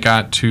when it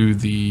got to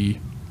the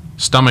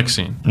stomach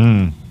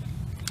scene.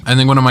 I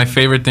think one of my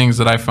favorite things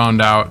that I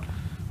found out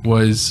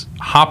was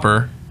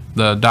Hopper,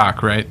 the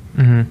doc, right?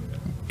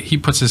 he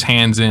puts his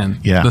hands in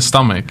Yeah. the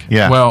stomach.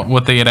 Yeah. Well,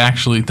 what they had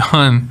actually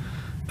done,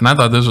 and I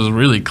thought this was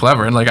really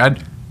clever, and like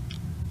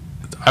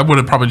I would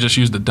have probably just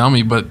used a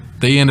dummy, but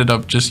they ended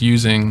up just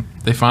using.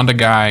 They found a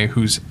guy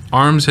whose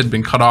arms had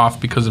been cut off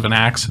because of an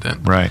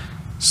accident. Right.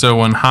 So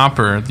when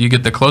Hopper, you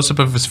get the close up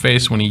of his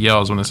face when he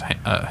yells when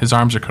his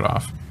arms are cut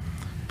off.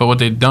 But what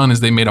they'd done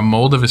is they made a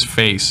mold of his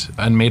face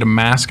and made a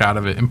mask out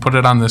of it and put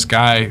it on this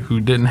guy who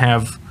didn't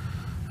have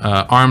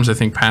arms, I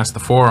think, past the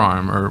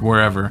forearm or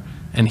wherever.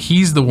 And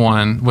he's the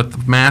one with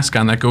the mask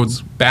on that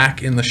goes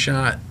back in the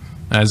shot,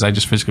 as I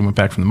just physically went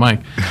back from the mic.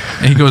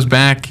 And he goes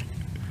back,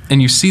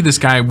 and you see this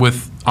guy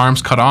with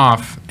arms cut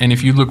off. And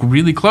if you look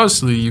really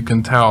closely, you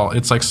can tell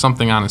it's like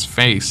something on his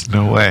face.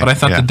 No way. But I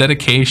thought Yeah. the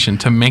dedication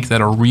to make that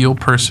a real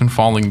person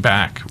falling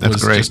back That's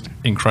was great. just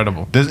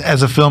incredible.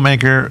 As a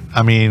filmmaker,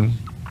 I mean,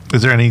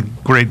 is there any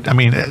great? I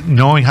mean,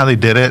 knowing how they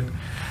did it,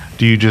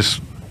 do you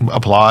just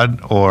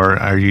applaud, or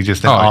are you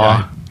just in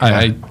awe?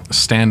 I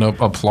stand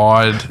up,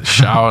 applaud,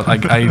 shout.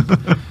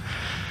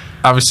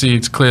 Obviously,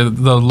 it's clear that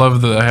the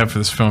love that I have for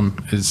this film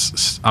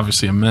is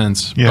obviously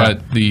immense. Yeah.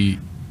 But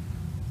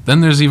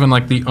then there's even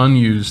like the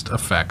unused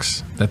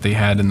effects that they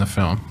had in the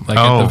film. Like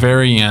at the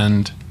very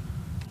end,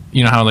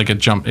 you know how like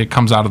it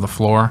comes out of the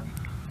floor.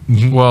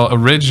 Mm-hmm. Well,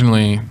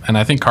 originally, and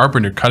I think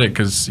Carpenter cut it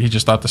because he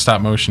just thought the stop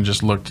motion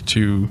just looked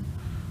too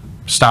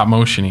stop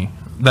motion-y.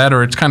 That,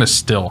 or it's kind of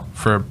still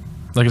for,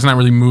 like, it's not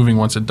really moving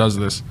once it does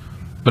this,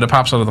 but it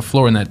pops out of the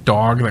floor, and that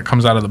dog that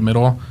comes out of the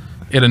middle,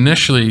 it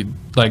initially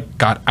like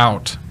got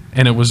out,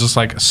 and it was just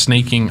like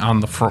snaking on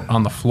the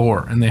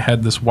floor, and they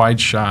had this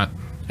wide shot,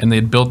 and they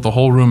had built the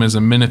whole room as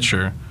a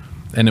miniature,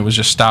 and it was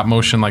just stop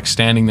motion, like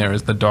standing there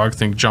as the dog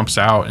thing jumps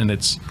out, and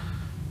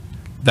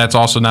that's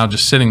also now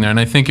just sitting there. And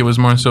I think it was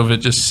more so of it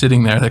just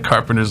sitting there that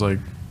Carpenter's like,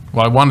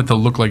 well, I want it to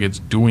look like it's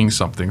doing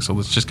something, so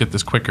let's just get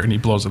this quicker, and he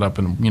blows it up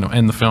and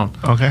end the film.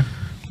 Okay.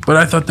 But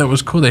I thought that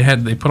was cool.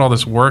 They put all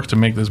this work to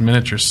make this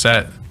miniature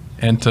set,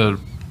 and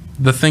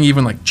the thing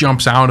even like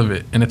jumps out of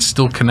it, and it's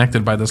still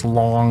connected by this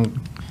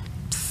long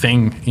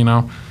thing, And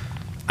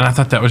I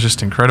thought that was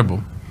just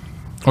incredible.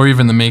 Or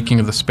even the making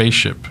of the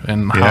spaceship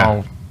and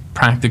how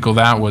practical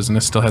that was, and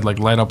it still had like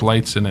light up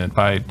lights in it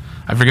by,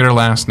 I forget her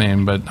last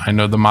name, but I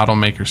know the model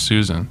maker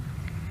Susan.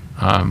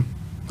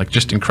 Like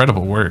just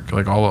incredible work,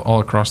 like all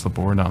across the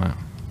board on it.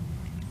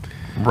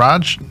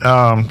 Raj,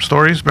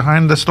 stories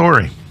behind the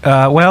story.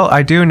 Well,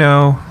 I do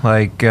know,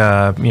 like,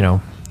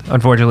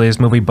 unfortunately, this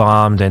movie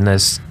bombed, and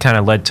this kind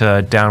of led to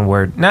a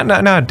downward,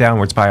 not a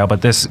downward spiral,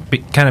 but this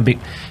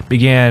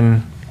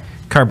began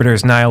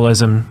Carpenter's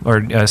nihilism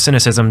or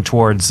cynicism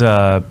towards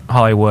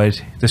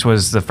Hollywood. This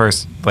was the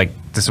first,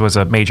 this was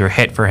a major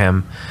hit for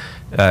him.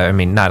 I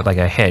mean, not like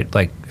a hit,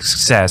 like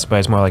success, but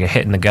it's more like a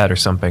hit in the gut or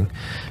something.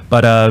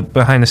 But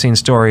behind the scenes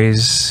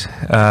stories,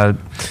 when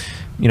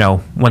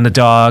the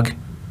dog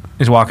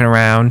is walking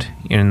around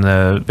and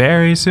the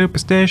very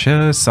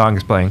superstitious song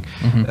is playing,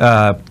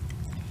 and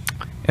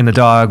the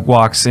dog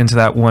walks into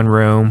that one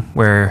room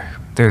where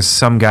there's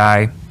some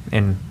guy,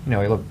 and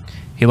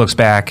he looks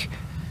back.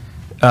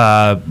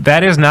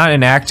 That is not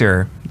an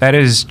actor. That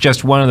is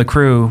just one of the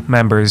crew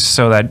members,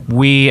 so that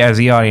we as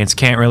the audience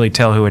can't really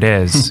tell who it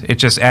is.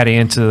 It's just adding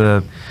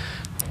into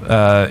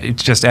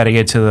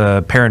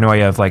the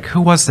paranoia of like, who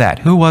was that?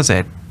 Who was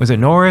it? Was it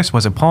Norris?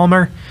 Was it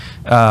Palmer?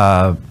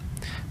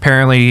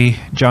 Apparently,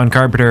 John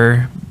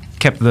Carpenter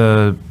kept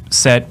the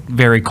set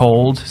very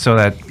cold, so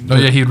that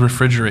he'd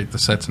refrigerate the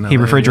sets. He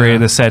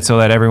refrigerated the set so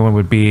that everyone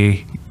would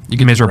be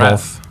miserable.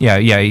 Breath. Yeah,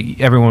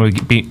 everyone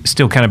would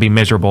still kind of be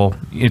miserable.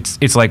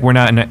 It's like we're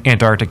not in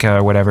Antarctica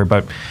or whatever,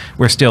 but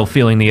we're still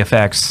feeling the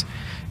effects.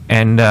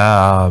 And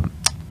there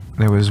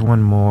was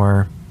one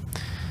more.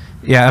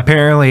 Yeah,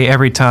 apparently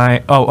every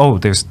time.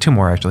 There's two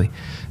more actually.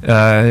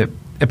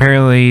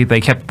 Apparently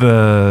they kept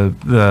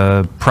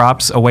the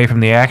props away from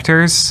the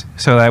actors,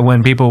 so that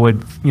when people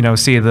would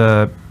see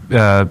the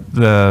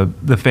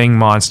Thing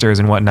monsters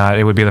and whatnot,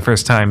 it would be the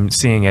first time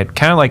seeing it.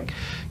 Kind of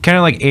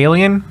like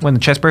Alien when the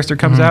chestburster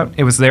comes out.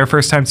 It was their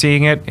first time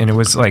seeing it, and it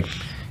was like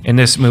in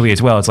this movie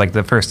as well. It's like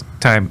the first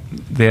time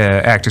the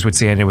actors would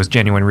see it, and it was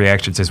genuine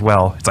reactions as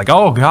well. It's like,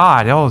 oh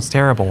God, it's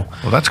terrible.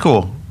 Well, that's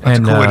cool. That's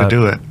a cool way to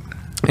do it.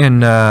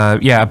 And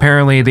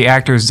apparently the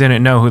actors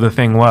didn't know who the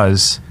Thing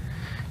was.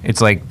 It's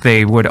like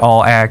they would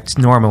all act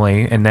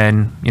normally, and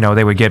then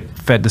they would get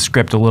fed the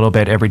script a little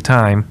bit every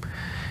time,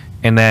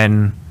 and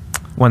then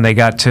when they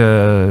got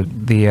to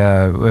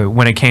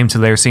when it came to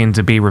their scene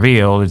to be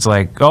revealed, it's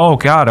like, oh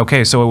God,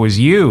 okay, so it was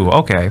you,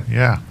 okay,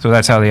 Yeah. so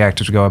that's how the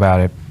actors go about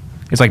it.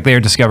 It's like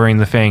they're discovering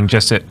the Thing,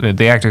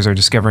 the actors are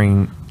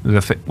discovering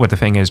what the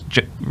Thing is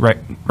right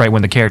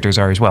when the characters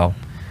are as well.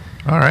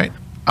 All right.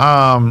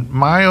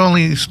 My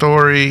only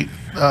story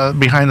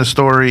behind the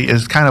story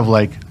is kind of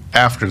like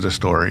after the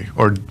story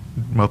or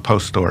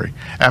post story.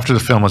 After the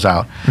film was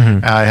out,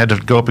 I had to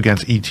go up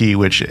against E.T.,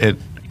 which it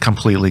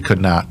completely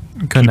could not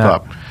keep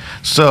up.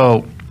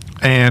 So,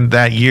 and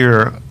that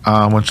year,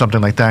 when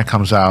something like that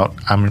comes out,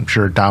 I'm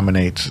sure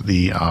dominates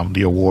the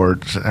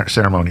award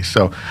ceremony.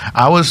 So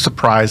I was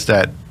surprised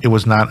that it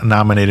was not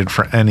nominated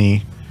for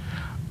any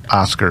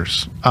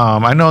Oscars.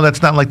 I know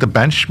that's not like the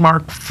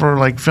benchmark for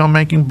like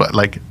filmmaking, but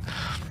like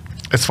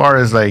as far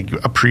as like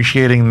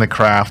appreciating the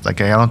craft,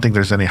 like I don't think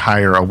there's any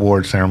higher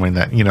award ceremony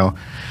that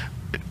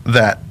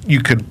that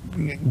you could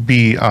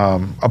be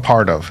a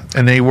part of,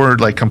 and they were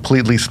like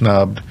completely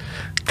snubbed.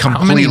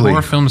 How many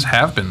horror films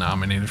have been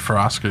nominated for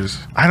Oscars?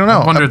 I don't know.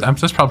 I wonder,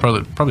 that's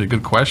probably a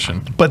good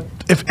question. But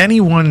if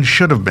anyone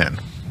should have been,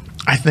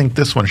 I think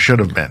this one should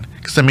have been,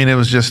 because I mean it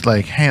was just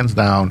like hands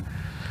down.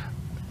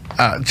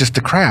 Just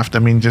the craft. I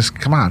mean, just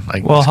come on.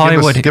 Like, well,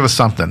 Hollywood, give us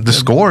something. The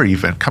score,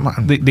 even. Come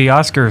on. The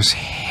Oscars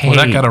hate.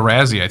 Well, that got a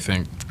Razzie, I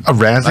think. A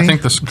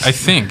Razzie? I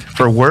think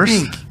for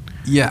worst.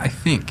 Yeah, I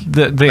think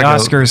the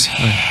Oscars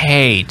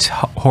hate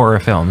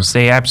horror films.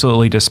 They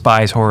absolutely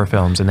despise horror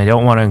films, and they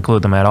don't want to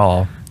include them at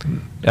all.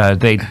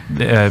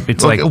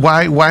 It's like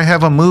why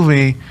have a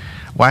movie?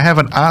 Why have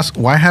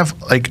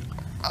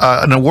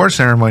an award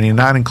ceremony and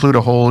not include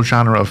a whole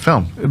genre of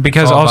film?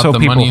 Because it's all also about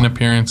the people money and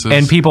appearances,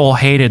 and people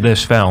hated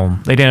this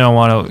film. They didn't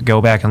want to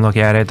go back and look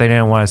at it. They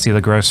didn't want to see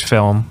the gross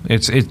film. They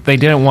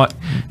didn't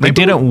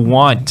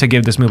want to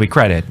give this movie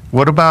credit.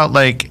 What about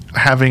like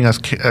having a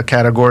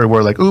category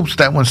where like, oops,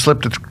 that one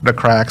slipped the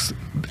cracks?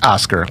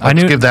 Oscar.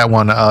 Let's give that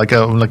one like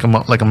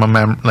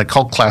a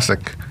cult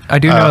classic. I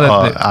do know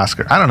that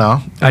Oscar. I don't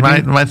know.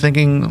 Am I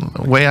thinking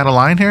way out of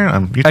line here?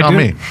 You tell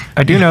me.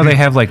 I do know they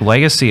have like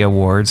legacy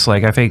awards.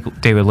 Like I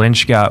think David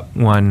Lynch got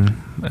one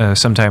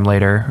sometime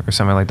later or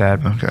something like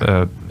that.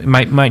 Okay. It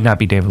might not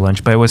be David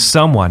Lynch, but it was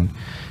someone.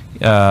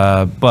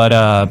 Yeah,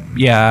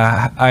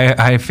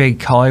 I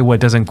think Hollywood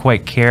doesn't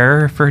quite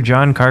care for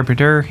John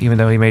Carpenter, even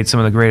though he made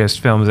some of the greatest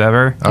films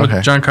ever. Okay.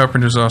 Well, John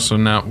Carpenter's also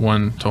not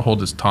one to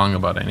hold his tongue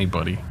about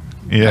anybody.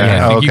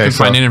 Yeah, I think you can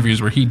find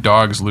interviews where he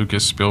dogs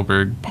Lucas,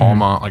 Spielberg,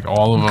 Palma, like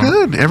all of them.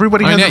 Good.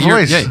 Everybody has a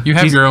voice. You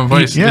have your own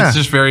voice. It's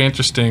just very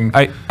interesting.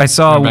 I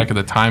saw back at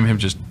the time him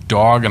just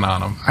dogging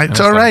on him. It's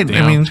all right.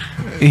 Damn. I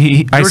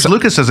mean, George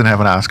Lucas doesn't have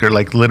an Oscar,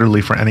 like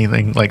literally for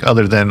anything, like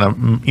other than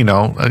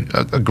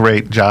a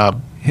great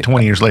job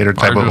 20 years later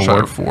type of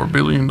award. $4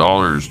 billion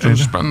to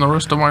spend the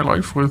rest of my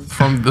life with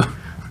from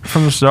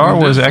the Star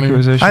Wars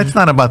acquisition. It's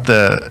not about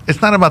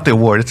the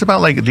award. It's about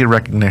like the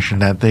recognition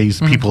that these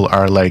people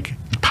are like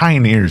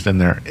pioneers in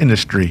their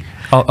industry.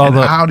 And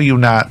how do you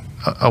not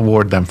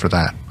award them for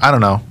that? I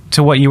don't know.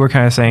 To what you were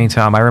kind of saying,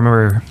 Tom, I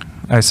remember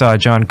I saw a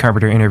John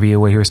Carpenter interview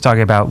where he was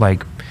talking about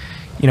like,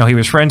 he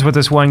was friends with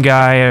this one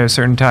guy at a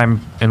certain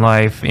time in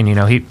life, and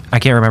I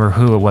can't remember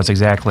who it was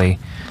exactly.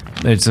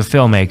 It's a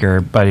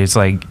filmmaker, but it's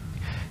like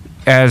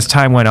as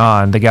time went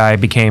on, the guy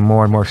became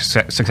more and more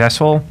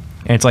successful,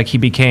 and it's like he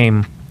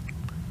became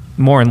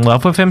more in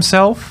love with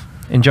himself,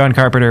 and John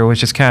Carpenter was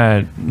just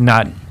kind of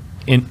not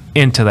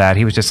into that.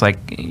 He was just like,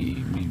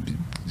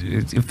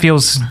 it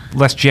feels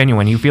less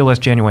genuine. You feel less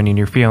genuine, and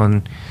you're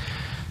feeling.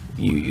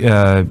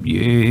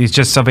 It's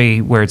just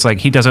somebody where it's like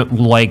he doesn't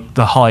like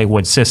the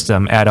Hollywood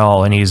system at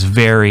all, and he's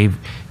very,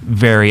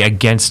 very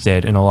against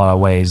it in a lot of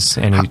ways,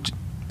 and he's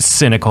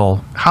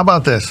cynical. How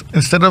about this?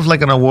 Instead of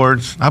like an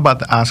awards, how about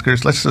the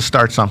Oscars? Let's just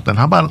start something.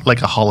 How about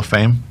like a Hall of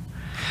Fame?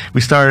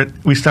 We start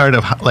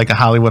like a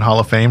Hollywood Hall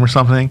of Fame or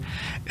something,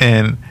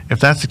 and if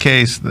that's the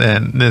case,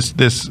 then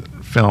this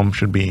film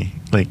should be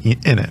like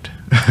in it.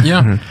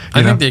 Yeah,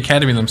 I think the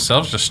Academy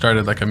themselves just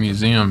started like a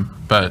museum,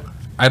 but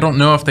I don't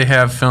know if they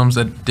have films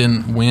that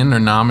didn't win or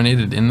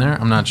nominated in there.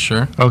 I'm not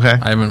sure. Okay,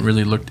 I haven't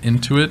really looked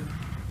into it.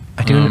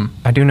 I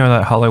do know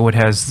that Hollywood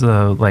has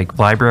the like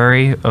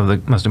library of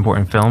the most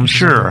important films.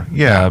 Sure,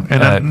 yeah,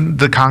 and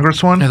the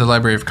Congress one. Yeah, the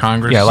Library of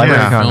Congress. Yeah,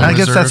 Library of Congress. I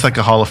guess that's like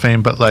a Hall of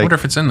Fame, but like, I wonder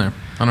if it's in there.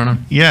 I don't know.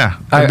 Yeah,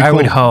 I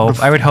would hope.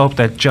 I would hope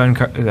that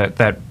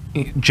that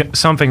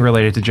something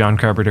related to John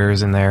Carpenter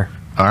is in there.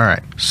 All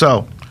right,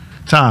 so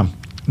Tom,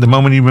 the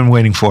moment you've been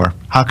waiting for.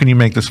 How can you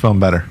make this film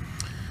better?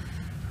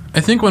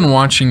 I think when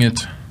watching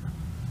it,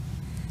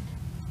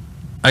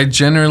 I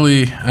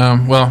generally,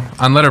 on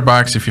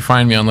Letterboxd, if you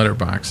find me on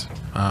Letterboxd,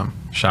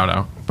 shout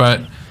out.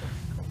 But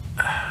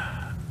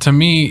to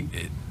me,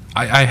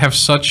 I have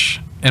such,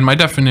 and my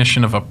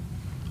definition of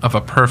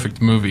a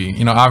perfect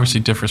movie, obviously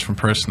differs from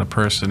person to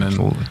person. And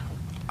Absolutely.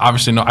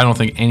 Obviously, no, I don't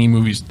think any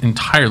movie's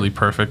entirely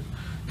perfect,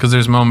 because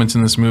there's moments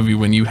in this movie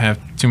when you have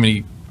too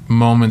many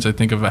moments, I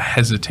think, of a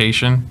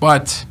hesitation.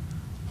 But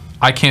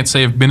I can't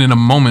say I've been in a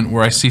moment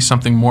where I see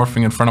something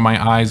morphing in front of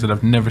my eyes that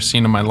I've never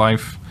seen in my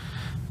life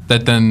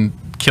that then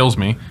kills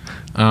me.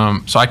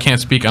 So I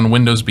can't speak on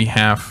Window's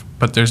behalf,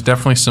 but there's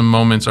definitely some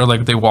moments, or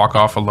like they walk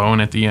off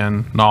alone at the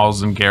end,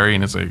 Niles and Gary,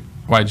 and it's like,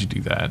 why'd you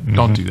do that? Mm-hmm.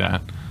 Don't do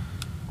that.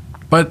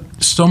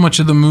 But so much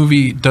of the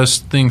movie does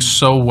things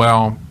so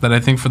well that I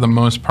think for the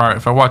most part,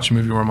 if I watch a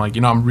movie where I'm like,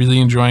 I'm really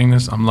enjoying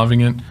this, I'm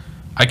loving it,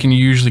 I can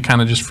usually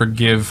kind of just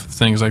forgive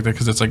things like that,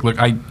 because it's like, look,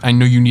 I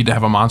know you need to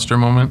have a monster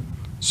moment,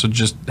 so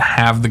just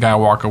have the guy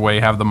walk away,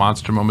 have the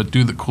monster moment,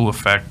 do the cool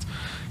effect.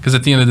 Because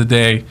at the end of the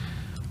day,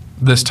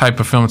 this type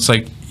of film, it's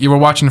like we're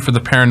watching it for the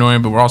paranoia,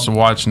 but we're also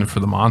watching it for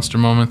the monster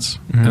moments.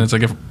 Mm-hmm. And it's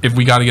like if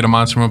we got to get a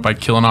monster moment by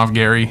killing off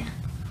Gary,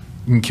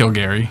 you can kill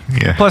Gary.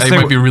 Yeah. Plus, It they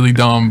might were- be really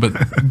dumb,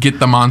 but get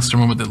the monster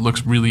moment that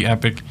looks really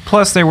epic.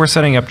 Plus, they were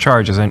setting up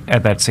charges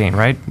at that scene,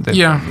 right?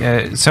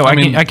 Yeah. So I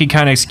mean- I could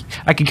kind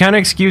of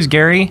excuse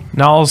Gary.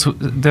 Knowles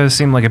does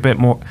seem like a bit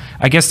more.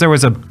 I guess there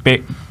was a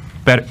bit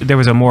better. There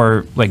was a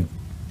more like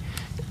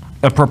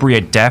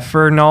appropriate death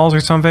for Knowles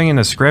or something in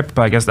the script,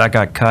 but I guess that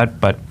got cut.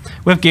 But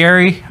with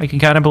Gary, I can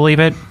kind of believe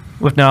it.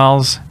 With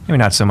Knowles, maybe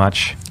not so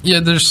much. Yeah,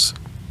 there's,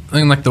 I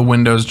think like the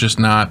window's just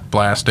not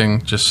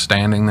blasting, just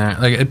standing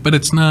there. But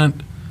it's not.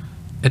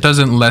 It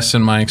doesn't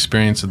lessen my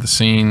experience of the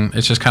scene.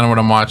 It's just kind of what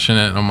I'm watching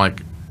it, and I'm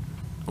like,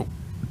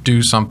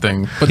 do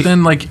something. But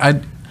then like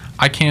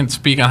I can't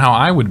speak on how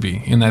I would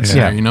be in that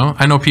scenario. Yeah. You know,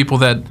 I know people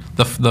that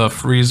the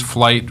freeze,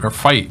 flight, or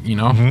fight. You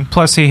know,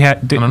 Plus, he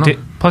don't know.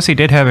 plus he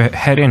did have a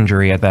head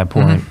injury at that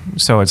point,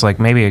 so it's like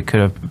maybe it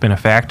could have been a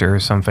factor or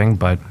something.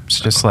 But it's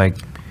just like,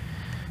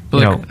 but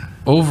you like, know,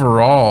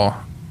 overall,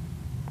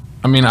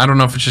 I mean, I don't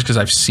know if it's just because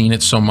I've seen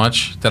it so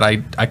much that I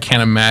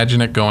can't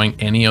imagine it going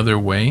any other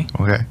way.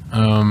 Okay.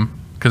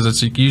 Because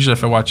it's usually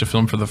if I watch a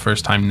film for the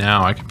first time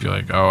now, I can be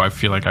like, oh, I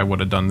feel like I would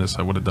have done this,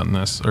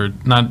 or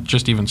not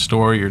just even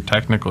story or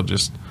technical,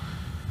 just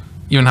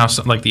even how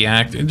like the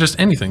act, just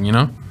anything, you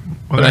know.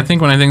 But Okay. I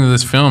think when I think of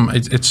this film,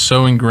 it's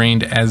so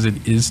ingrained as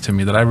it is to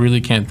me that I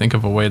really can't think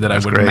of a way that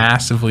That's I would great.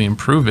 massively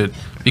improve it.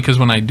 Because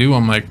when I do,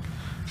 I'm like,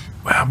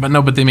 well,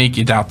 but they make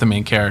you doubt the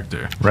main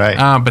character, Right.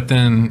 But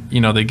then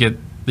they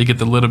get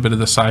the little bit of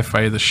the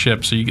sci-fi of the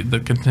ship, so you get the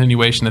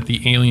continuation that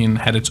the alien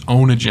had its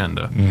own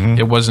agenda.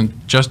 It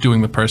wasn't just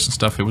doing the person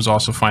stuff; it was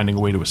also finding a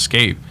way to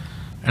escape.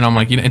 And I'm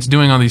like, it's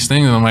doing all these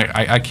things, and I'm like,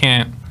 I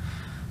can't.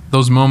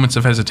 Those moments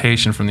of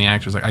hesitation from the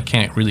actors, like I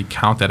can't really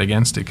count that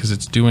against it because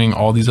it's doing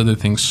all these other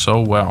things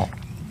so well.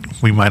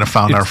 We might have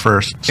found our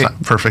first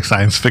perfect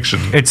science fiction.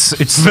 it's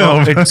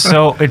film.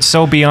 it's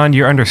so beyond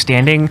your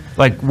understanding.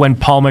 Like when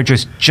Palmer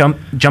just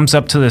jumps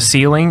up to the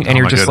ceiling, and Oh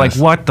you're my just goodness.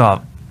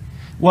 like,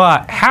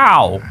 what,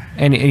 how?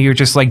 And you're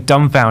just like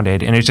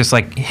dumbfounded, and it's just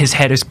like his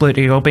head is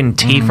splitting open,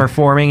 teeth are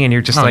forming, and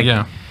you're just like,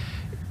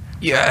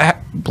 yeah,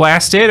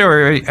 blasted,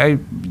 or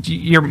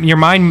your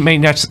mind may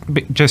not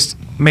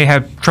may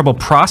have trouble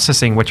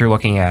processing what you're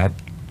looking at.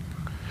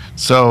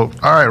 So,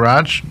 all right,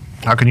 Raj,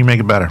 how can you make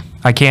it better?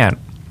 I can't,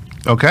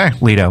 Okay.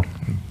 Leto.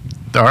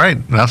 All right,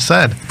 enough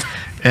said.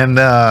 And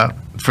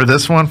for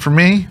this one, for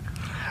me,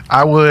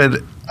 I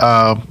would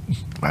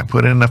I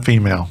put in a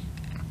female,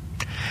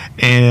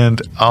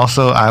 and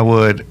also I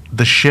would.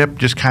 The ship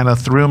just kind of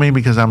threw me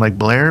because I'm like,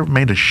 Blair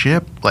made a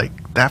ship like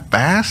that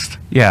fast.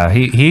 Yeah,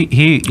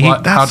 he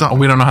that's all-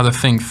 We don't know how the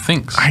thing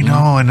thinks. I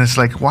know, and it's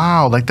like,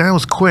 wow, like that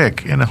was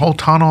quick, and a whole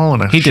tunnel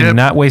and a he ship. did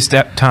not waste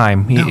that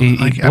time. No,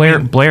 like, I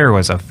mean- Blair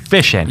was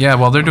efficient. Yeah,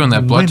 while they're doing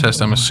that blood When-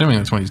 test, I'm assuming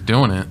that's when he's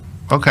doing it.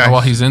 Okay.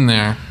 While he's in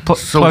there.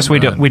 So, Plus, we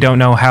don't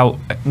know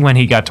when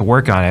he got to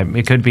work on it.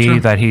 It could be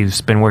that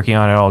he's been working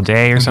on it all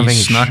day or something.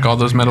 He snuck all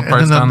those metal And,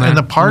 parts then down there. and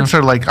the parts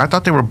are like, I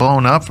thought they were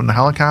blown up from the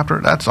helicopter.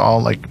 That's all.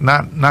 Like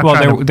not. Well,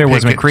 trying to there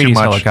was pick it too McCready's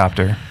much.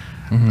 helicopter.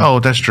 Oh,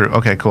 that's true.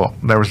 Okay, cool.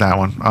 There was that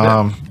one.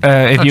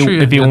 If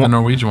you the want,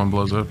 Norwegian one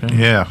blows up. Yeah.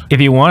 Yeah.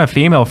 if you want a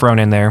female thrown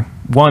in there,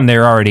 one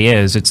there already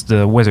is. It's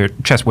the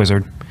chess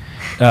wizard.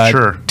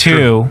 Sure,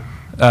 Two,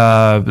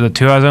 the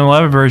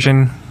 2011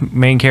 version,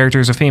 main character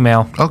is a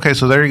female. Okay,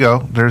 so there you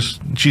go.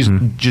 She's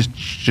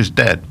just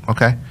dead.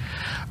 Okay.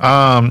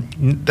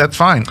 That's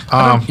fine.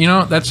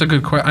 That's a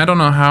good question. I don't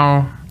know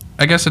how.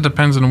 I guess it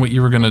depends on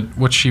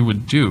what she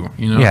would do.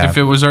 Yeah. If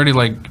it was already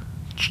like.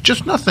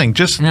 just nothing.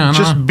 Just Yeah,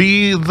 I know.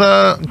 be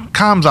the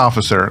comms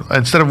officer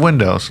instead of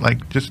Windows.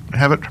 Like, just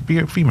have it be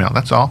a female.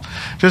 That's all.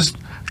 Just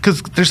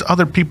because there's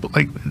other people.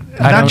 Like,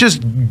 not don't-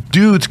 just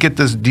dudes get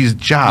these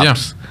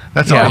jobs.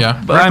 That's all. Yeah.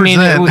 But I mean,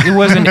 Represent it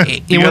wasn't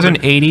the it other-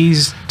 wasn't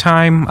 80s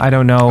time. I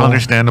don't know.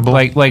 Understandable.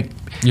 Like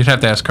You'd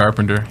have to ask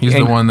Carpenter. He's the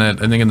And- one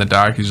that I think in the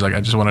doc he's like,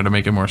 I just wanted to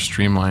make it more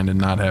streamlined and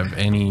not have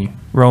any.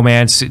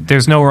 romance.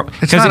 There's no.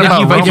 It's not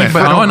about romance.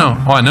 But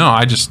I know.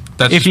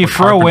 That's If just you what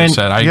throw Carpenter in-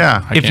 said.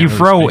 Yeah. I if can't you really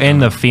throw speak in on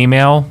the it.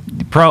 female,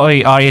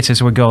 probably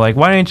audiences would go like,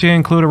 "Why didn't you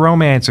include a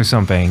romance or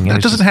something?" And It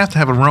it's doesn't just- have to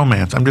have a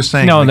romance. I'm just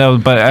saying. No, like, no,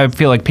 but I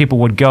feel like people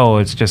would go.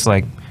 It's just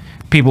like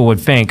people would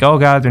think, "Oh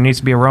God, there needs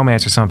to be a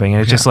romance or something,"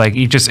 and it's just like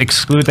you just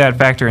exclude that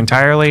factor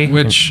entirely.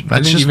 Which I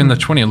That's think just- even the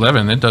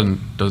 2011 it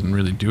doesn't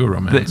really do a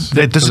romance.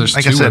 It doesn't. There's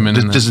Like two I said, women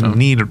in it that doesn't film.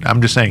 need.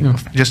 I'm just saying.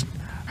 Just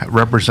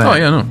represent Oh,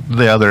 yeah, no.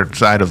 the other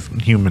side of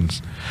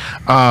humans.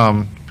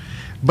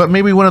 But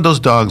maybe one of those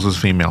dogs was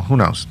female. Who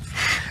knows?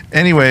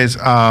 Anyways,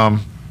 final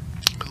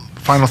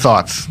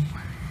thoughts.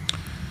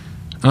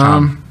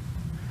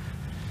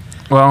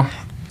 Well,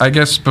 I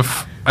guess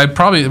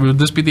would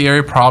this be the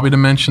area probably to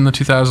mention the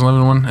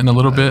 2011 one in a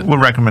little bit? What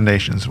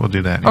recommendations? We'll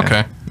do that. yeah.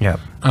 Okay. yeah,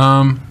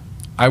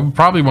 I would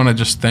probably want to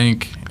just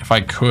thank, if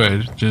I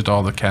could, just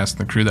all the cast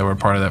and the crew that were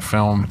part of that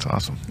film That's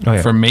awesome. oh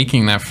yeah. for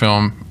making that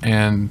film.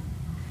 And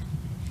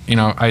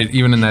I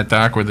even in that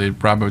doc where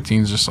Rob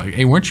Bottin's just like,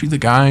 "Hey, weren't you the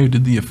guy who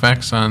did the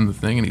effects on the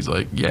thing?" And he's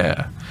like,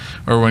 "Yeah."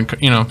 Or when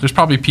there's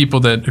probably people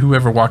that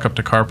whoever walk up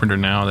to Carpenter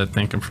now that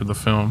thank him for the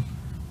film.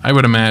 I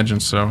would imagine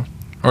so.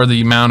 Or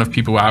the amount of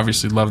people who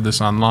obviously love this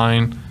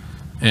online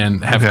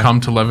and have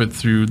come to love it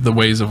through the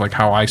ways of like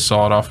how I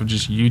saw it off of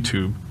just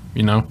YouTube,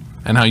 you know,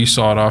 and how you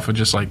saw it off of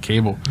just like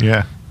cable.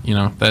 Yeah. You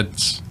know,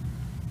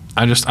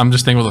 I'm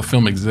just thinking, well, the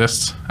film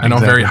exists. I know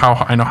Exactly.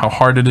 I know how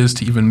hard it is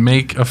to even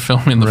make a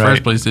film in the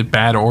first place, it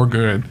bad or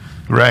good.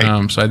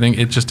 Right. So I think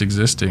it just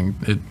existing,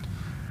 it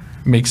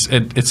makes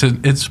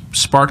it's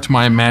sparked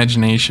my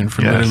imagination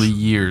for literally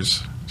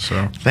years.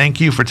 So Thank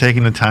you for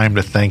taking the time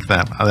to thank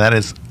them. That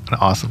is an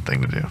awesome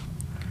thing to do.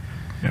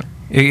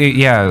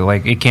 Yeah,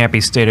 like it can't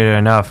be stated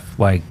enough.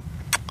 Like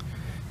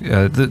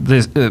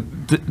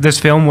this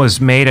film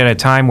was made at a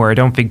time where I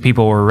don't think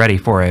people were ready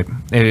for it.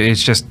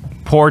 It's just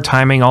poor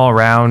timing all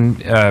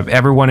around.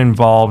 Everyone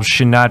involved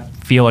should not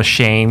feel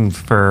ashamed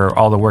for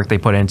all the work they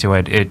put into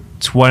it.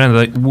 It's one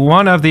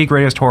of the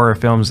greatest horror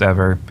films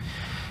ever,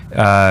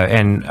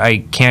 and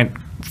I can't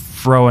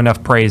throw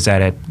enough praise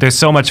at it. There's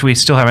so much we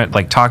still haven't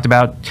like talked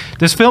about.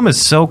 This film is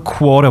so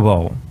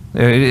quotable.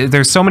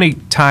 There's so many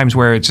times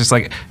where it's just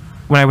like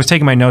when I was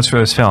taking my notes for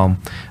this film,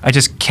 I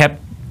just kept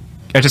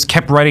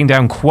writing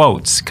down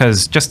quotes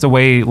because just the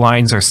way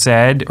lines are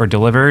said or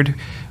delivered,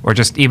 or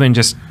just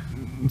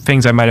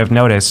things I might have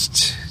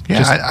noticed.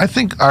 Yeah, I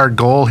think our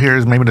goal here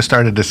is maybe to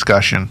start a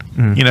discussion,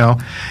 you know,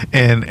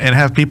 and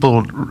have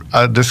people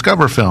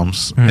discover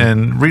films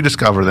and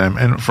rediscover them,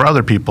 and for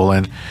other people.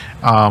 And,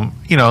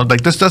 you know,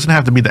 like this doesn't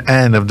have to be the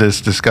end of this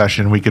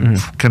discussion. We could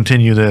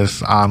continue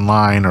this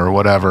online or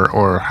whatever,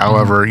 or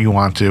however you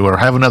want to, or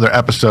have another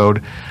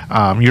episode.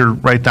 You're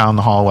right down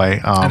the hallway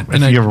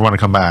if you ever want to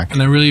come back.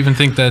 And I really even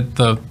think that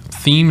the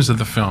themes of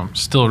the film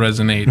still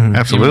resonate.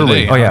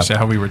 Absolutely. Oh, yeah.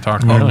 How we were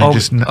talking And earlier. they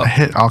just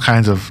hit all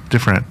kinds of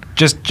different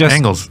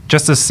angles.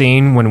 Just the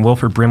scene when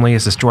Wilford Brimley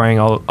is destroying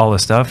all the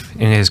stuff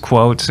in his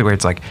quotes, where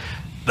it's like,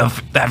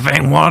 that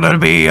thing wanted to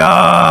be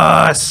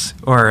us,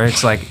 or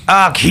it's like,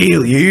 I'll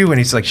kill you, and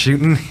he's like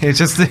shooting. It's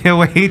just the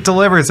way he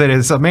delivers it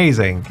is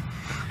amazing.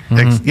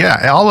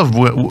 Yeah, all of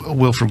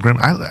Wilford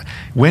Grimley.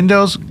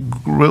 Wilford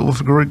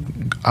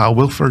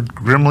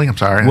Grimley. I'm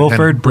sorry.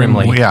 Wilford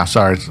Brimley. Yeah,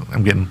 sorry.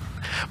 I'm getting.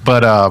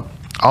 But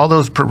all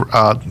those,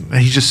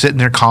 he's just sitting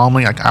there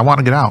calmly. Like, I want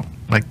to get out.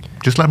 Like,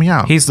 just let me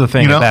out. He's the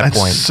thing you know, at that that's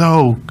point.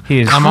 So He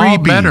is. I'm all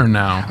creepy. better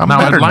now. I'm now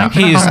better I'd like now.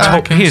 to come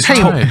back and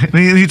try.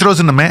 He throws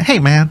in the man. Hey,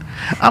 man,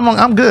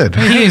 I'm good.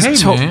 He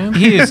is. man.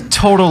 He is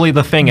totally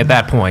the thing at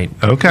that point.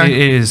 Okay.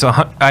 It is.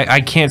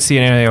 I can't see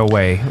it any other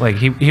way. Like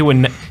he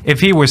wouldn't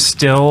if he was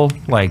still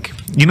like.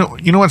 You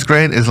know what's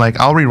great is like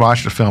I'll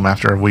rewatch the film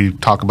after we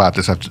talk about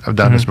this. I've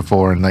done this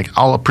before, and like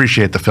I'll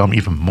appreciate the film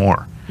even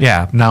more.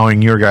 Yeah.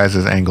 Knowing your guys'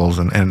 angles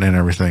and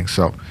everything.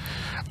 So,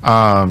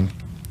 my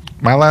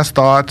last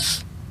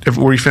thoughts.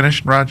 Were you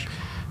finished, Raj?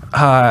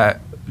 Yeah.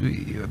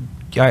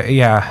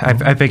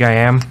 I think I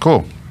am.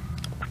 Cool.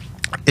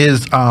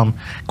 Is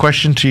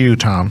question to you,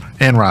 Tom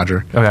and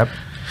Roger. Okay.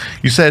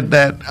 You said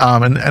that,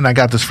 and I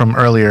got this from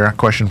earlier. A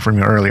question from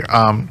you earlier.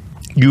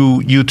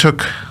 You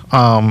took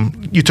on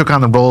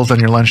the roles on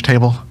your lunch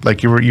table,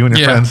 like you and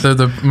your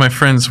friends. My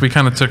friends. We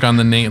kind of took on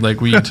the name,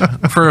 like we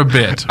for a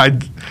bit.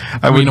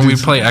 We'd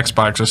play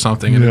Xbox or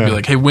something, and it'd be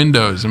like, "Hey,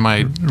 Windows," and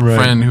my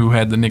friend who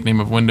had the nickname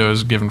of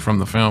Windows given from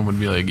the film would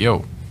be like,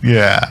 "Yo."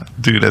 Yeah,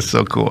 dude, that's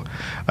so cool.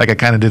 Like I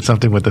kind of did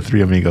something with the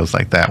Three Amigos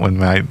like that when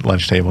my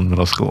lunch table in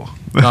middle school.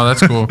 Oh,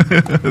 that's cool.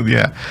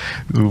 Yeah,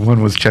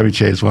 one was Chevy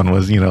Chase, one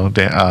was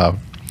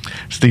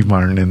Steve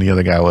Martin, and the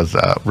other guy was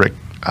Rick.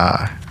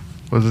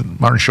 Was it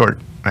Martin Short?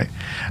 Right.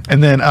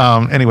 And then,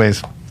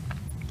 anyways,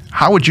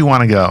 how would you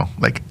want to go?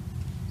 Like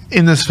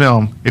in this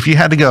film, if you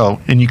had to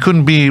go and you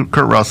couldn't be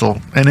Kurt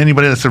Russell and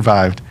anybody that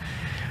survived,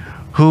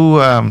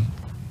 who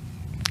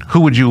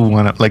would you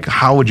want to like?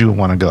 How would you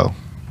want to go?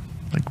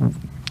 Like,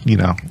 you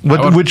know,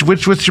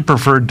 what's your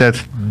preferred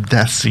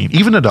death scene?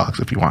 Even the dogs,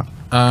 if you want.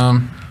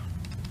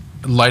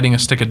 Lighting a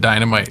stick of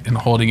dynamite and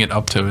holding it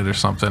up to it or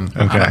something.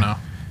 Okay. I don't know.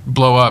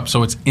 Blow up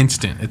so it's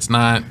instant. It's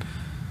not.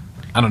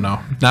 I don't know.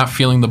 Not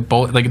feeling the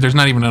bullet. Like there's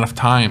not even enough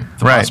time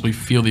to possibly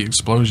feel the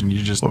explosion.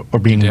 You just or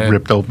being dead.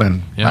 ripped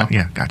open. Yeah.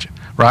 Yeah. Gotcha.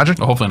 Roger.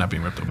 Well, hopefully not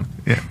being ripped open.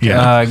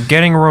 Yeah.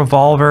 Getting a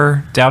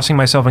revolver, dousing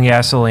myself in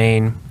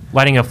gasoline,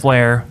 lighting a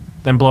flare,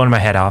 then blowing my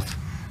head off.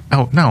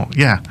 Oh no.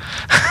 Yeah.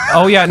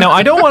 Oh yeah, no,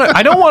 I don't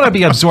want to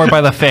be absorbed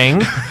by the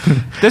thing.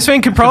 This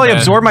thing could probably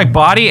absorb my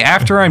body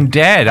after I'm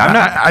dead. I'm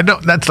not. I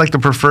don't. That's like the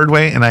preferred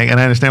way, and I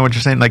understand what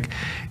you're saying. Like,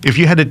 if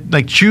you had to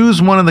like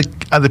choose one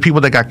of the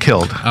people that got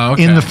killed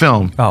in the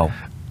film. Oh.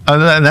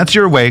 And that's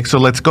your way. So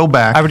let's go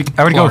back. I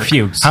would go with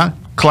Fuchs. Huh?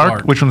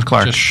 Clark? Which one's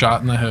Clark? Just shot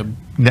in the head.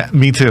 Yeah,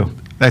 me too.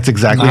 That's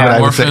exactly what I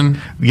would say.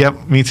 Orphan.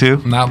 Yep, me too.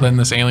 Not letting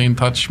this alien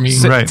touch me.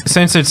 Right.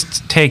 Since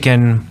it's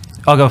taken,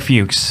 I'll go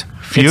Fuchs.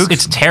 Fuchs?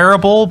 It's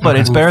terrible, but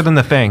it's better than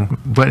the thing.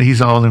 But he's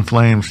all in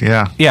flames.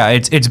 Yeah. Yeah,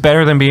 it's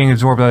better than being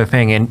absorbed by the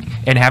thing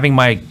and having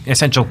my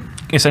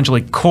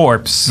essentially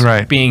corpse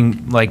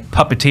being like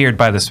puppeteered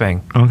by this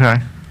thing. Okay.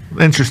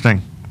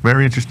 Interesting.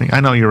 Very interesting.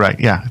 I know you're right.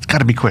 Yeah, it's got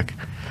to be quick.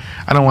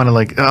 I don't want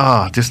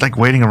to just like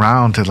waiting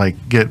around to like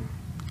get,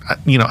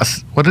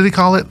 what did he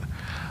call it?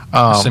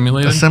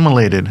 Assimilated?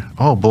 Assimilated.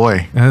 Oh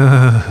boy.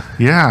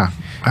 Yeah.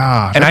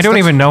 And I don't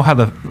even know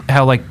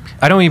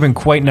I don't even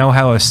quite know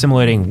how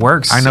assimilating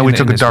works. I know we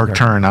took a dark regard.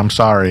 turn. I'm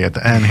sorry at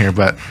the end here,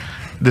 but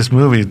this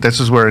movie, this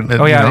is where.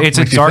 Oh yeah, it's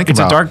a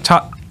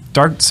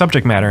dark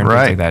subject matter and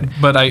things like that.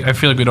 But I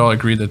feel like we'd all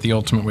agree that the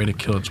ultimate way to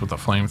kill it's with a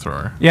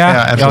flamethrower.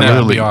 Yeah, absolutely.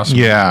 That would be awesome.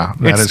 Yeah,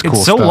 that is cool.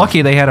 It's so stuff.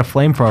 lucky they had a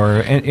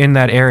flamethrower in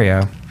that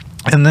area.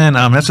 And then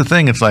that's the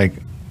thing. It's like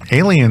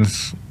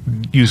aliens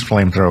use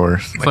flamethrowers.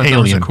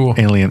 Flamethrowers are cool.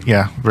 Alien,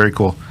 yeah, very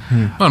cool.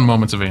 Fun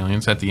moments of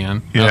aliens at the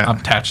end. Yeah.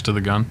 Attached to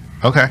the gun.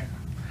 Okay.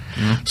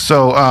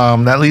 So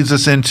that leads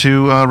us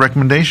into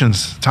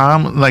recommendations.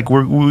 Tom, like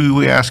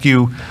we ask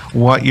you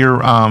what you're,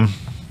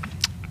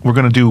 we're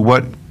going to do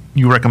what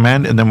you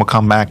recommend, and then we'll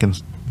come back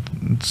and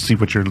see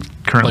what you're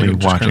currently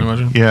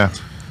watching. Yeah.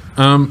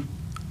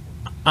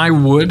 I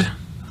would,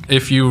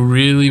 if you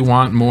really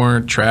want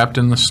more trapped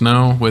in the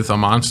snow with a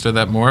monster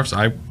that morphs,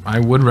 I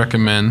would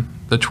recommend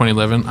the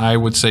 2011. I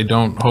would say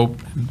don't hope.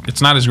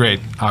 It's not as great,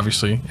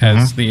 obviously,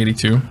 as the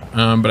 82.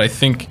 But I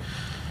think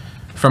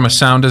from a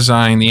sound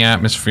design, the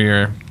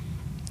atmosphere,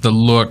 the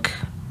look,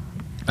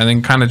 I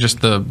think kind of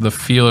just the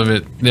feel of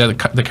it. Yeah,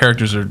 the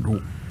characters are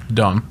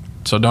dumb.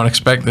 So don't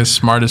expect as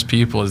smart as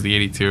people as the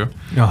 82.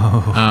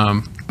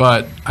 Oh.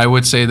 But I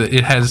would say that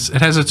it has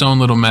its own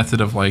little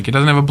method of like, it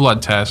doesn't have a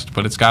blood test,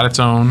 but it's got its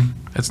own.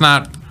 It's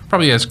not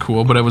probably as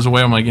cool, but it was a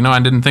way I'm like, I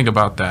didn't think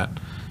about that.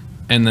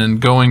 And then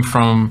going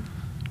from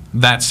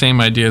that same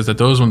ideas that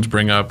those ones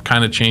bring up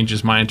kind of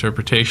changes my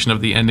interpretation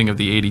of the ending of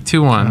the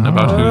 82 one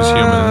about who's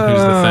human and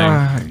who's the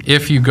thing,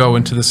 if you go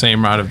into the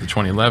same route of the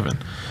 2011.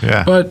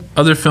 Yeah. But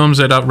other films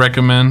that I'd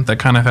recommend that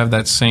kind of have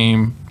that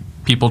same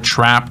people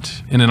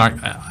trapped in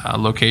a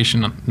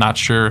location, not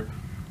sure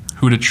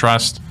who to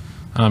trust.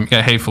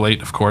 Hateful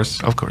Eight, of course.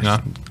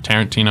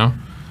 Tarantino.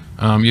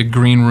 You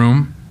Green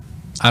Room.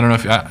 I don't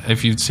know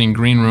if you've seen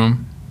Green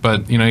Room,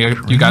 but you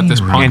got this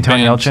punk Anton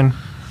band. Yelchin.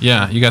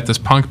 Yeah, you got this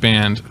punk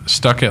band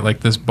stuck at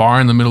like this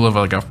bar in the middle of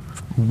like a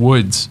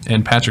woods,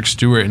 and Patrick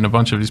Stewart and a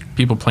bunch of these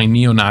people play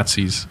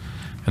neo-Nazis,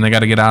 and they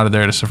got to get out of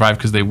there to survive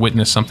because they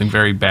witnessed something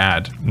very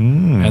bad,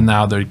 and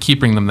now they're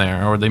keeping them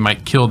there, or they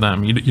might kill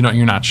them.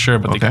 You're not sure,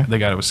 but they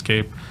got to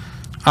escape.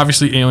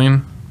 Obviously,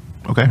 Alien.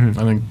 Okay. I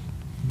think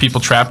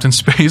people trapped in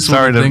space.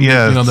 Sorry to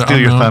steal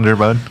your thunder,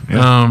 bud.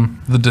 Yeah.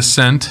 The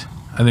Descent.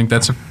 I think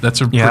that's a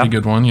pretty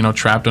good one.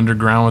 Trapped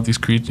underground with these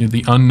creatures,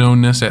 the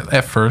unknownness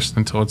at first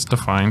until it's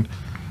defined.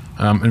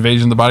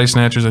 Invasion of the Body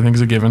Snatchers, I think,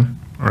 is a given.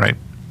 Right.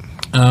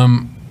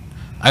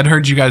 I'd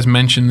heard you guys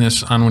mention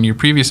this on one of your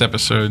previous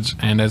episodes,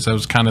 and as I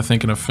was kind of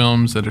thinking of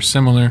films that are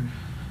similar,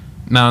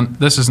 now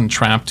this isn't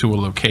trapped to a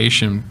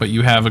location, but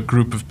you have a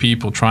group of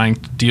people trying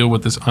to deal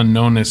with this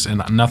unknownness,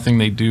 and nothing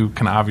they do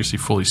can obviously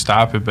fully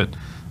stop it, but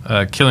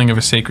Killing of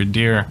a Sacred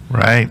Deer.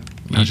 Right.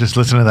 I was just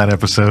listening to that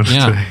episode.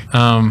 Yeah.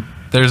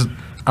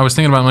 I was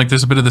thinking about like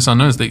there's a bit of this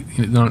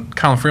unknownness.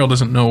 Colin Farrell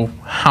doesn't know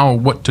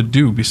what to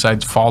do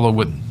besides follow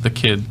what the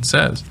kid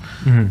says,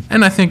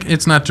 and I think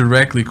it's not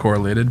directly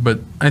correlated, but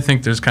I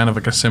think there's kind of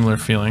like a similar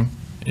feeling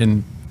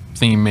in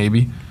theme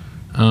maybe.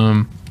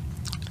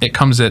 It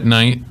Comes at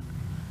Night,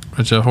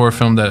 which is a horror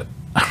film that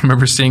I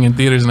remember seeing in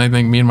theaters, and I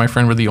think me and my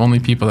friend were the only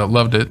people that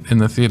loved it in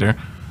the theater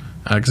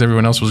because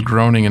everyone else was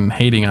groaning and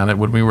hating on it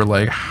when we were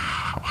like,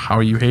 how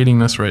are you hating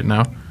this right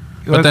now?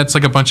 But that's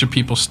like a bunch of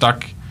people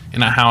stuck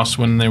in a house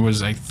when there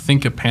was, I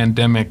think, a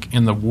pandemic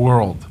in the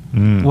world.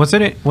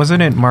 Wasn't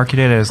it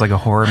marketed as like a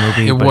horror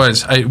movie? It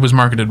was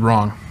marketed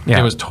wrong. Yeah.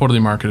 It was totally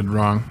marketed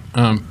wrong.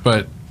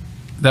 But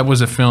that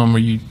was a film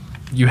where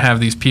you have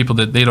these people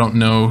that they don't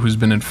know who's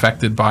been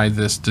infected by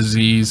this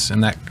disease,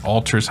 and that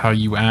alters how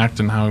you act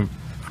and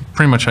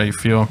pretty much how you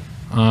feel.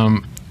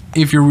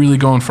 If you're really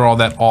going for all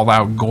that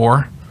all-out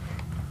gore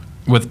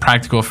with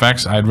practical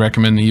effects, I'd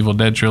recommend the Evil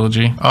Dead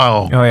trilogy.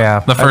 Oh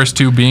yeah. The first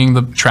two being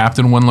the trapped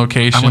in one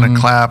location. I'm going to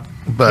clap,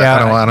 but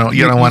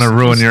you don't want to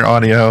ruin your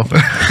audio.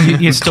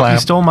 You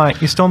stole my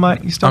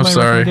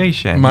sorry.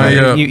 recommendation. My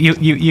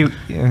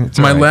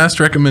last last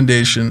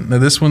recommendation. Now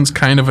this one's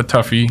kind of a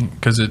toughie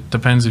because it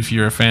depends if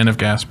you're a fan of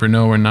Gaspar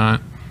Noé or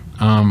not.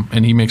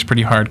 And he makes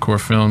pretty hardcore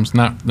films.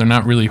 They're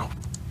not really,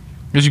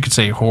 as you could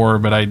say, horror,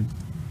 but it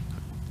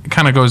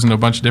kind of goes into a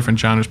bunch of different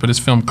genres. But his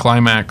film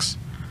Climax,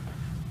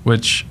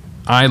 which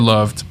I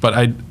loved, but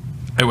I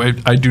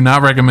do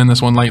not recommend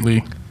this one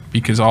lightly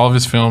because all of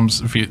his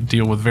films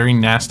deal with very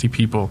nasty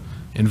people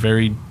in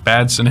very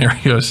bad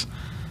scenarios.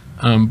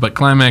 But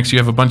Climax, you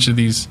have a bunch of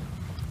these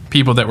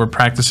people that were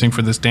practicing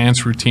for this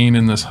dance routine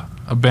in this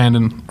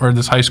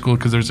this high school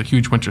because there's a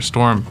huge winter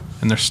storm,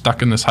 and they're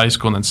stuck in this high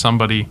school, and then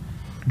somebody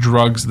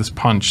drugs this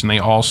punch, and they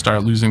all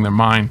start losing their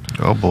mind.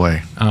 Oh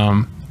boy.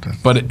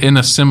 But in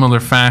a similar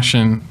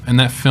fashion, and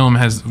that film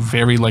has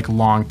very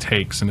long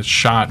takes, and it's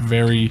shot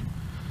very.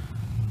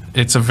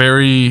 It's a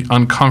very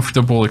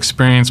uncomfortable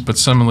experience, but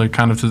similar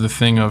kind of to the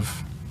thing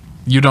of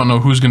you don't know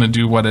who's going to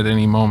do what at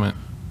any moment.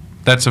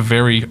 That's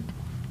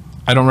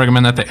I don't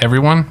recommend that to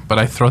everyone, but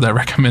I throw that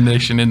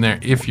recommendation in there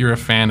if you're a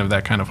fan of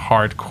that kind of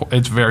hardcore.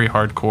 It's very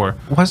hardcore.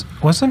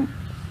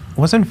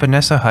 Wasn't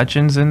Vanessa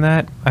Hudgens in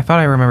that? I thought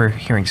I remember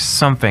hearing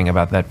something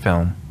about that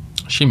film.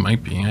 She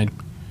might be.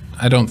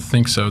 I don't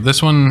think so.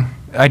 This one,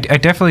 I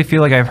definitely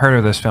feel like I've heard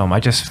of this film. I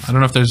don't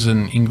know if there's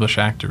an English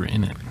actor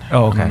in it.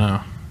 Oh, okay.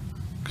 No,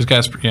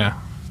 because yeah.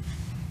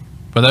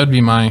 But that would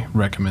be my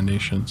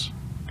recommendations.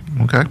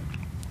 Okay.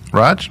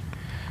 Raj?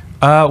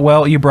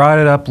 Well, you brought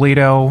it up,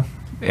 Lito,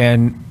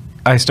 and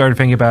I started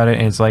thinking about it,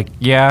 and it's like,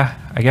 yeah,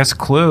 I guess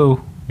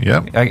Clue.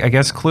 Yep. I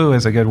guess Clue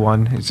is a good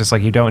one. It's just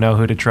like you don't know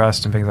who to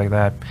trust and things like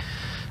that.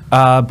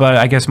 But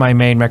I guess my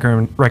main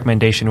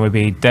recommendation would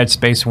be Dead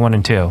Space 1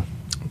 and 2.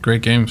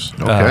 Great games.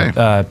 Okay.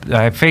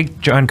 I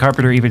think John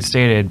Carpenter even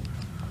stated,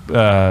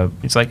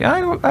 it's like,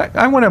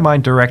 I wouldn't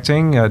mind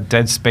directing a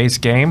Dead Space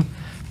game,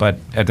 but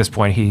at this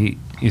point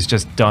he's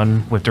just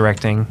done with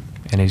directing,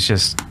 and he's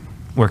just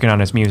working on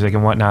his music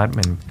and whatnot,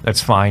 and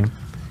that's fine.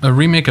 A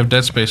remake of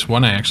Dead Space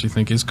 1 I actually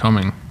think is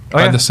coming.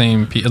 By the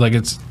same like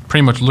it's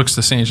pretty much looks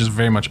the same, it's just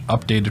very much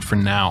updated for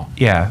now.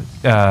 Yeah.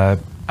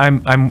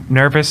 I'm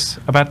nervous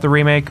about the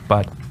remake,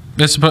 but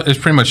It's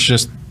pretty much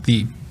just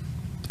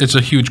it's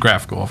a huge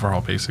graphical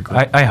overhaul, basically.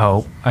 I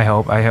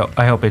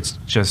hope it's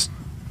just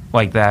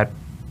like that.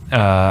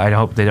 I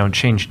hope they don't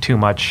change too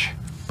much,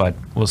 but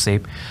we'll see.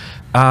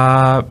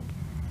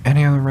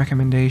 Any other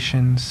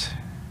recommendations?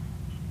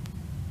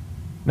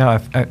 No,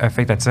 I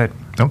think that's it.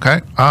 Okay.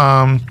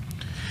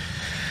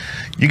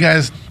 You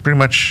guys pretty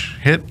much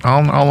hit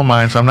all of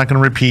mine, so I'm not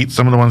going to repeat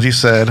some of the ones you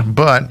said.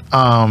 But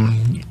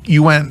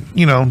you went,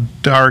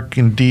 dark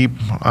and deep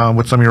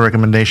with some of your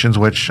recommendations,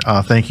 which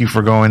thank you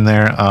for going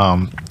there.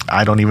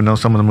 I don't even know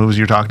some of the movies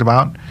you talked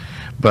about,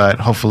 but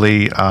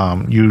hopefully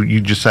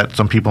you just set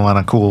some people on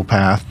a cool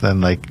path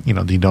and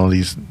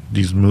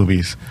these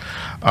movies.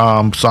 So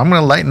I'm going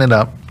to lighten it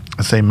up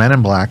and say Men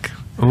in Black.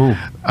 Ooh.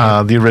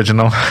 The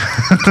original.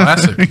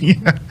 Classic.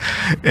 Yeah.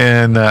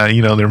 And,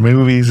 they're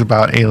movies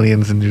about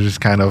aliens, and you're just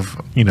kind of,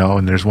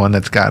 and there's one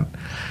that's got,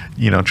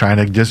 trying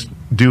to just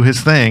do his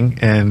thing,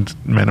 and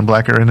Men in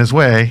Black are in his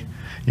way,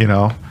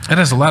 It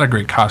has a lot of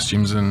great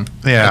costumes, and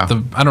yeah.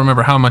 I don't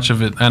remember how much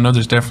of it. I know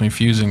there's definitely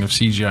fusing of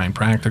CGI and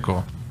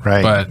practical.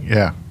 Right. But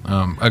yeah.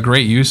 A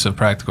great use of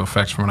practical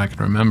effects from what I can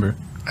remember.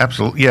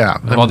 Absolutely. Yeah.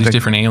 Of all these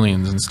different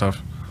aliens and stuff.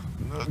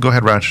 Go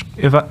ahead, Raj.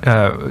 If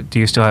do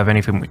you still have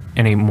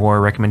any more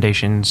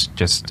recommendations?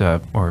 Just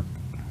or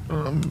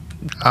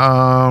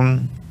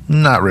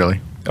not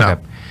really. No.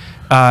 Okay.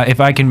 If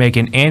I can make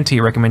an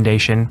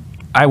anti-recommendation,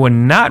 I would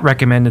not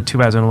recommend the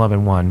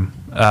 2011 one.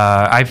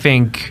 I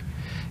think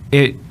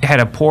it had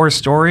a poor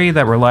story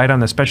that relied on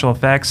the special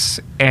effects,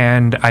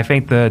 and I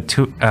think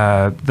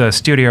the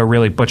studio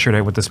really butchered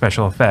it with the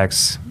special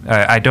effects.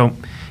 I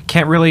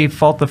can't really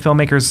fault the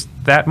filmmakers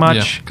that much.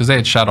 Yeah, because they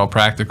had shot all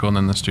practical, and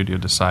then the studio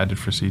decided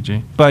for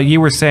CG. But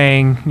you were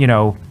saying,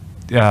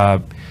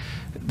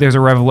 there's a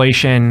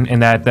revelation in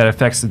that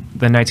affects the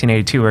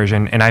 1982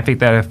 version, and I think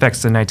that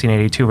affects the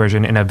 1982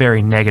 version in a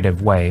very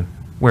negative way,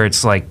 where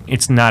it's like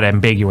it's not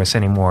ambiguous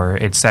anymore.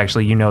 It's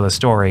actually the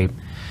story,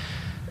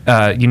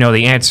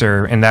 the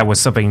answer, and that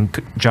was something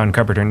John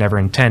Carpenter never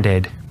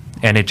intended,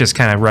 and it just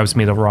kind of rubs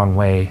me the wrong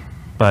way.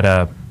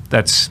 But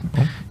that's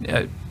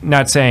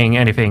not saying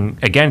anything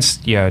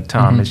against you,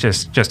 Tom. Mm-hmm.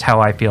 It's just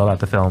how I feel about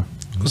the film.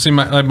 See,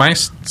 my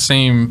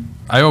same.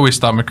 I always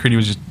thought McCready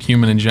was just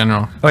human in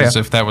general. Oh, yeah. As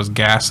if that was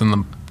gas in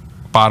the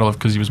bottle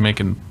because he was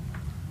making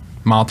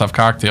Molotov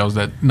cocktails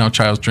that no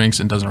child drinks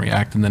and doesn't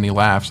react, and then he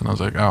laughs, and I was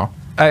like, oh,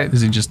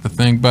 is he just the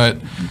thing? But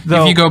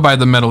if you go by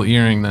the metal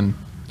earring, then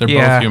they're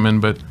both human.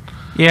 But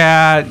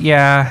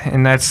yeah,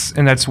 and that's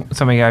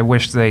something I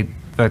wish that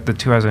the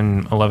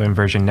 2011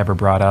 version never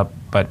brought up.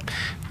 But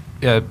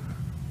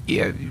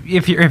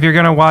if you're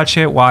gonna watch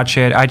it, watch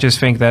it. I just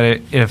think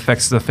that it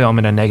affects the film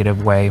in a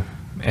negative way.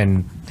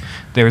 And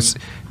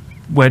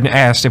when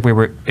asked if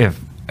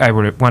I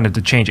wanted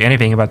to change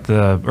anything about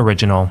the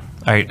original,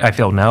 I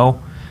feel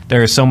no.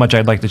 There is so much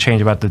I'd like to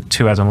change about the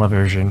 2011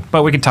 version,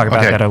 but we can talk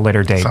about that at a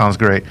later date. Sounds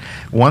great.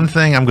 One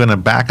thing I'm going to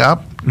back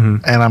up,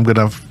 and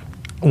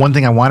one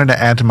thing I wanted to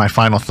add to my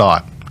final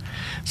thought.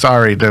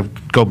 Sorry to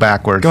go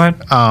backwards. Go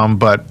ahead.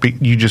 But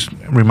you just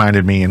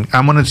reminded me, and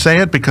I'm going to say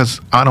it because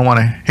I don't want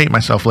to hate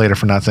myself later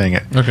for not saying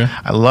it. Okay.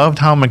 I loved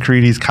how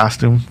McCready's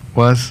costume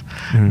was,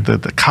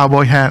 the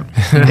cowboy hat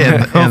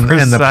and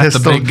the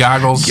pistol. The big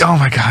goggles. Oh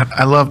my God,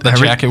 I love the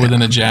jacket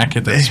within a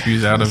jacket that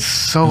spews out of.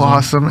 So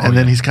awesome, and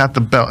then he's got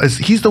the belt.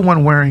 He's the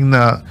one wearing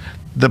the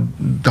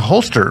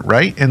holster,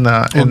 right?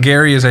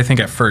 Gary is, I think,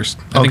 at first.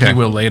 I think he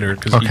will later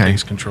because he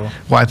takes control.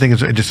 Well, I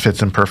think it just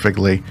fits him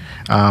perfectly,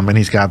 and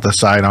he's got the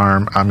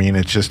sidearm. I mean,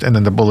 it's just, and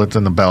then the bullets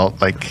in the belt,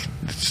 like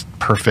it's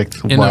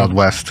perfect. Wild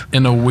West.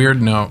 In a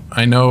weird note,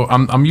 I know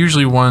I'm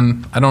usually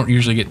one. I don't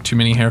usually get too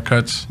many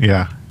haircuts.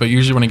 Yeah. But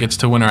usually when it gets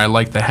to winter, I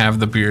like to have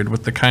the beard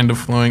with the kind of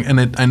flowing.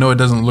 And I know it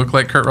doesn't look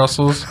like Kurt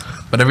Russell's,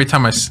 but every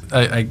time I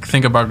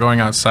think about going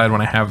outside when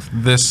I have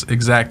this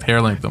exact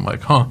hair length, I'm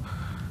like, huh.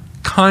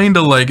 Kind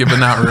of like it, but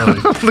not really.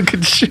 Look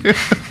at you.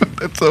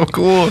 That's so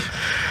cool.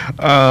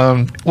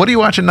 What are you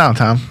watching now,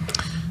 Tom?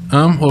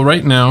 Well,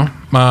 right now,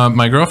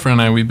 my girlfriend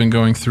and I, we've been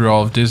going through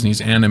all of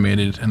Disney's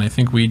animated, and I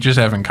think we just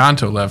have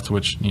Encanto left,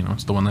 which,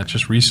 it's the one that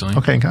just recently.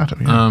 Okay, Encanto,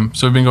 yeah.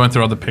 So we've been going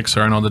through all the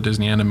Pixar and all the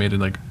Disney animated,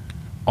 like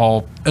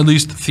all at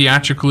least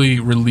theatrically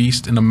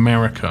released in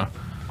America,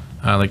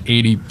 like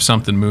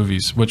 80-something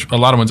movies, which a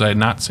lot of ones I had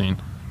not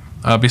seen.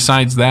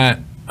 Besides that,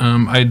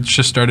 I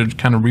just started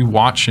kind of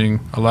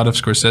rewatching a lot of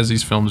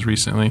Scorsese's films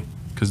recently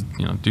because,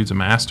 dude's a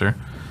master.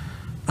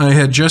 I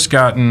had just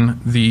gotten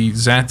the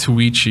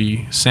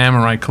Zatoichi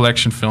Samurai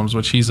Collection films,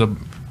 which it's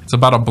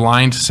about a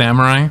blind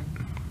samurai,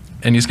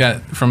 and he's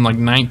got from like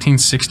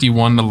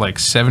 1961 to like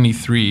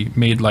 73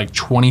 made like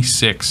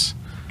 26,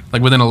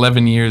 like within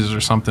 11 years or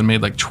something,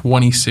 made like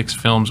 26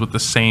 films with the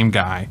same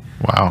guy.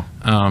 Wow.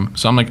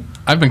 So I'm like,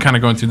 I've been kind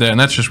of going through that, and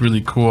that's just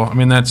really cool. I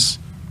mean, that's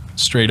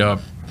straight up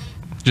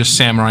just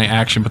samurai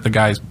action, but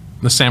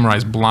the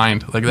samurai's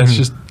blind. Like that's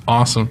just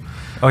awesome.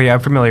 Oh yeah, I'm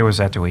familiar with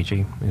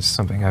Zatoichi. It's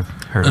something I've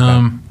heard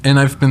about. And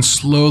I've been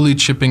slowly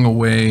chipping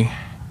away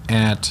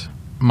at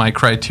my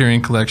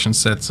Criterion Collection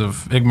sets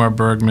of Ingmar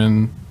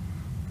Bergman,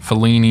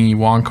 Fellini,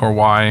 Wong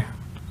Kar-wai.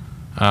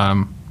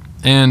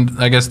 And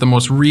I guess the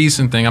most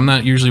recent thing, I'm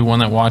not usually one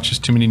that watches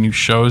too many new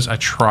shows. I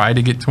try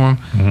to get to them.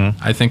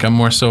 Mm-hmm. I think I'm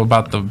more so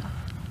about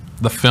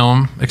the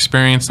film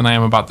experience than I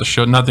am about the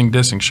show. Nothing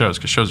dissing shows,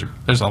 because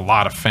there's a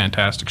lot of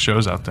fantastic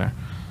shows out there.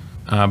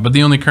 But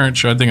the only current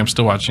show I think I'm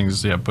still watching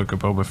is Book of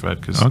Boba Fett,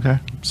 because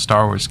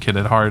Star Wars kid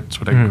at heart. It's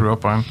what I grew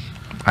up on.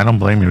 I don't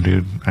blame you,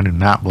 dude. I do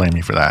not blame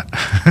you for that.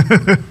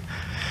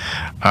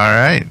 All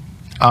right.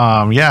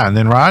 And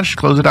then Raj,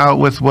 close it out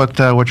with what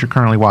you're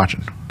currently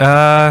watching.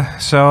 I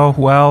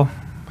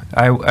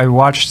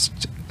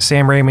watched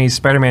Sam Raimi's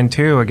Spider-Man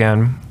 2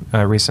 again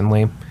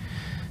recently.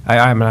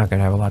 I'm not going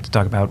to have a lot to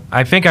talk about.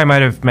 I think I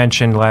might have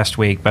mentioned last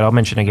week, but I'll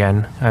mention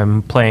again.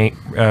 I'm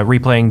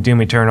replaying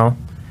Doom Eternal.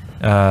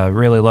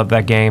 Really love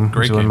that game.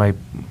 Great It's game.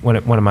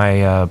 one of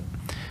my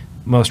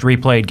most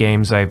replayed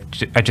games. I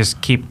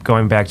just keep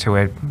going back to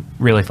it.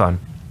 Really fun.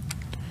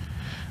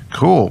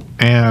 Cool.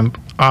 And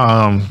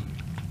I'm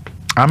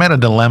at a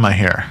dilemma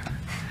here.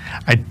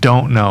 I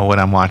don't know what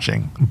I'm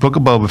watching. Book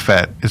of Boba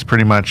Fett is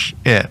pretty much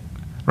it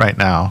right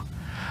now.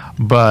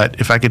 But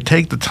if I could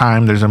take the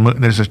time, there's a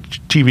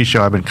TV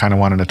show I've been kind of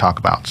wanting to talk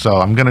about. So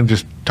I'm going to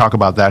just talk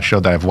about that show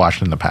that I've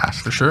watched in the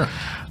past. For sure.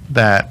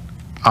 That,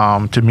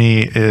 to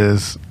me,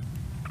 is,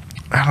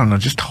 I don't know,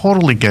 just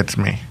totally gets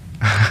me.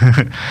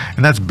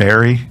 And that's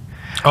Barry.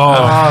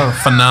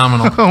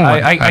 Phenomenal.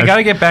 I got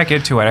to get back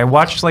into it. I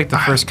watched like the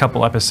first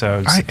couple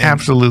episodes. I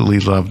absolutely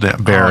love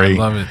that Barry. I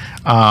love it.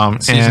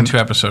 Season 2,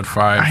 episode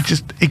 5.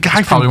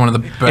 It's probably one of the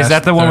best. Is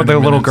that the one with the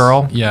little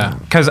girl? Yeah.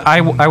 Because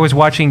I was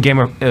watching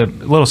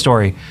little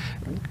story.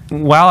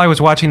 While I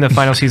was watching the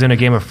final season of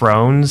Game of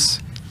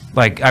Thrones,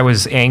 like I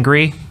was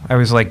angry. I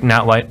was like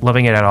not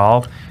loving it at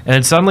all. And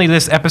then suddenly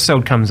this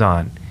episode comes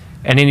on.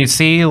 And then you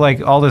see like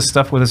all this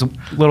stuff with this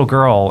little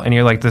girl, and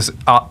you're like, this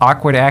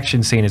awkward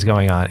action scene is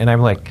going on, and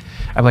I'm like,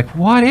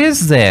 what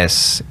is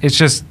this? It's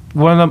just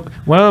one of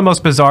the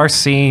most bizarre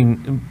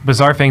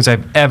things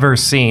I've ever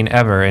seen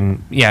ever.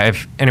 And yeah,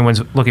 if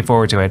anyone's looking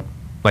forward to it,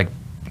 like,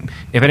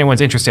 if anyone's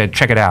interested,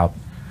 check it out.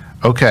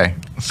 Okay,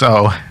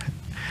 so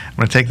I'm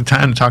going to take the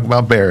time to talk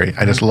about Barry.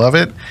 I just love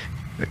it.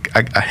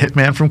 A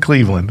hitman from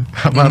Cleveland.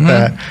 How about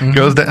that? Mm-hmm.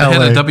 Goes to LA. I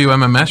had a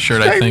WMMS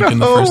shirt, I think, in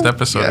the first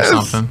episode or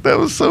something. That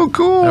was so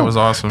cool. That was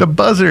awesome. The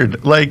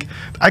Buzzard. Like,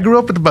 I grew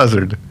up with the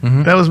Buzzard.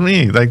 Mm-hmm. That was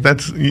me. Like,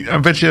 I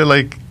bet you,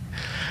 like,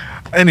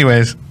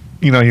 anyways,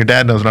 your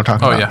dad knows what I'm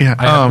talking about. Oh,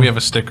 yeah. We have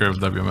a sticker of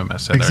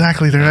WMMS.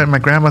 Exactly. They're at my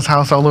grandma's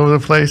house all over the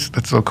place.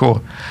 That's so cool.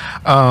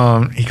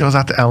 He goes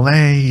out to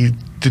LA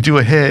to do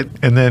a hit,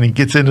 and then he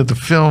gets into the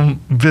film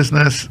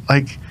business.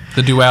 Like,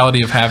 the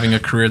duality of having a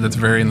career that's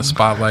very in the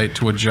spotlight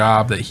to a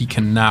job that he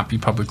cannot be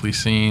publicly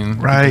seen.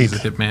 Right. He's a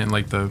hitman,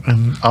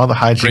 and all the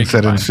hijinks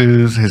that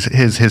ensues,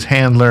 his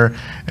handler,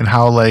 and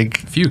how like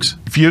Fuchs.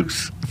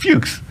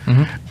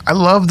 Mm-hmm. I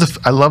love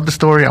the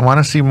story. I want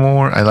to see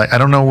more. I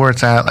don't know where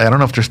it's at. I don't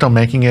know if they're still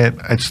making it.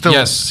 It's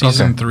still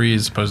season 3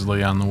 is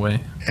supposedly on the way.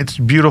 It's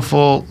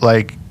beautiful,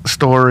 like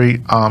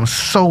story.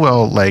 So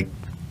well, like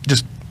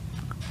just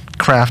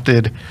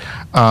crafted.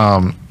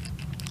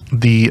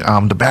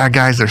 The bad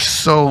guys are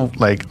so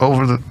like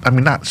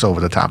not so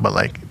over the top, but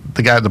like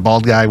the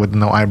bald guy with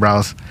no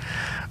eyebrows.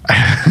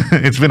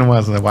 It's been a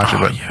while since I watched it,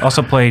 but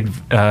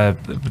yeah.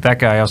 That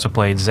guy also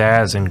played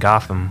Zaz in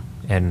Gotham,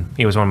 and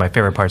he was one of my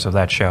favorite parts of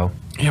that show.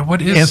 Yeah,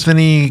 what is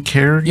Anthony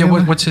Kerrigan?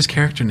 Yeah, what's his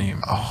character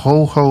name?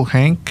 Ho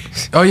Hank.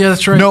 Oh yeah,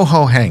 that's right.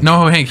 No-Ho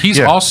Hank. He's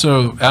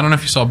also, I don't know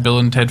if you saw Bill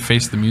and Ted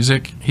Face the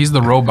Music. He's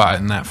the robot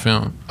in that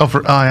film.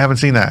 I haven't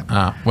seen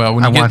that. Well,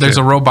 there's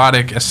a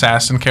robotic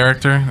assassin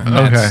character. And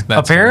that's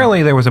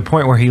apparently there was a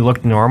point where he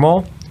looked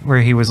normal,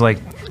 where he was like,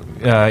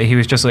 he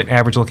was just an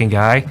average looking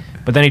guy,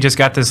 but then he just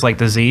got this like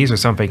disease or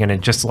something, and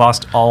it just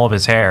lost all of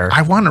his hair.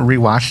 I want to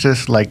rewatch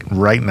this like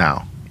right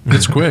now.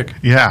 It's quick.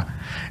 Yeah.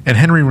 And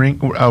Henry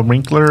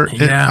Winkler,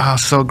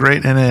 so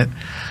great in it.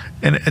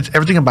 And it's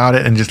everything about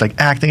it, and just like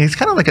acting. It's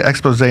kind of like an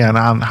expose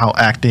on how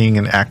acting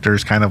and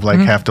actors kind of like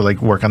have to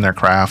like work on their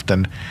craft.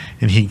 And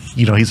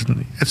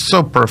it's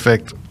so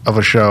perfect of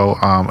a show.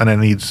 And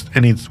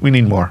we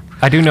need more.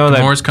 I do know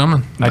that more is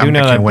coming. I do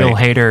know that Bill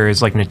Hader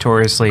is like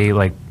notoriously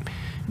like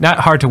not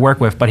hard to work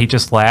with, but he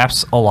just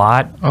laughs a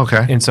lot.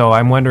 Okay. And so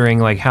I'm wondering,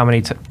 like, how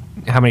many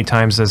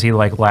times does he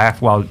like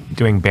laugh while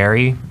doing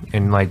Barry,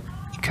 and like,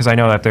 because I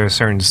know that there are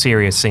certain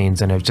serious scenes,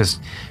 and it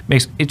just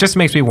makes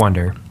me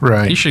wonder.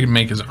 Right. He should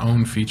make his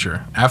own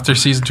feature. After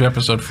season 2,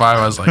 episode 5,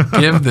 I was like,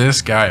 give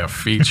this guy a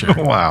feature.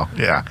 Wow.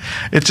 Yeah.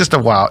 It's just a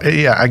wow.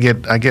 Yeah, I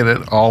get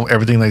it all,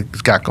 everything that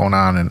it's got going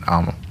on, and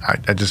I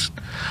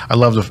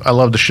love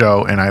the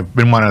show, and I've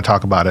been wanting to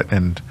talk about it,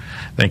 and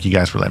thank you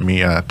guys for letting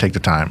me take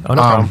the time. Oh,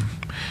 no problem.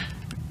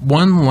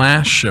 One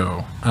last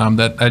show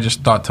that I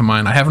just thought to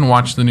mind. I haven't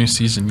watched the new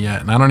season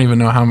yet, and I don't even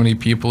know how many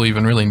people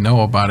even really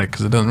know about it,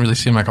 because it doesn't really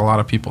seem like a lot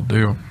of people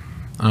do.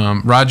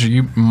 Roger,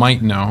 you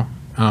might know,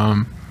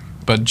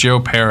 but Joe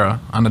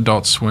Pera on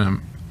Adult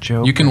Swim.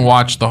 You can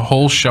watch the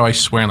whole show, I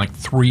swear, in like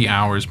 3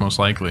 hours, most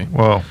likely.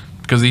 Whoa.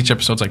 Because each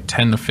episode's like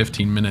 10 to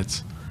 15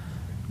 minutes.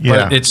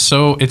 Yeah. But it's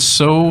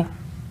so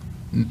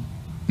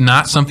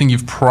not something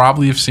you've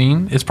probably have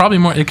seen. It's probably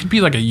more, it could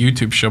be like a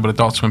YouTube show, but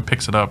Adult Swim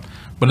picks it up.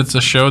 But it's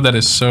a show that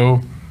is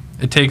so,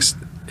 it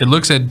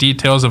looks at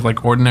details of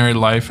like ordinary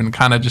life, and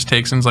kind of just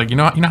takes in, it's like, you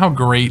know how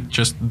great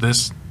just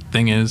this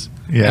thing is?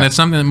 Yeah. And it's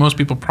something that most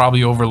people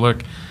probably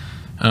overlook.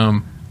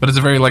 But it's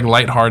a very like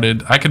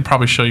lighthearted, I could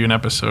probably show you an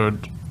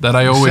episode that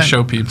I always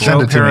show people.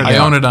 Send it to me. I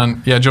own it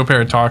on, Joe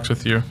Pera Talks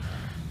with You.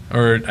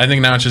 Or I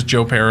think now it's just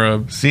Joe Pera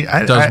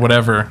does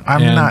whatever.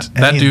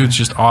 That dude's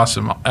just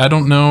awesome. I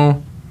don't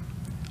know.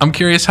 I'm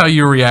curious how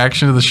your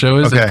reaction to the show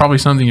is. Okay. It's probably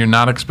something you're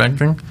not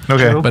expecting.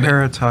 Okay. Joe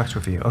Pera Talks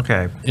with You.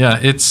 Okay. Yeah,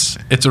 it's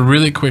a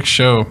really quick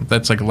show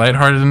that's like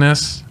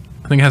lightheartedness.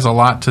 I think it has a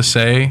lot to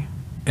say,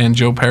 and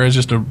Joe Pera is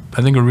just a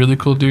really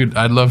cool dude.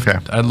 I'd love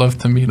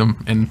to meet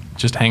him and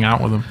just hang out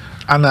with him.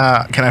 And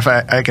I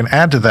can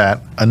add to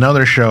that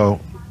another show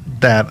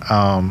that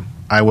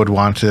I would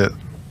want to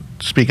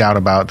speak out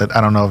about that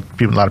I don't know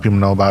if a lot of people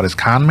know about is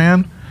Con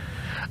Man,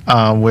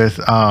 with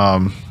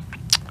the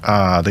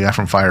guy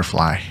from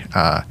Firefly.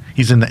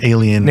 He's in the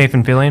Alien.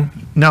 Nathan Fillion?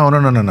 No.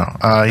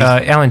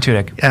 Alan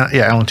Tudyk.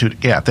 Yeah, Alan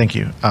Tudyk. Yeah, thank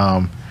you.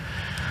 I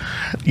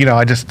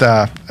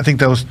think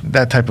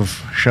that type of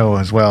show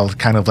as well,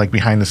 kind of like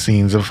behind the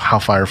scenes of how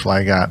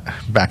Firefly got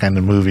back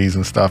into movies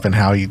and stuff, and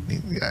how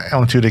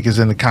Alan Tudyk is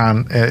in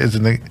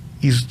the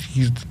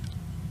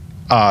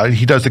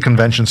he does the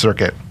convention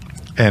circuit,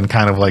 and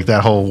kind of like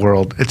that whole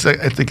world.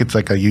 I think it's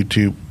like a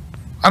YouTube.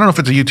 I don't know if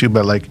it's a YouTube,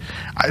 but like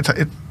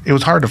it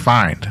was hard to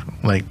find.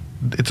 Like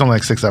it's only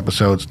like 6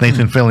 episodes.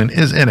 Nathan Fillion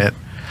is in it,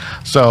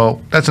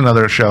 so that's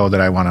another show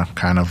that I want to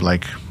kind of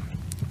like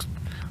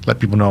let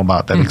people know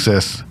about that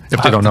exists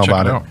if they don't know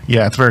about it.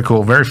 Yeah, it's very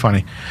cool, very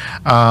funny.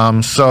 You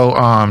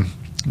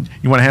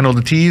want to handle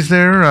the tease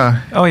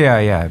there? Oh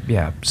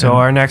yeah. So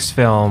our next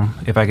film,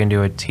 if I can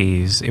do a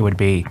tease, it would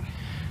be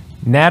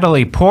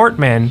Natalie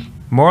Portman.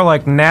 More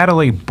like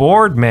Natalie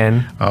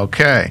Boardman.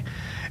 Okay.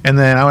 And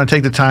then I want to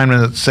take the time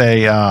to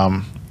say,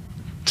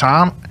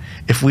 Tom,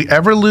 if we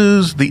ever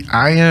lose the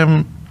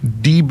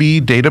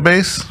IMDb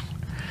database,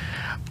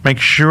 make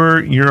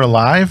sure you're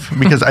alive,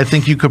 because I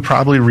think you could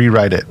probably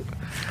rewrite it.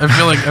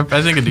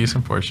 I think a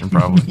decent portion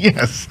probably.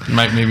 Yes.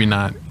 Maybe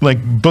not. Like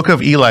Book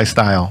of Eli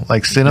style.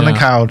 Like sit on the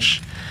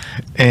couch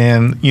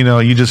and,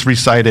 you just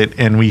recite it,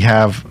 and we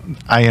have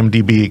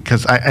IMDb,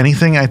 because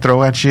anything I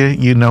throw at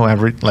you,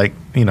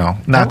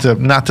 not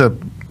to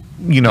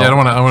Yeah, I don't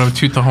want to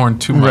toot the horn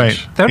too much.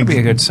 Right. That would be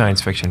a good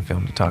science fiction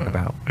film to talk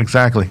about.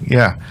 Exactly.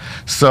 Yeah.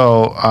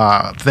 So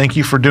thank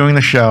you for doing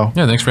the show.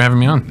 Yeah, thanks for having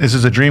me on. This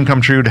is a dream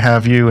come true to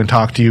have you and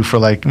talk to you for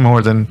like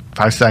more than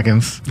 5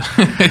 seconds.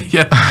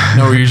 Yeah.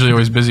 No, we're usually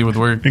always busy with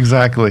work.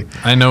 Exactly.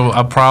 I know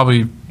I'll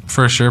probably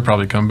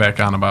come back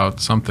on about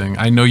something.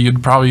 I know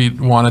you'd probably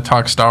want to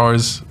talk Star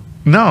Wars.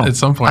 No, at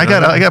some point.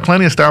 I got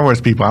plenty of Star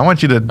Wars people. I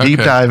want you to deep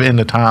dive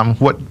into Tom.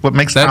 What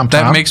makes Tom?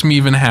 That makes me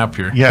even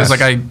happier. Yes, like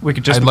I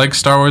like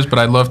Star Wars, but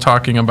I love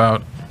talking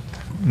about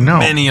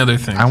many other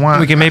things.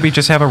 We can maybe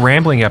just have a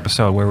rambling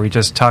episode where we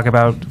just talk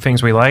about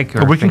things we like,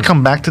 or we can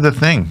come back to the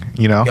thing.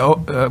 We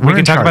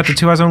can talk about the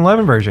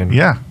 2011 version.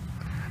 Yeah,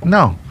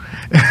 no,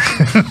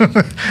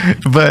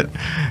 but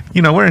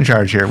we're in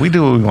charge here. We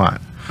do what we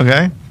want.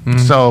 Okay. Mm-hmm.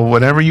 So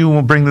whatever you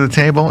will bring to the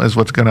table is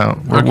what's gonna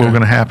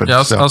happen.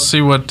 Yeah, I'll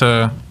see what.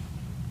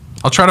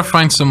 I'll try to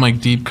find some like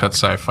deep cut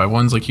sci-fi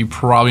ones like you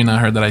probably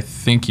not heard that I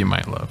think you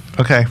might love.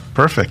 Okay,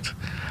 perfect.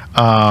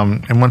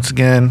 And once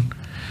again,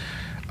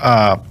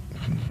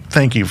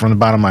 thank you from the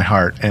bottom of my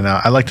heart. And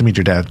I'd like to meet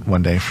your dad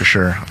one day for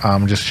sure.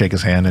 Just shake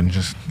his hand and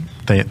just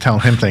tell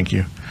him thank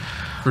you.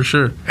 For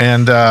sure.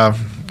 And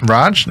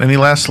Raj, any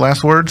last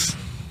words?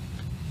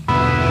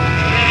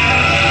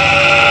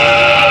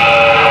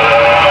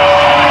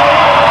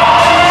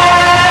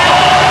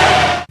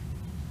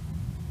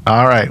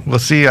 All right. We'll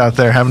see you out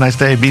there. Have a nice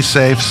day. Be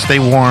safe. Stay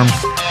warm.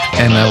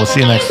 And we'll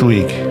see you next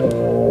week.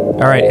 All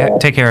right.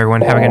 Take care,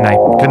 everyone. Have a good night.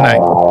 Good night.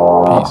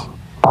 Peace.